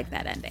knew you'd like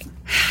that ending.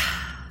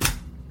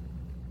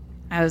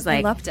 I was like,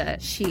 I loved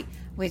it. She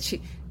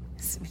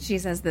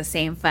says the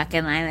same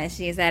fucking line that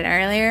she said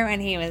earlier when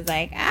he was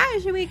like,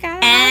 should we go?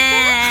 And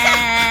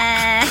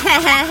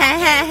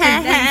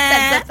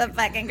then sets up the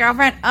fucking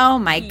girlfriend. Oh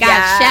my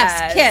God,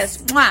 chef's kiss.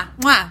 Mwah,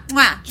 mwah,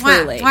 mwah,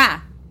 Truly.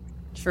 mwah.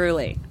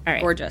 Truly. All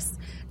right. Gorgeous.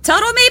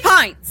 Total me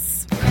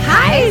points.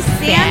 Hi,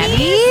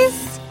 Sammys.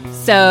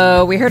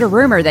 So we heard a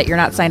rumor that you're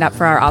not signed up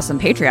for our awesome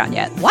Patreon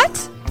yet. What?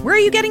 Where are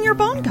you getting your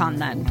BoneCon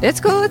then? It's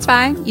cool. It's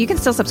fine. You can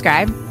still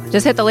subscribe.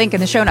 Just hit the link in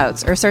the show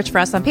notes or search for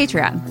us on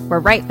Patreon. We're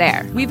right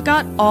there. We've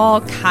got all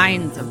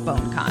kinds of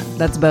BoneCon.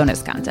 That's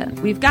bonus content.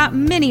 We've got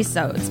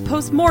mini-sodes,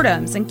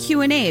 postmortems, and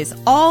Q&As,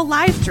 all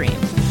live streamed.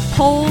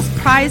 Polls,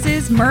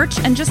 prizes, merch,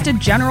 and just a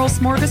general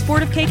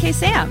smorgasbord of KK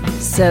Sam.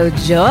 So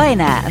join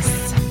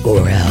us.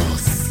 Or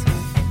else.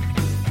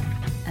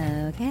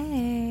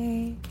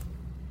 Okay.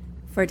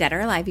 For Dead or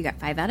Alive, you got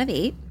 5 out of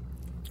 8.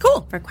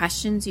 Cool. For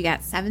questions, you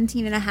got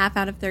 17.5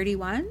 out of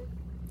 31.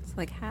 It's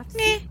like half.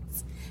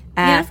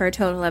 For a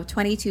total of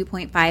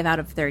 22.5 out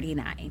of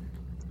 39.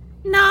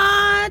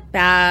 Not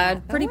bad.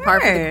 Not Pretty the par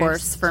for the worst.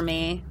 course for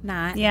me.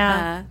 Not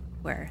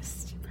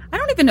worst. I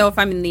don't even know if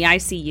I'm in the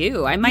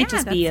ICU. I might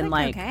just be in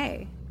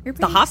okay. You're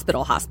the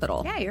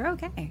hospital. Yeah, you're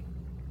okay.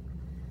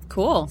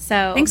 Cool.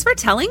 So thanks for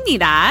telling me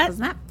that.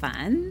 Wasn't that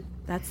fun?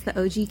 That's the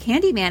OG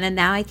Candyman, and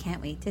now I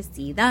can't wait to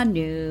see the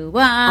new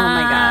one. Oh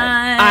my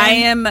God. I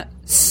am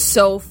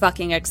so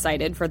fucking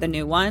excited for the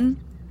new one.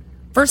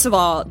 First of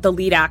all, the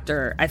lead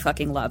actor, I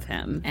fucking love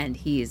him. And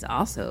he's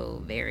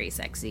also very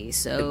sexy.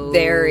 So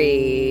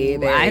very,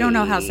 very. I don't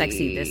know how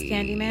sexy this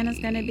Candyman is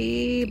going to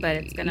be, but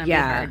it's going to be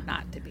hard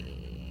not to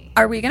be.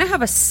 Are we going to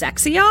have a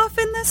sexy off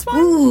in this one?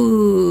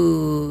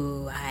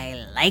 Ooh,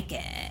 I like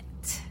it.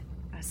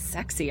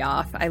 Sexy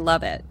off. I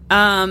love it.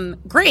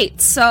 Great.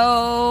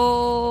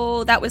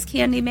 So that was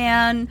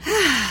Candyman.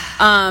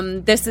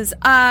 This is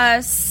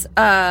us.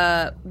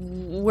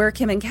 We're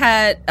Kim and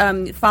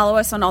Ket. Follow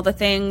us on all the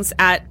things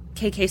at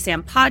KK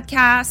Sam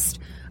Podcast.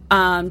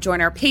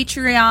 Join our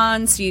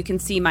Patreon so you can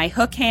see my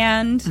hook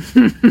hand.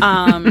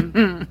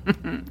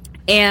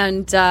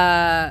 And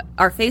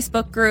our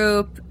Facebook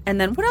group.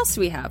 And then what else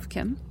do we have,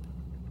 Kim?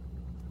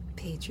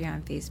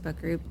 Patreon, Facebook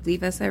group.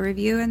 Leave us a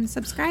review and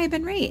subscribe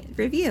and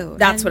review.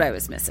 That's what I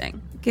was missing.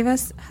 Give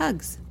us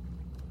hugs.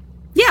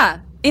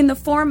 Yeah, in the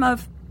form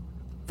of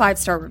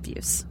 5-star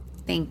reviews.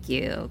 Thank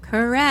you.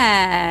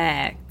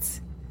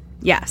 Correct.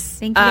 Yes.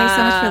 Thank you guys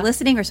so much for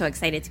listening. We're so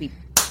excited to be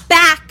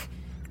back.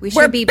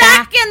 We're be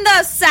back in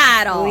the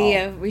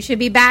saddle. We should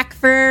be back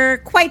for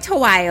quite a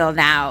while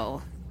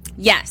now.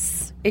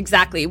 Yes,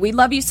 exactly. We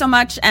love you so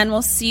much, and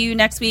we'll see you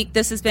next week.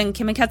 This has been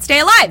Kim and Ket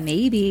Stay Alive.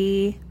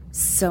 Maybe.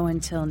 So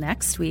until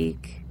next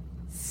week,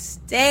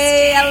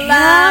 stay alive.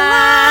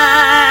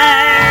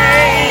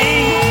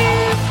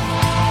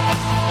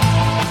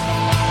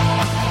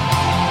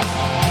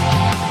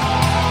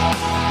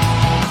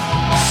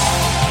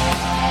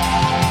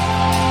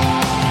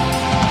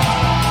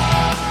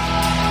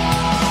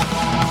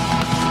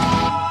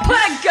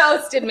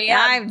 Ghosted me.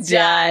 I'm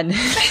done.